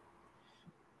 Alvīnī.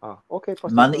 Okay,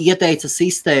 man ieteica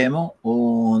sistēmu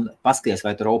un paskaties,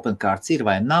 vai tur open cards ir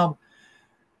vai nav.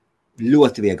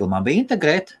 Ļoti viegli man bija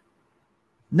integrēt.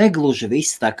 Negluži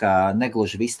viss tā kā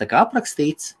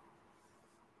aprakstīts.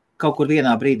 Kaut kur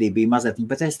vienā brīdī bija mazliet,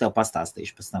 bet es tev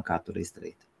pastāstīšu pēc tam, kā tur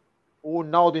izdarīt. Un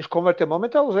naudiņš konvertē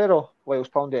momentā uz eiro vai uz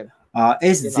poundiem?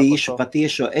 Es dzenu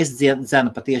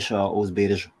patiešo uz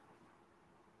biržu.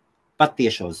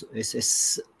 Patiešo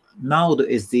naudu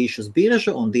es dzīšu uz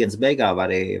biržu un dienas beigā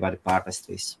vari pārvest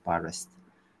visu.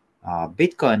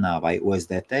 Bitcoinā vai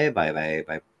USDT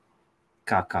vai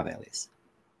kā vēlies.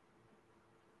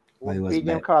 Vai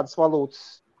pieņem kādas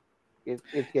valūtas?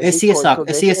 Es iesāku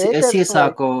ar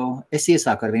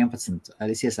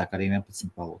 11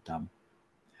 valūtām.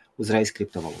 Uzreiz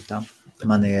kriptovalūtām.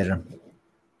 Man ir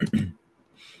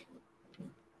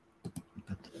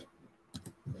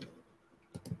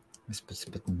es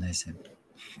pat nezinu.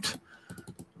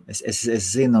 Es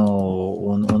zinu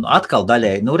un atkal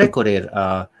daļai,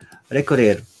 rekur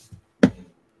ir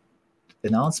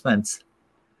announcements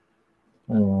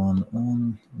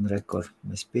un rekur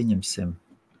mēs pieņemsim.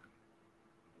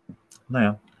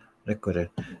 Rekur ir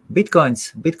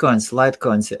Bitcoins,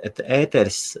 Litecoins,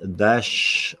 Ethers,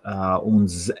 Dash un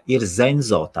ir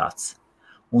Zenzo tāds.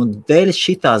 Un dēļ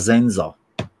šitā Zenzo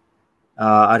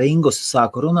ar Ingusu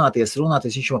sāku runāties,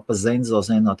 viņš man pa Zenzo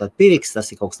tad Piriks,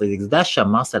 tas ir kaut kas līdzīgs Dasham,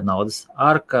 Masternaudas,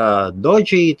 Arka,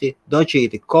 Dodžīti,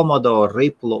 Commodore,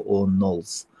 Ripple un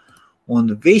Nulls.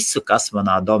 Un visu, kas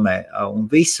manā domē, un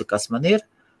visu, kas man ir,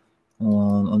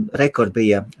 un rekur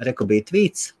bija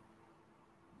tweets.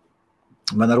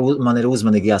 Man ir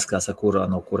uzmanīgi jāskatās,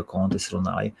 no kura konta es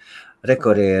runāju.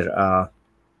 Rekur ir,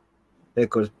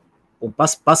 un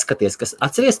paskaties, kas,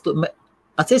 atceries,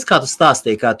 kā tu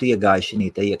stāstīji, kā tu iegāji šī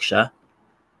te iekšā.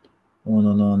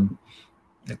 Un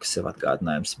kas sev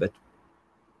atgādinājums,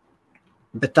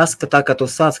 bet tas, ka tā, ka tu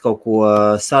sāc kaut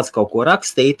ko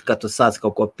rakstīt, ka tu sāc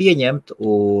kaut ko pieņemt,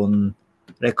 un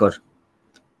rekur,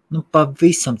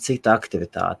 pavisam cita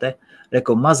aktivitāte.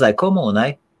 Rekur mazai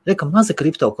komūnai, maza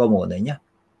kripto komūniņa,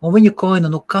 un viņu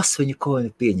koinu, kas viņu koinu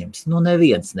pieņems?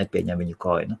 Neviens nepieņem viņu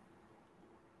koinu.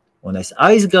 Un es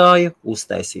aizgāju,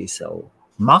 uztaisīju savu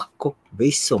maku,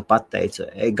 visu un pateicu,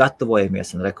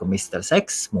 gatavojamies, un reku Mr.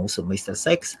 X, mūsu Mr.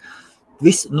 X,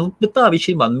 visu, bet tā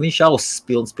viņš ausis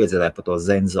pilns piedzēdāja par to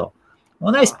Zenzo.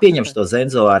 Un es pieņemšu to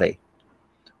Zenzo arī.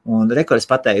 Un reku es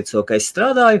pateicu, ka es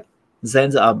strādāju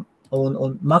Zenzo,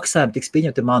 un maksājumi tiks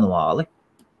pieņemti manuāli.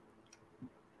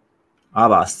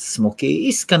 Avāsts smuki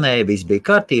izskanēja, viss bija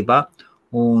kārtībā,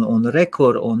 un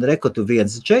rekur tu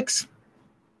viens džeks,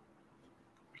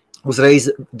 uzreiz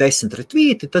 10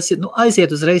 retvīti, tas ir,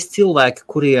 aiziet uzreiz cilvēki,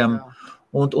 kuriem,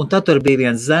 un tad tur bija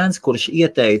viens zēns, kurš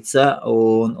ieteica,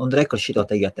 un rekur šito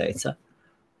te ieteica.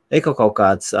 Eko kaut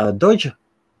kāds Dodge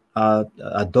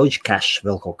Cash,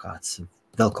 vēl kaut kāds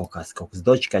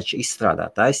Dodge Cash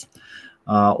izstrādātājs,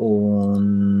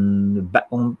 un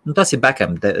tas ir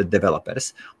backend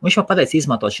developers. Un viņš man pateica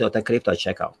izmantot šo te crypto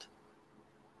checkout.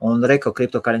 Un reko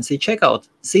cryptocurrency checkout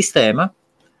sistēma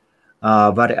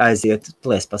var aiziet,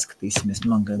 plēs paskatīsimies,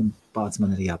 man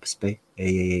ir jāpaspēj,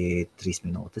 3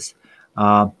 minūtes.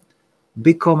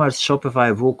 BigCommerce,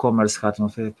 Shopify, WooCommerce,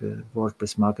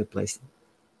 WordPress Marketplace.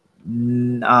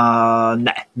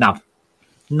 Nē, nav,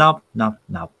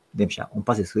 diemžēl, un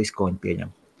pazīst, visu koinu pieņem.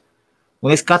 Un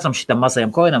es katram šitam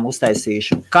mazajam koinam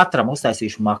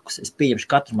uztaisīšu makus. Es pieņemšu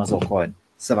katru mazo koinu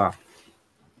savā.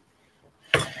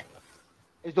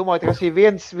 Es domāju, ka tas ir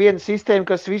viena sistēma,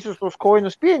 kas visus tos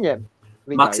koinus pieņem.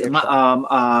 Tas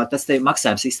te ir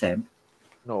maksājuma sistēma.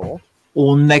 No.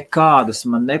 Un nekādus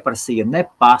man neprasīja, ne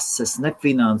pases, ne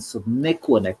finansu,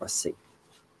 neko neprasīja.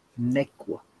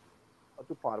 Neko.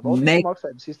 Tu pārbaudīsi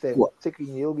maksājuma sistēmu, cik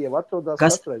viņi ilgi jau atrodās?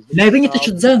 Nē, viņi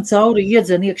taču dzen cauri,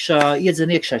 iedzen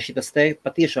iekšā šitas te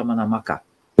patiešām manā makā.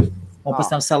 Un pēc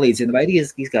tam salīdzina, vai ir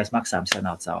izgājis maksājums, vai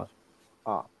nav cauri.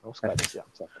 Skaidrs, jā.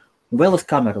 Un vēl uz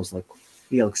kameru uzliku.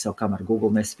 Ieliku savu kameru,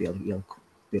 Google nespielu, ieliku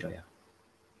birojā.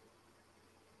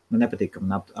 Man nepatīk, ka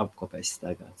man apkopēs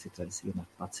staigāt, citreiz ienāk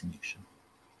pats iekšā.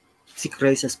 Cik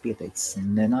reiz es pieteicis,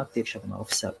 nenāk iekšā no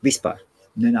ofisā, vispār,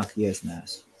 nenāk, ja es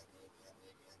neesmu.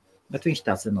 Bet viņš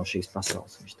tāds no šīs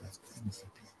pasaules, viņš tāds,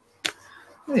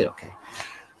 ir ok.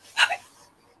 Labi,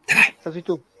 davai. Tas ir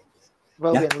tu,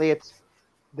 vēl viena lieta.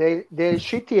 Dēļ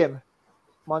šitiem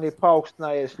man ir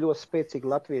paaugstinājies ļoti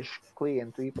spēcīgi latviešu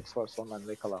klientu īpatsvars online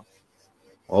veikalā.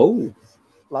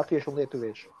 Latviešu un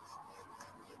lietuviešu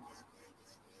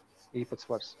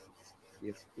īpatsvars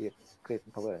ir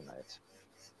krietni palielinājies.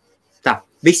 Tā,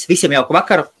 visiem jauku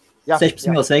vakaru.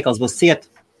 16 minūtes veikals būs ciet.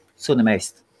 Suni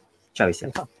mēst. Čau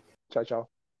visiem. Čau.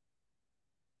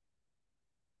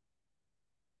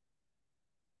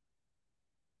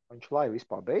 Viņš laivu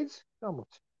vispār beidz,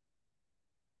 Helmuts?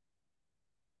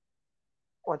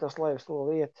 Vai tas laivs to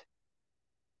lieti?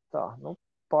 Tā,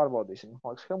 pārbaudīsim.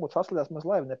 Liekas, Helmuts atslidās, mēs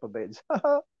laivu nepabeidz.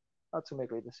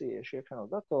 Atsimieklīt, es ieiešu iekšā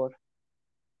no datora.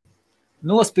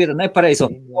 Nospira nepareizo.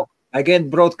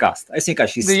 Again broadcast. Es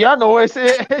vienkārši Jā, es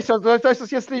esmu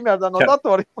iestrīmētā no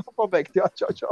datora. Pabeigt, jā, čau.